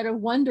another set of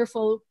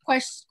wonderful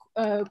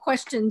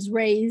questions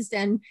raised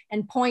and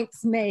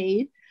points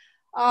made.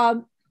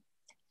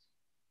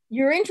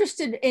 You're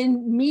interested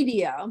in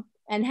media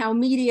and how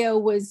media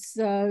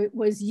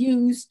was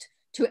used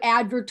to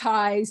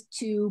advertise,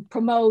 to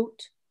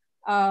promote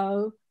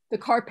the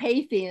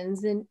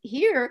Carpathians. And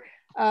here,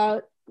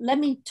 let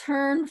me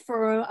turn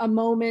for a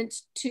moment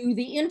to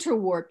the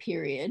interwar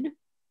period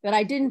that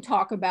I didn't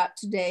talk about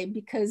today,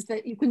 because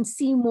that you can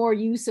see more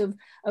use of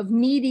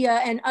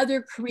media and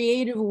other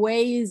creative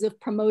ways of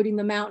promoting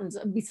the mountains,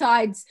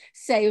 besides,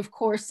 say, of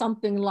course,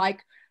 something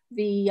like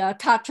the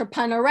Tatra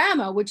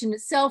panorama, which in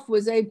itself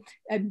was a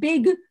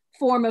big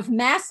form of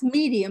mass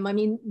medium. I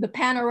mean, the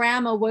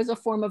panorama was a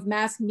form of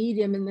mass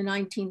medium in the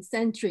 19th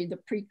century, the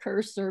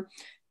precursor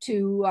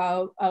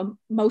to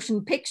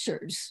motion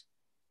pictures,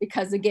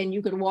 because again,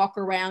 you could walk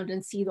around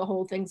and see the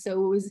whole thing. So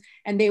it was,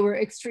 and they were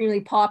extremely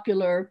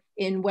popular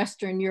in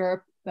Western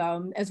Europe,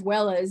 as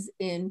well as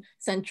in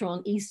Central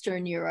and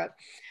Eastern Europe.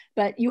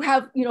 But you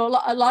have, you know,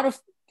 a lot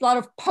of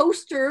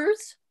poster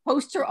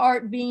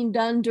art being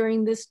done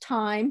during this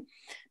time,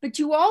 but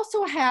you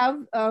also have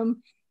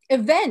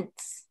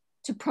events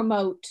to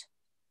promote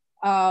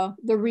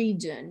the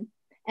region.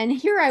 And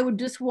here I would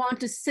just want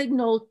to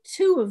signal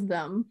two of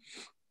them.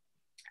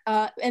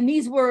 And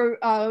these were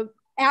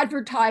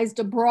advertised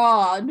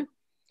abroad,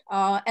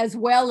 as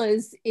well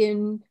as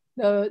in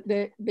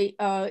the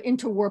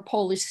interwar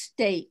Polish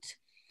state.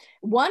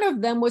 One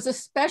of them was a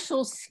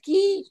special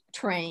ski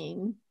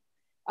train.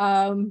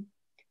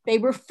 They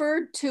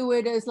referred to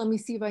it as, let me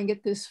see if I can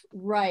get this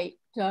right,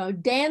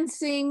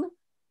 Dancing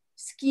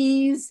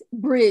Skis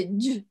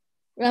Bridge.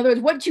 In other words,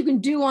 what you can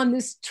do on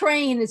this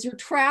train is you're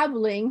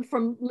traveling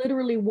from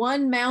literally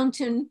one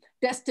mountain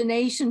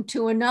destination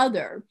to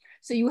another.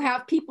 So you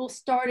have people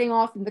starting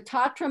off in the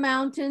Tatra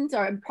Mountains,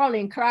 or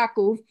probably in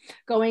Kraków,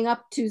 going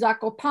up to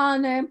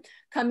Zakopane,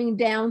 coming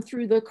down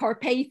through the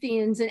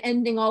Carpathians and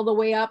ending all the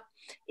way up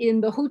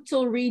in the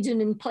Hucul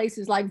region in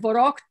places like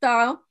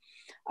Vorokta.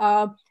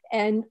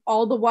 And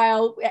all the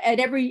while, at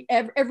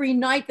every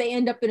night, they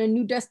end up in a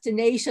new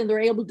destination. They're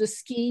able to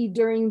ski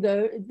during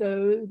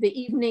the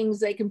evenings.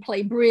 They can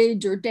play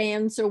bridge or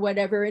dance or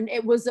whatever. And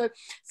it was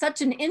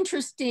such an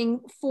interesting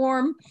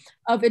form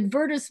of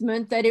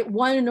advertisement that it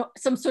won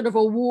some sort of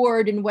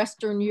award in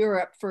Western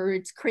Europe for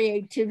its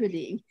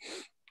creativity.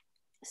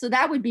 So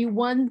that would be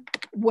one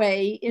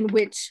way in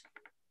which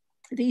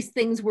these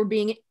things were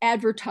being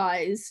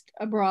advertised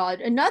abroad.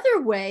 Another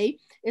way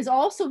is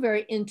also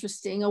very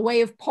interesting, a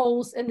way of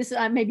Poles, and this is,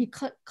 I may be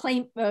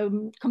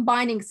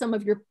combining some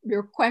of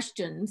your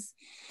questions,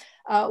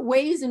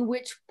 ways in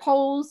which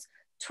Poles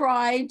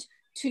tried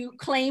to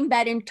claim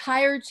that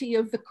entirety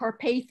of the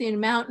Carpathian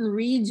Mountain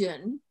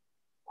region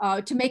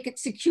to make it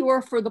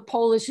secure for the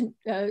Polish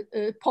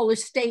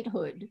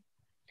statehood,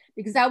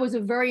 because that was a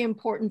very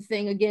important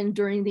thing, again,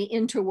 during the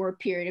interwar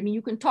period. I mean,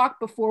 you can talk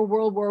before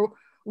World War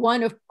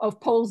I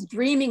of Poles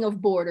dreaming of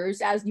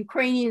borders, as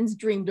Ukrainians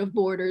dreamed of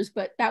borders,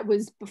 but that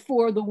was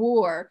before the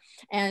war,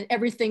 and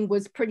everything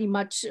was pretty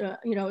much,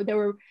 you know,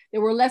 there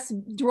were less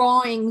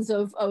drawings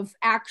of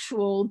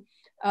actual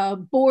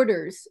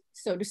borders,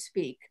 so to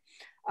speak.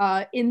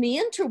 In the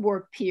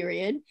interwar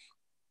period,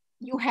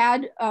 you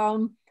had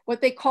what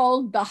they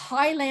called the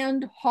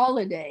Highland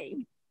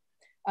Holiday.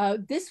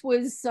 This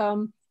was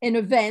an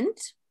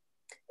event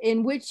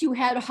in which you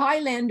had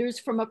Highlanders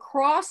from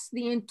across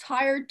the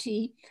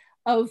entirety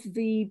of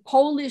the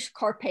Polish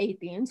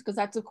Carpathians, because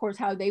that's of course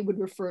how they would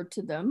refer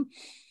to them,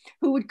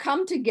 who would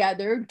come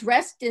together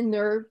dressed in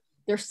their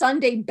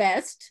Sunday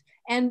best,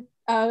 and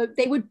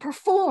they would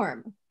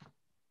perform,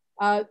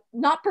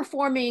 not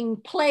performing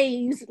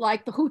plays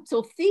like the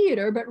Hucul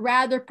Theater, but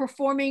rather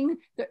performing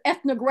the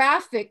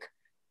ethnographic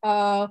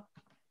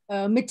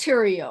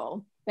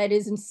material, that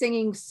is, in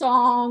singing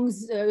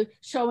songs,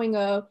 showing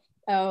a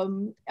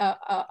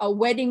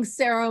wedding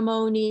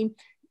ceremony,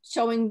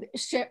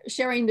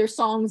 sharing their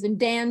songs and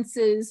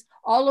dances.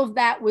 All of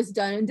that was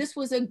done. And this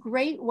was a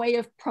great way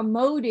of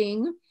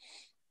promoting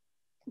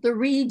the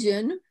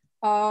region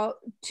to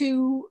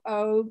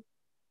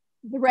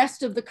the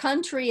rest of the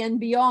country and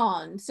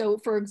beyond. So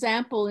for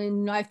example,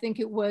 in, I think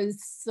it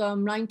was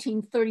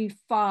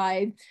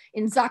 1935,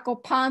 in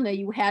Zakopane,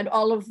 you had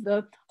all of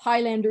the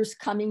Highlanders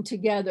coming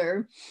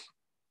together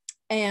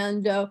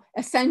and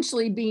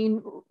essentially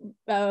being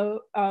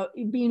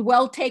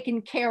well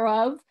taken care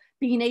of,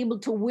 being able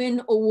to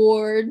win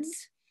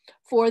awards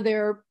for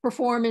their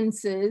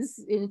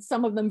performances, and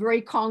some of them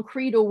very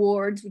concrete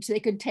awards, which they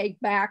could take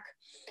back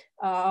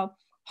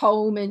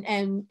home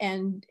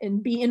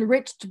and be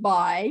enriched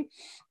by.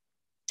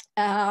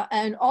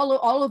 And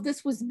all of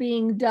this was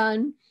being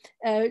done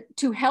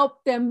to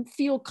help them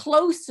feel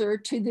closer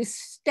to this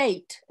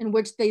state in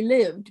which they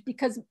lived,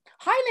 because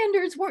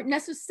Highlanders weren't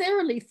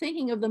necessarily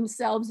thinking of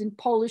themselves in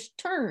Polish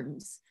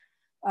terms.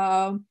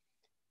 You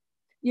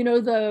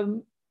know,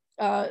 the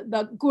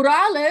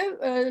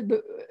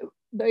Górale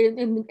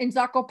in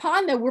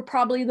Zakopane were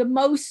probably the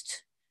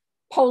most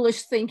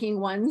Polish thinking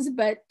ones,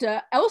 but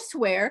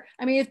elsewhere,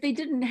 I mean, if they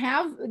didn't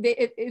have,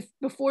 if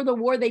before the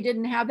war they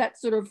didn't have that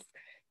sort of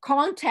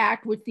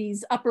contact with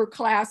these upper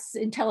class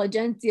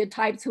intelligentsia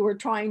types who were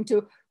trying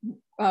to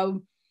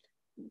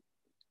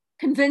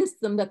convince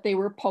them that they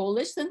were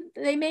Polish, then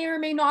they may or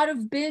may not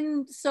have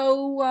been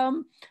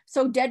so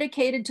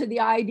dedicated to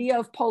the idea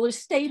of Polish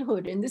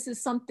statehood. And this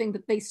is something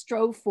that they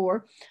strove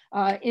for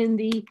in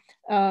the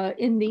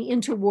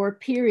interwar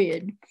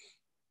period.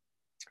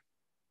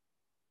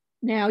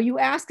 Now, you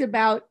ask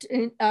about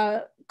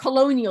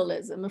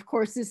colonialism. Of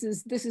course, this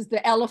is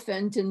the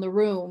elephant in the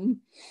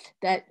room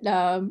that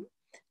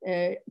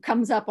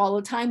comes up all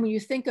the time when you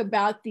think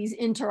about these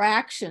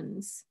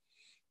interactions.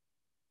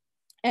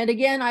 And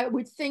again, I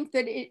would think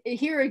that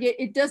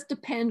it does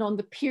depend on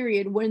the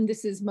period when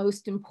this is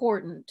most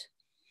important.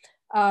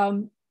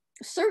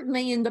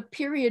 Certainly in the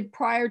period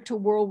prior to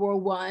World War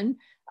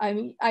I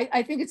mean,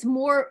 I think it's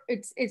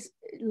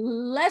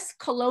less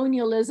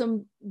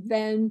colonialism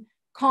than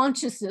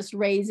consciousness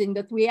raising,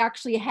 that we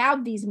actually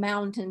have these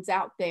mountains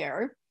out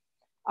there,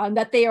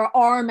 that they are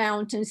our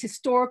mountains.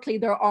 Historically,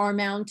 there are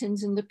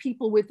mountains, and the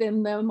people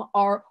within them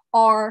are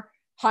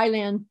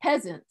highland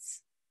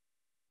peasants.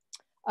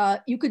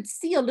 You could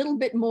see a little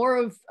bit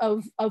more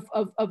of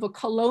a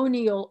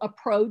colonial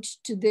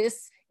approach to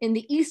this in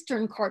the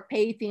Eastern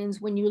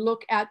Carpathians when you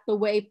look at the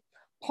way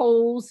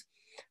Poles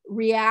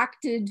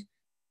reacted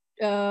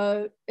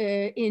in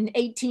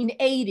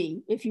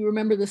 1880, if you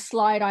remember the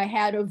slide I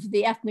had of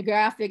the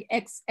ethnographic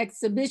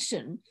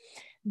exhibition.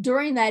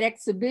 During that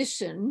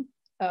exhibition,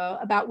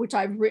 about which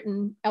I've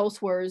written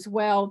elsewhere as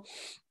well,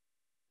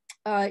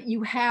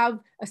 you have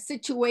a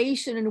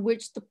situation in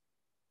which the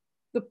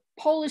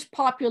Polish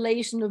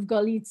population of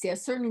Galicia,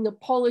 certainly the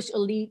Polish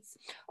elites,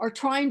 are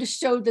trying to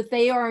show that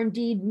they are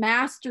indeed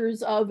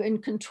masters of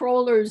and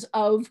controllers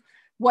of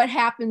what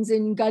happens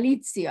in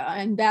Galicia,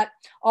 and that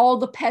all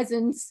the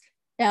peasants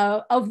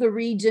of the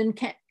region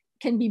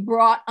can be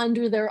brought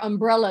under their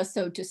umbrella,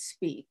 so to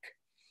speak.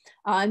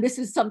 And this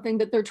is something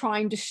that they're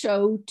trying to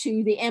show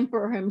to the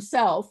emperor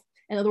himself,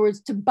 in other words,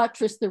 to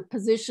buttress their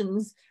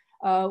positions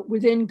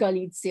within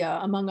Galicia,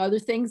 among other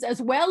things,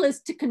 as well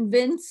as to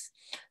convince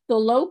the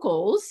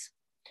locals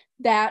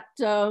that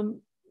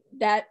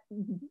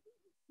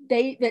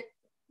they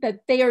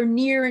are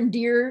near and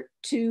dear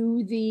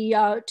to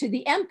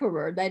the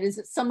emperor. That is,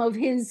 that some of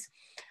his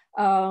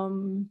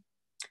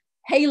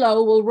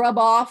halo will rub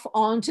off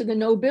onto the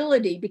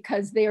nobility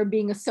because they are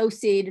being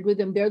associated with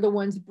him. They're the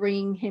ones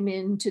bringing him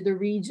into the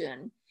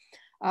region.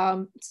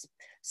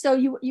 So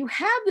you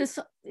have this.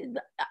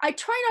 I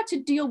try not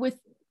to deal with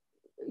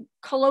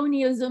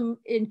colonialism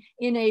in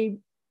a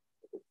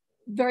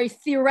very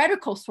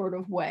theoretical sort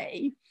of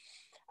way.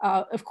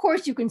 Of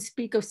course, you can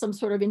speak of some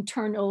sort of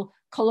internal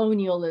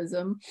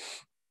colonialism,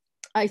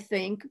 I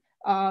think,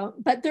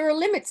 but there are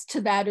limits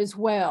to that as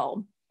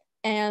well.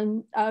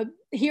 And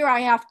here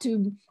I have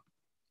to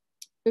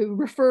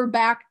refer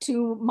back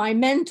to my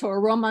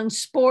mentor, Roman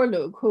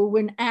Sporluk, who,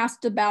 when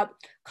asked about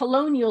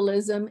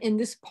colonialism in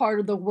this part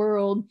of the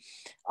world,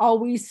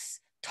 always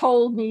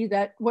told me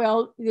that,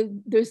 well,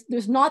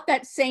 there's not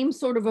that same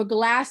sort of a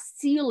glass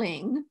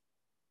ceiling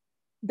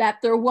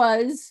that there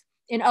was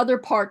in other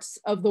parts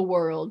of the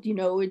world. You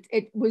know,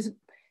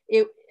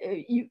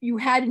 you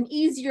had an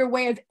easier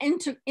way of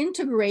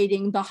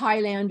integrating the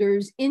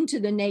Highlanders into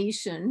the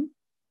nation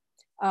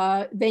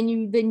than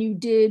you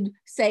did,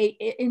 say,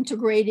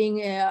 integrating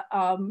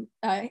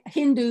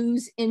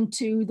Hindus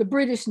into the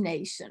British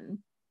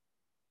nation.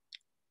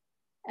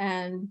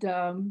 And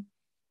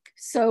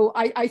so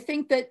I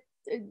think that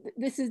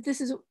this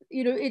is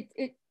you know,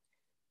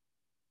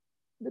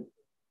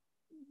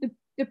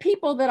 the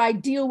people that I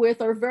deal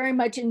with are very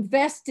much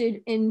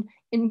invested in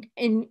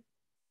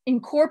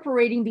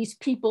incorporating these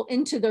people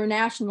into their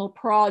national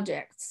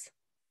projects,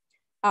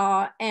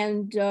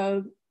 and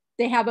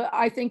they have,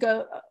 I think,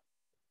 a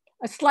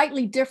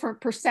slightly different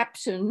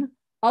perception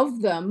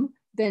of them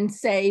than,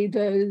 say,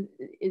 the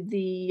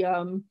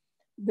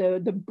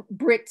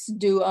Brits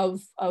do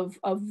of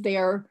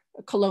their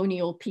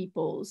colonial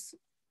peoples.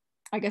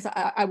 I guess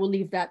I will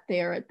leave that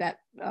there at that,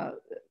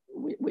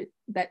 with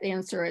that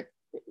answer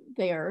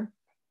there.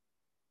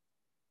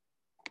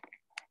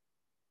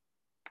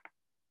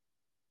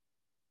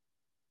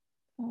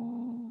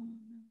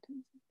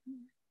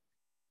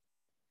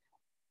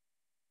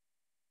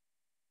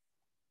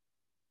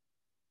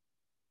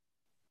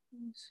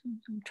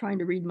 I'm trying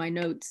to read my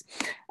notes.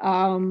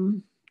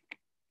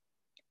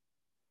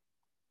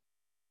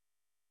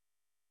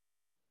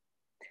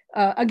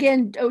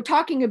 Again,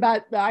 talking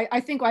about, I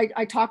think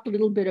I talked a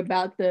little bit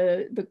about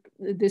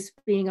this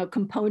being a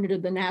component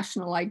of the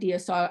national idea.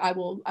 So I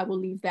will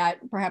leave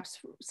that. Perhaps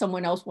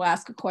someone else will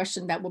ask a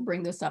question that will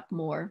bring this up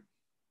more.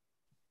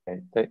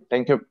 Okay.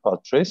 Thank you,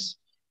 Patrice.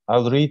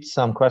 I'll read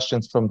some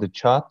questions from the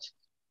chat.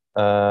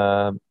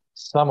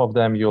 Some of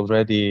them you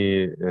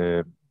already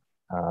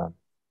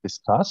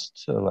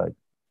discussed, like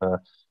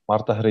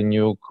Marta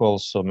Hrenyuk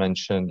also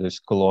mentioned this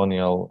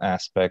colonial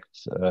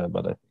aspect,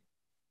 but I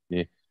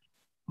think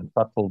we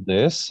tackled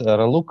this.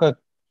 Raluca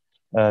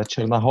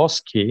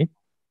Chernahovsky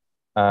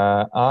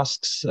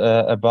asks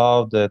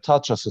about the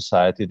Tatra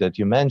Society that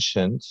you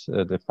mentioned,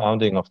 the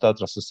founding of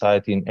Tatra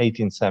Society in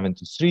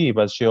 1873,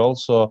 but she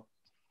also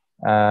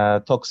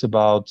talks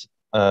about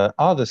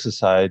other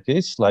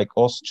societies like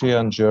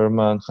Austrian,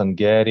 German,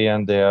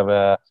 Hungarian. They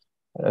have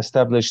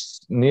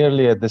established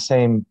nearly at the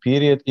same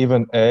period,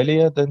 even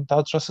earlier than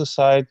Tatra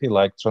Society,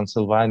 like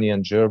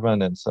Transylvanian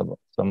German and some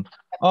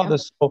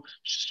others. So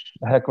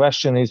her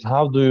question is,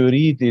 how do you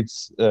read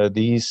these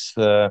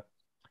the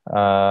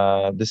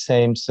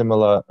same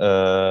similar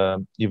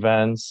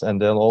events,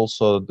 and then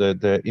also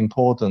the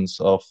importance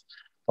of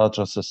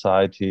Tatra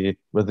Society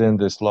within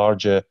this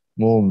larger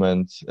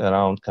movement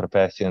around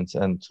Carpathians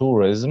and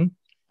tourism?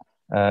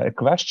 A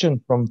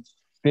question from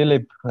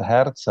Philip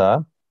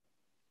Herza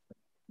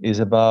is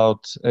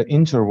about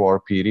interwar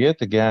period.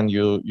 Again,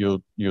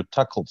 you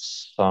tackled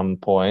some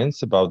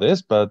points about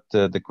this, but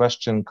the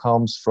question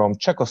comes from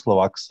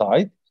Czechoslovak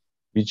side,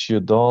 which you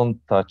don't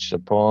touch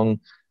upon.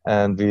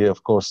 And we,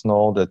 of course,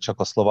 know that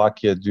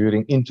Czechoslovakia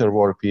during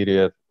interwar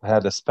period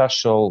had a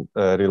special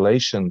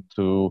relation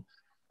to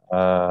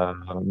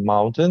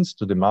mountains,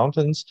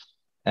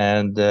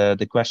 And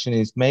the question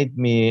is made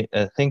me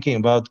thinking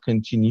about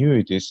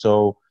continuity.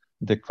 So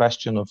the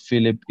question of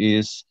Philip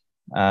is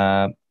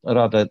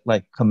rather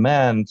like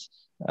command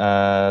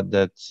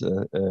that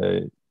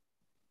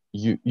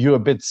you a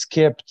bit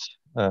skipped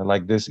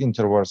like this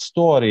interwar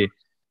story,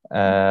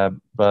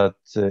 but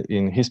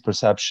in his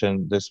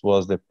perception, this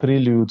was the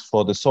prelude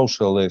for the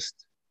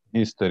socialist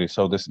history.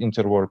 So this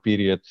interwar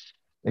period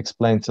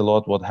explains a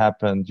lot what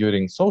happened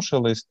during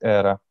socialist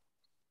era.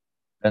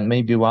 And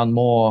maybe one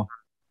more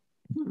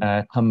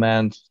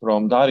comment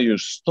from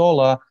Dariusz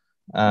Stola.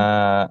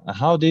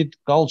 How did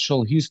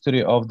cultural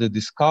history of the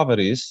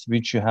discoveries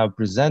which you have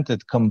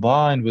presented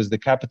combine with the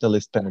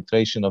capitalist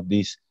penetration of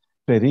these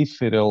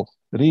peripheral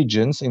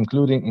regions,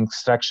 including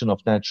extraction of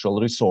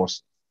natural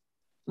resources?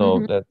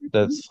 So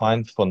that's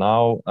fine for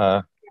now.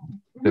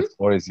 The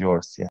floor is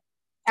yours. Yeah.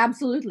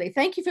 Absolutely.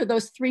 Thank you for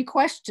those three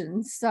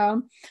questions.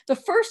 The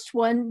first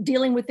one,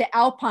 dealing with the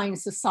Alpine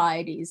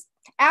societies,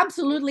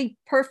 absolutely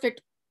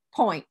perfect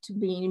point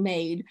being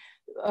made.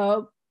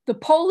 The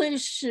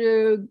Polish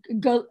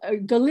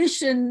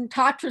Galician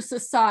Tatra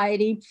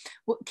Society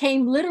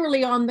came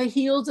literally on the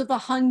heels of the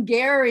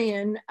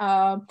Hungarian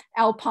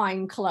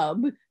Alpine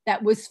Club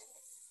that was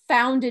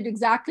founded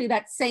exactly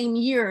that same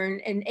year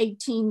in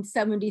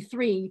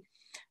 1873.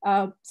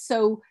 And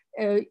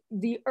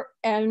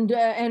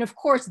of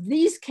course,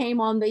 these came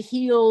on the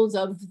heels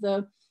of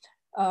the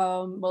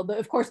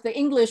of course, the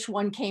English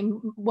one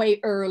came way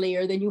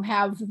earlier. Then you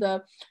have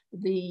the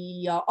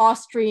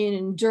Austrian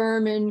and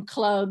German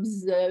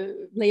clubs.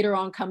 Later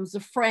on comes the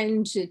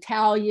French,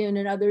 Italian,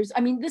 and others.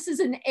 I mean, this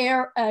is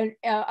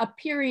a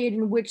period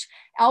in which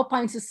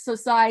Alpine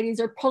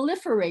societies are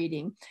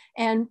proliferating,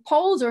 and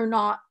Poles are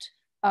not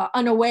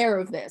unaware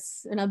of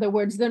this. In other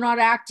words, they're not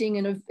acting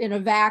in a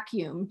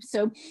vacuum.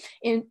 So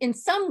in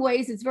some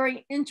ways, it's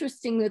very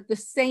interesting that the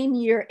same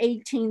year,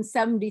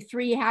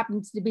 1873,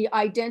 happens to be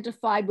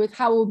identified with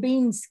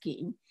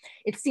Chałubinski.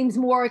 It seems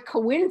more a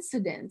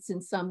coincidence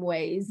in some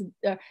ways.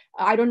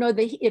 I don't know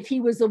if he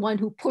was the one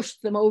who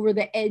pushed them over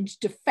the edge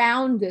to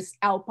found this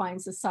Alpine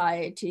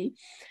society.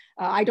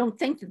 I don't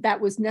think that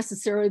was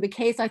necessarily the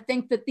case. I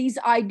think that these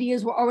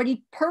ideas were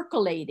already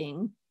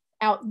percolating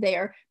out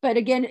there, but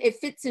again, it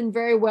fits in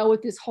very well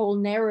with this whole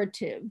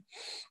narrative.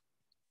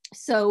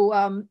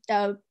 So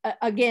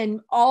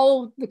again,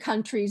 all the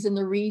countries in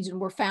the region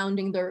were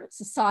founding their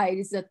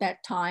societies at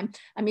that time.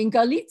 I mean,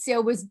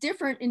 Galicia was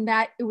different in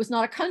that it was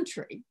not a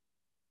country.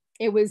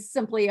 It was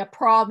simply a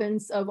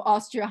province of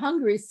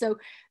Austria-Hungary. So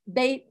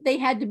they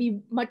had to be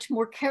much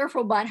more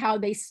careful about how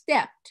they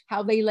stepped,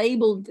 how they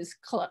labeled this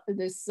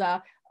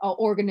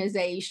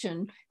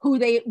organization, who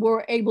they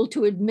were able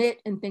to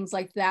admit and things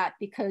like that,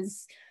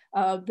 because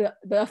the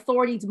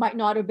authorities might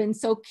not have been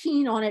so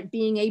keen on it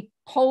being a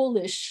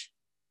Polish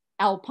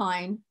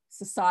Alpine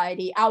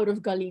society out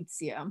of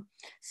Galicia.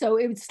 So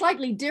it was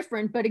slightly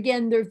different, but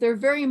again, they're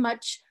very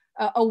much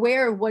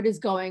aware of what is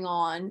going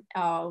on.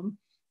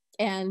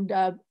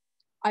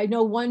 I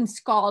know one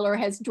scholar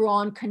has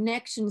drawn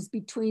connections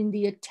between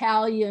the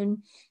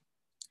Italian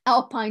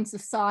Alpine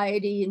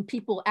Society and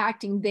people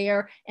acting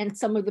there and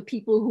some of the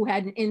people who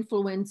had an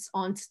influence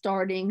on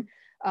starting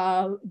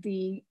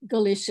the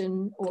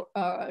Galician or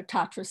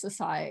Tatra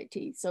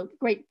Society. So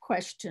great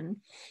question.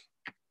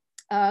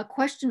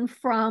 Question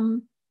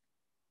from,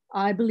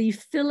 I believe,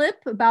 Philip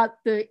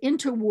about the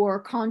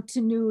interwar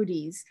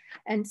continuities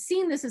and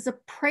seeing this as a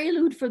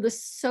prelude for the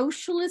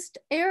socialist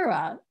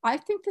era. I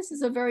think this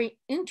is a very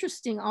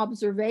interesting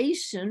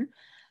observation.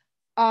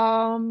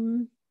 I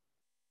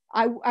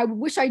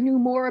wish I knew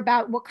more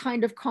about what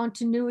kind of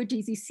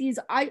continuities he sees.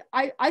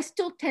 I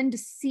still tend to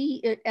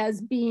see it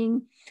as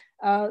being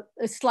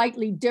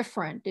slightly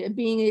different,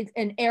 being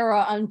an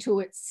era unto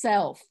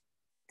itself.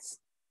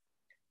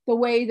 The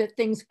way that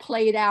things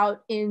played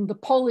out in the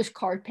Polish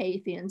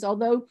Carpathians,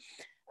 although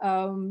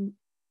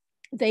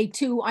they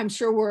too, I'm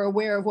sure, were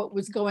aware of what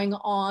was going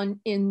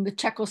on in the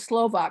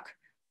Czechoslovak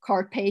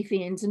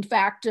Carpathians. In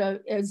fact,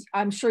 as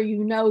I'm sure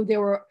you know, there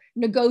were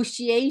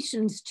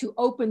negotiations to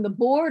open the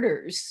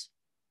borders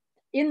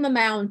in the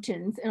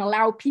mountains and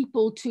allow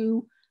people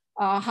to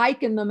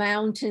hike in the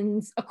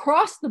mountains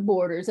across the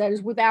borders, that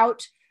is,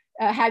 without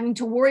having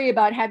to worry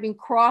about having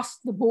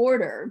crossed the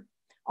border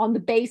on the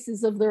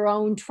basis of their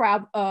own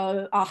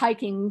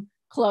hiking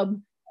club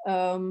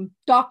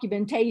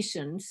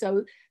documentation.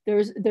 So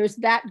there's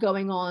that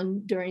going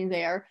on during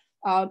there.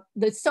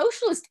 The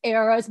socialist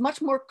era is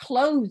much more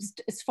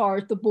closed as far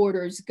as the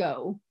borders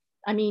go.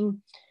 I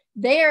mean,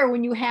 there,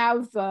 when you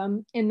have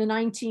in the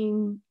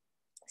 1970s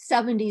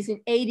and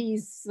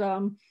 80s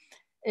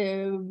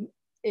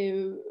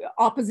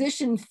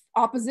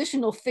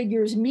oppositional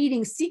figures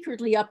meeting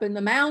secretly up in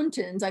the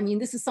mountains, I mean,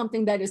 this is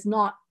something that is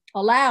not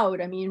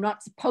allowed. I mean, you're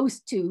not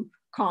supposed to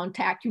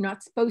contact, you're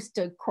not supposed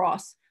to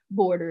cross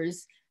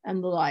borders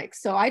and the like.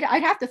 So I'd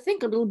have to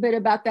think a little bit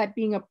about that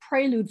being a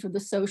prelude for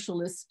the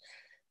socialist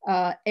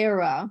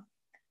era.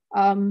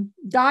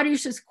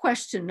 Dariush's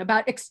question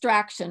about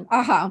extraction.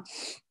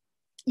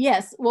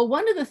 Yes, well,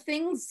 one of the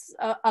things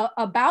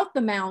about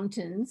the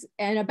mountains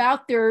and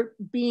about their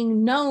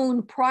being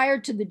known prior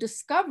to the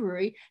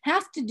discovery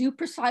has to do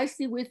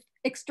precisely with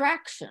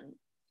extraction.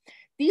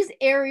 These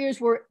areas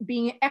were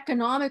being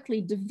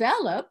economically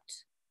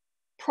developed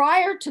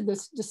prior to the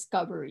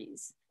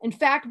discoveries. In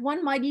fact,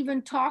 one might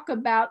even talk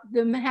about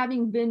them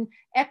having been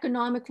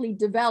economically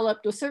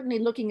developed, or certainly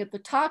looking at the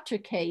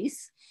Tatra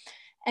case.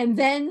 And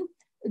then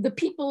the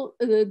people,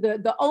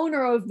 the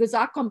owner of the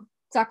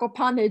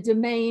Zakopane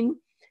domain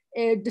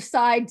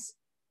decides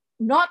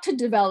not to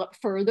develop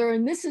further.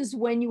 And this is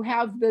when you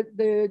have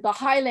the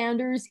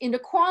Highlanders in a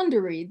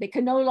quandary. They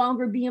can no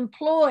longer be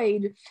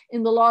employed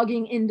in the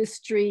logging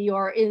industry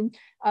or in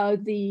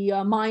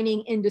the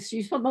mining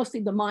industry, but mostly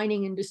the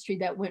mining industry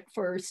that went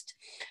first.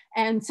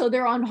 And so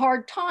they're on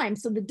hard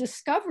times. So the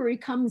discovery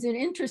comes in,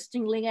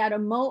 interestingly, at a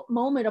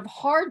moment of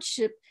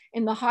hardship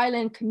in the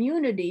highland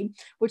community,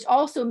 which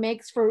also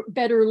makes for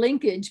better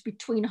linkage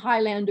between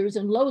highlanders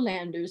and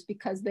lowlanders,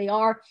 because they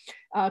are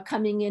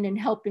coming in and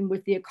helping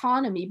with the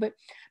economy. But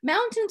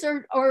mountains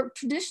are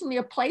traditionally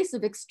a place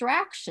of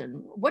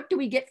extraction. What do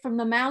we get from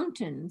the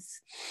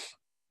mountains?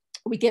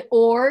 We get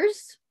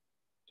ores,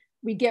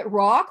 we get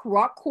rock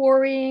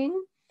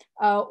quarrying,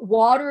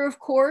 water, of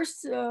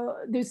course.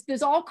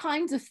 There's all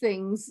kinds of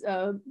things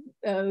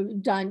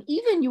done.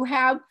 Even you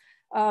have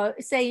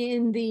say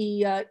in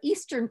the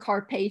Eastern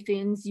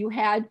Carpathians, you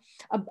had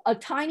a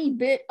tiny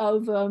bit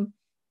of, well,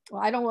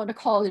 I don't want to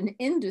call it an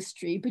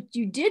industry, but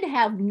you did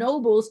have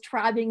nobles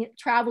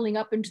traveling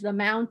up into the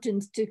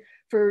mountains to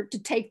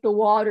take the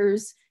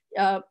waters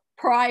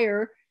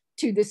prior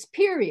to this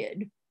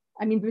period.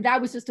 I mean, but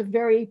that was just a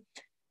very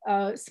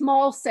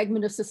small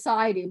segment of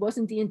society. It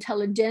wasn't the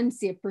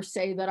intelligentsia per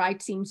se that I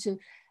seem to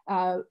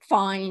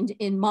find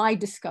in my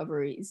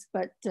discoveries,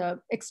 but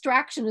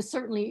extraction is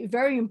certainly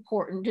very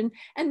important,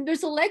 and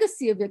there's a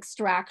legacy of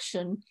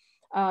extraction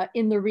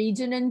in the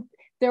region, and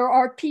there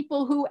are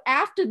people who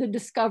after the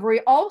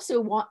discovery also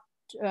want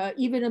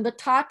even in the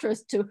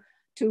Tatras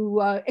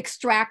to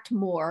extract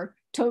more,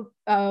 to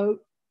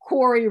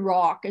quarry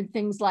rock and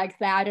things like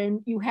that.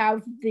 And you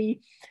have the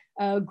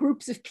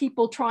groups of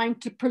people trying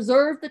to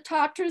preserve the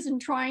Tatras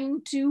and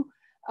trying to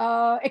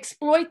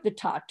exploit the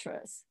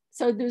Tatras.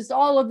 So there's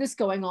all of this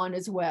going on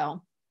as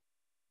well.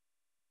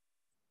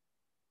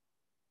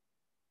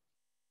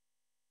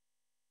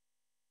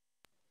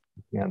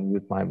 Yeah,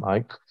 mute my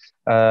mic.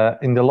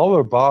 In the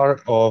lower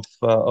bar of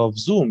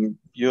Zoom,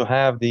 you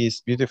have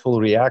these beautiful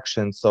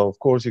reactions. So of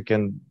course you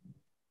can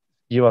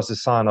give us a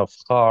sign of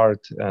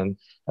heart and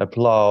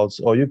applause,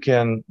 or you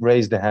can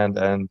raise the hand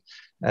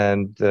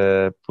and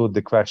put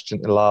the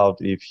question aloud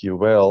if you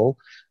will.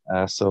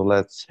 So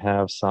let's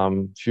have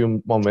some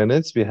few more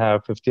minutes. We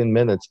have 15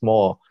 minutes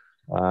more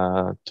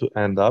to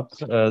end up.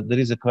 There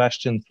is a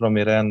question from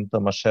Irene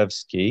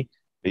Tomaszewski,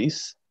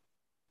 please.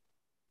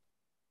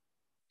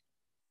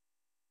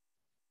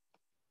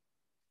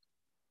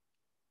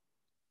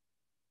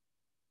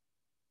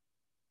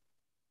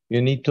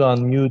 You need to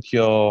unmute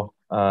your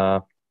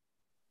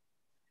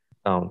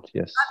sound,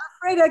 yes. I'm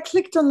afraid I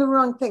clicked on the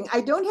wrong thing. I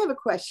don't have a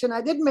question.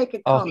 I did make a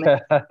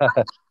comment.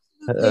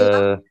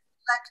 Okay.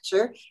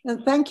 Lecture,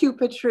 and thank you,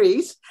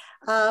 Patrice.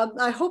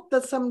 I hope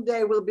that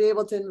someday we'll be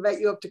able to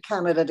invite you up to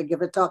Canada to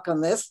give a talk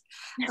on this,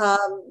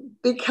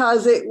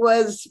 because it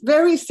was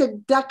very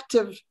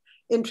seductive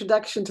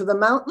introduction to the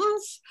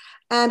mountains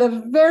and a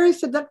very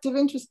seductive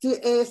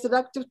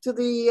to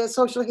the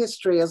social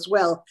history as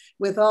well,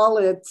 with all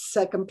its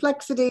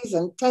complexities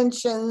and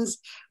tensions,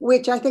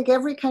 which I think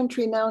every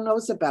country now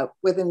knows about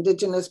with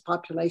indigenous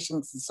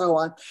populations and so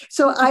on.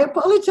 So I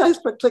apologize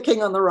for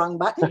clicking on the wrong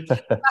button.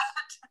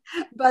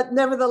 But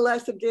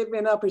nevertheless, it gave me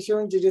an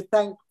opportunity to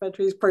thank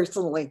Patrice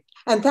personally.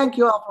 And thank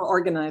you all for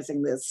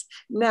organizing this.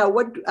 Now,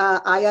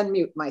 I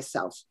unmute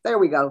myself. There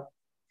we go.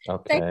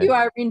 Okay. Thank you,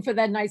 Irene, for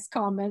that nice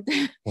comment.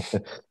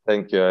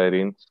 Thank you,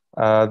 Irene.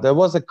 There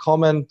was a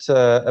comment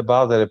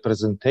about the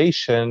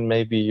representation.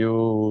 Maybe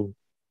you,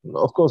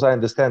 of course, I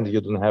understand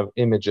you don't have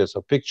images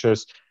or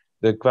pictures.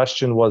 The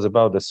question was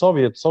about the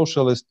Soviet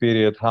socialist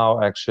period,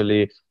 how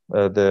actually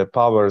the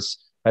powers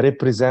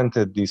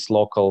represented these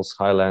locals,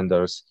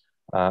 Highlanders,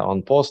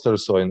 on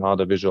posters or in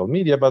other visual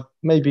media, but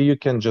maybe you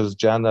can just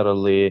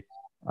generally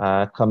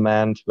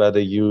comment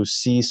whether you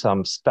see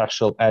some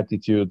special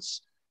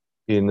attitudes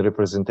in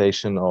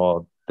representation,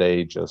 or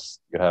you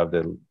have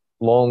the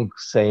long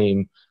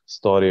same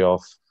story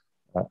of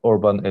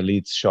urban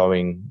elites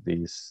showing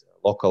these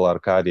local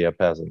Arcadia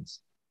peasants.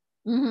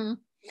 Mm-hmm.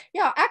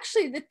 Yeah,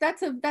 actually,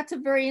 that's a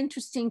very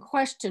interesting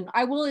question.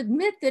 I will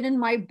admit that in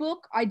my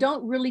book, I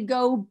don't really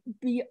go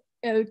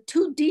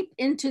too deep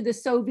into the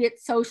Soviet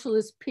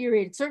socialist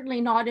period,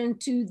 certainly not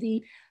into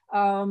the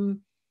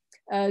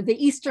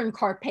Eastern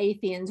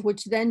Carpathians,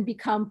 which then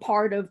become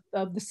part of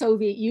the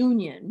Soviet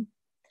Union.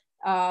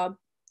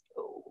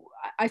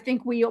 I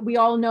think we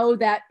all know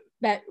that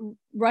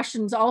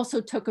Russians also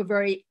took a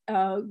very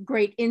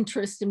great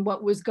interest in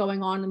what was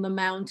going on in the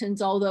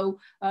mountains, although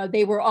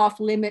they were off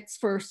limits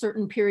for a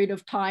certain period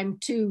of time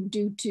too,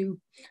 due to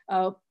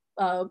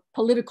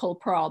political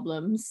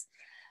problems.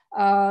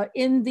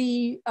 In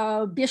the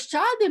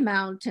Bieszczady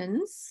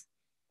Mountains,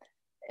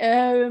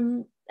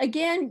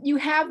 again, you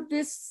have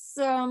this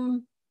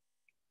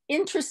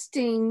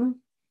interesting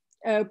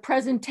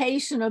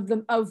presentation of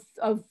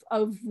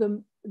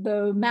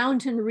the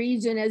mountain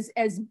region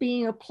as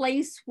being a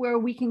place where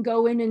we can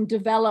go in and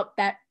develop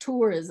that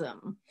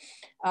tourism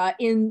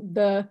in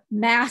a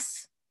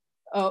mass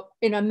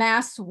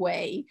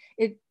way.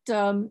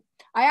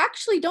 I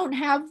actually don't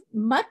have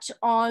much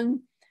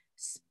on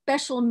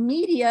special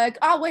media.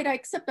 Oh wait,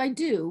 except I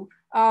do.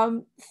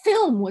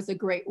 Film was a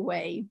great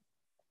way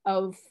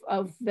of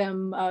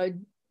them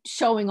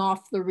showing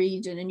off the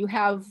region, and you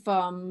have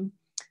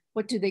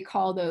what do they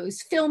call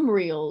those? Film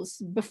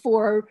reels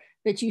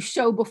that you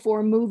show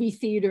before movie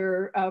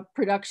theater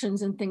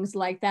productions and things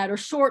like that, or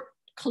short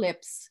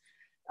clips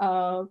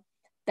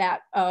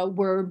that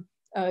were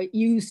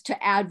used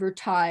to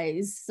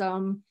advertise.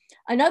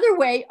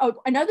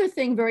 Another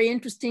thing very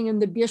interesting in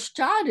the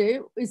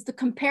Bieszczady is the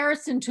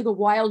comparison to the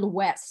Wild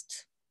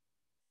West.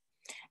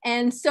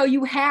 And so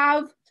you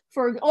have,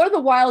 or the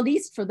Wild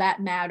East for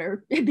that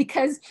matter,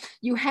 because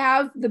you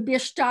have the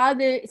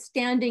Bieszczady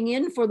standing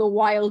in for the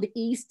Wild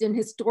East in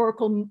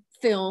historical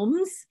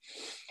films.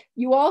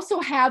 You also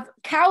have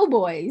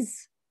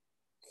cowboys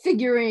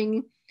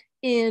figuring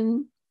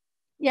in,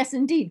 yes,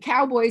 indeed,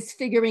 cowboys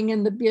figuring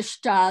in the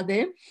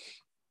Bieszczady.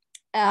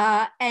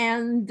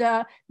 And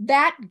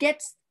that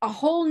gets a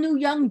whole new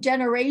young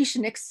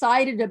generation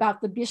excited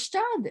about the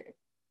Bieszczady.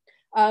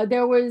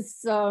 There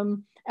was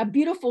a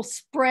beautiful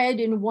spread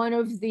in one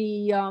of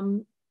the,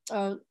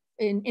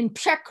 in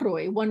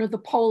Przekrój, one of the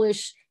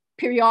Polish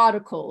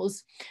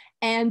periodicals.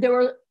 And there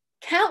were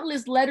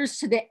countless letters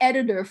to the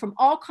editor from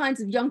all kinds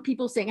of young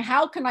people saying,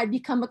 how can I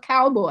become a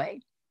cowboy?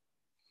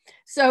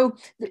 So,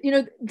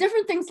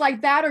 different things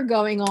like that are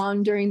going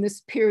on during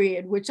this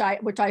period, which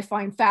I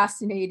find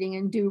fascinating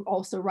and do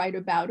also write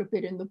about a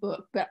bit in the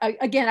book. But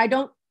again, I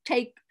don't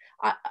take,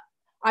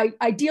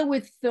 I deal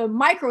with the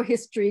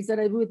microhistories that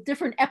are with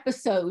different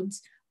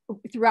episodes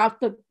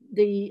throughout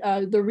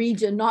the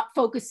region, not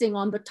focusing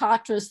on the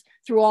Tatras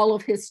through all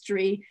of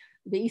history,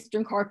 the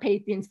Eastern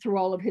Carpathians through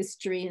all of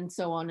history, and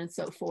so on and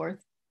so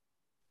forth.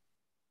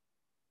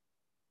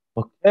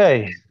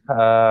 Okay,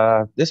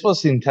 this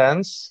was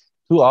intense.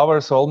 2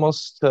 hours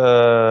almost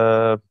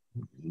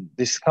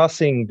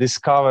discussing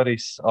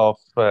discoveries of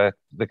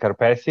the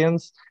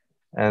Carpathians.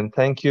 And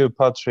thank you,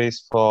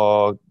 Patrice,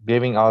 for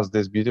giving us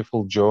this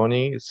beautiful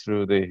journey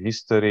through the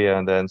history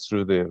and then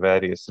through the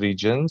various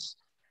regions.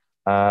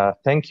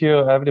 Thank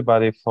you,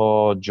 everybody,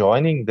 for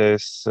joining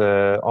this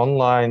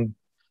online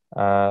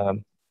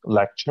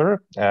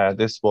lecture.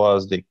 This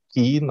was the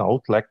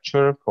keynote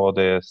lecture for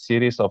the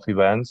series of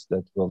events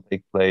that will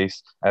take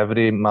place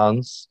every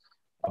month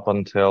up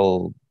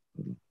until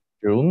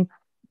June.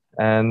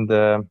 And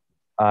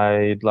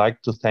I'd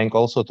like to thank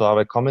also to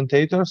our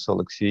commentators,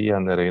 Alexei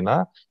and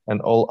Irina,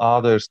 and all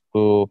others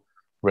who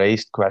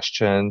raised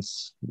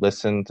questions,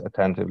 listened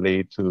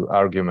attentively to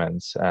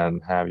arguments,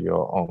 and have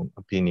your own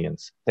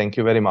opinions. Thank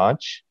you very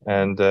much.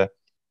 And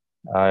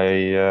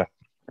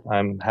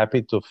I'm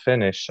happy to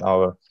finish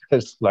our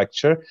first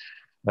lecture.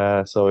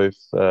 So if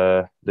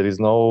there is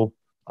no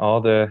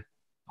other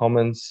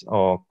comments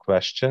or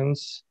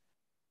questions,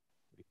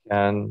 we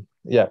can,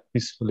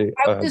 peacefully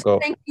I would just go.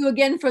 thank you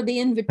again for the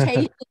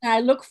invitation.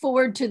 I look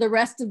forward to the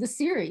rest of the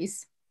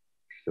series.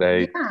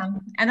 Great. Yeah,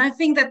 and I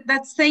think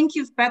that's thank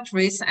you,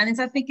 Patrice. And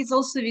I think it's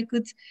also, we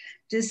could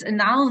just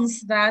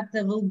announce that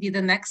there will be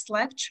the next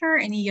lecture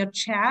in your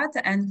chat,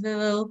 and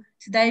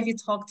today we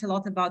talked a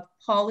lot about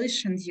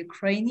Polish and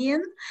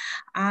Ukrainian,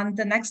 and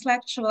the next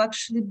lecture will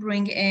actually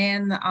bring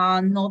in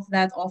not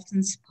that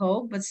often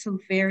spoke, but still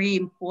very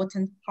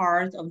important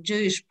part of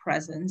Jewish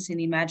presence in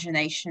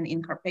imagination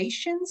in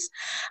Carpathians.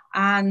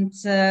 And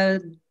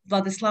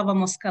Vladislava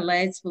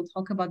Moskalets will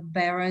talk about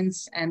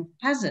barons and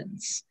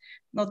peasants,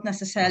 not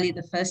necessarily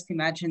the first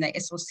imaginary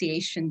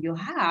association you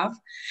have,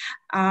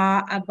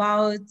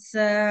 about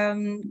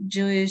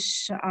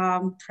Jewish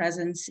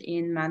presence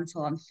in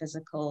mental and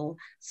physical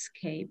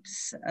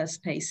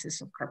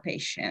spaces of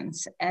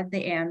Carpathians at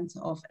the end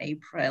of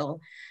April,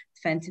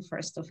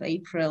 21st of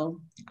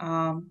April.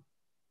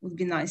 Would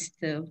be nice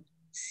to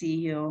see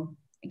you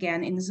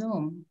again in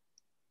Zoom.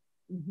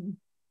 Mm-hmm.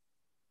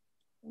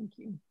 Thank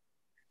you.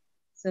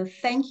 So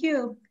thank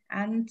you.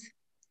 And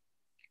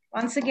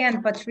once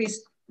again, Patrice,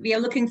 we are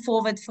looking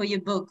forward for your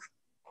book.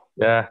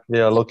 Yeah, we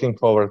are looking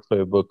forward to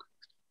your book.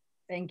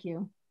 Thank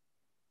you.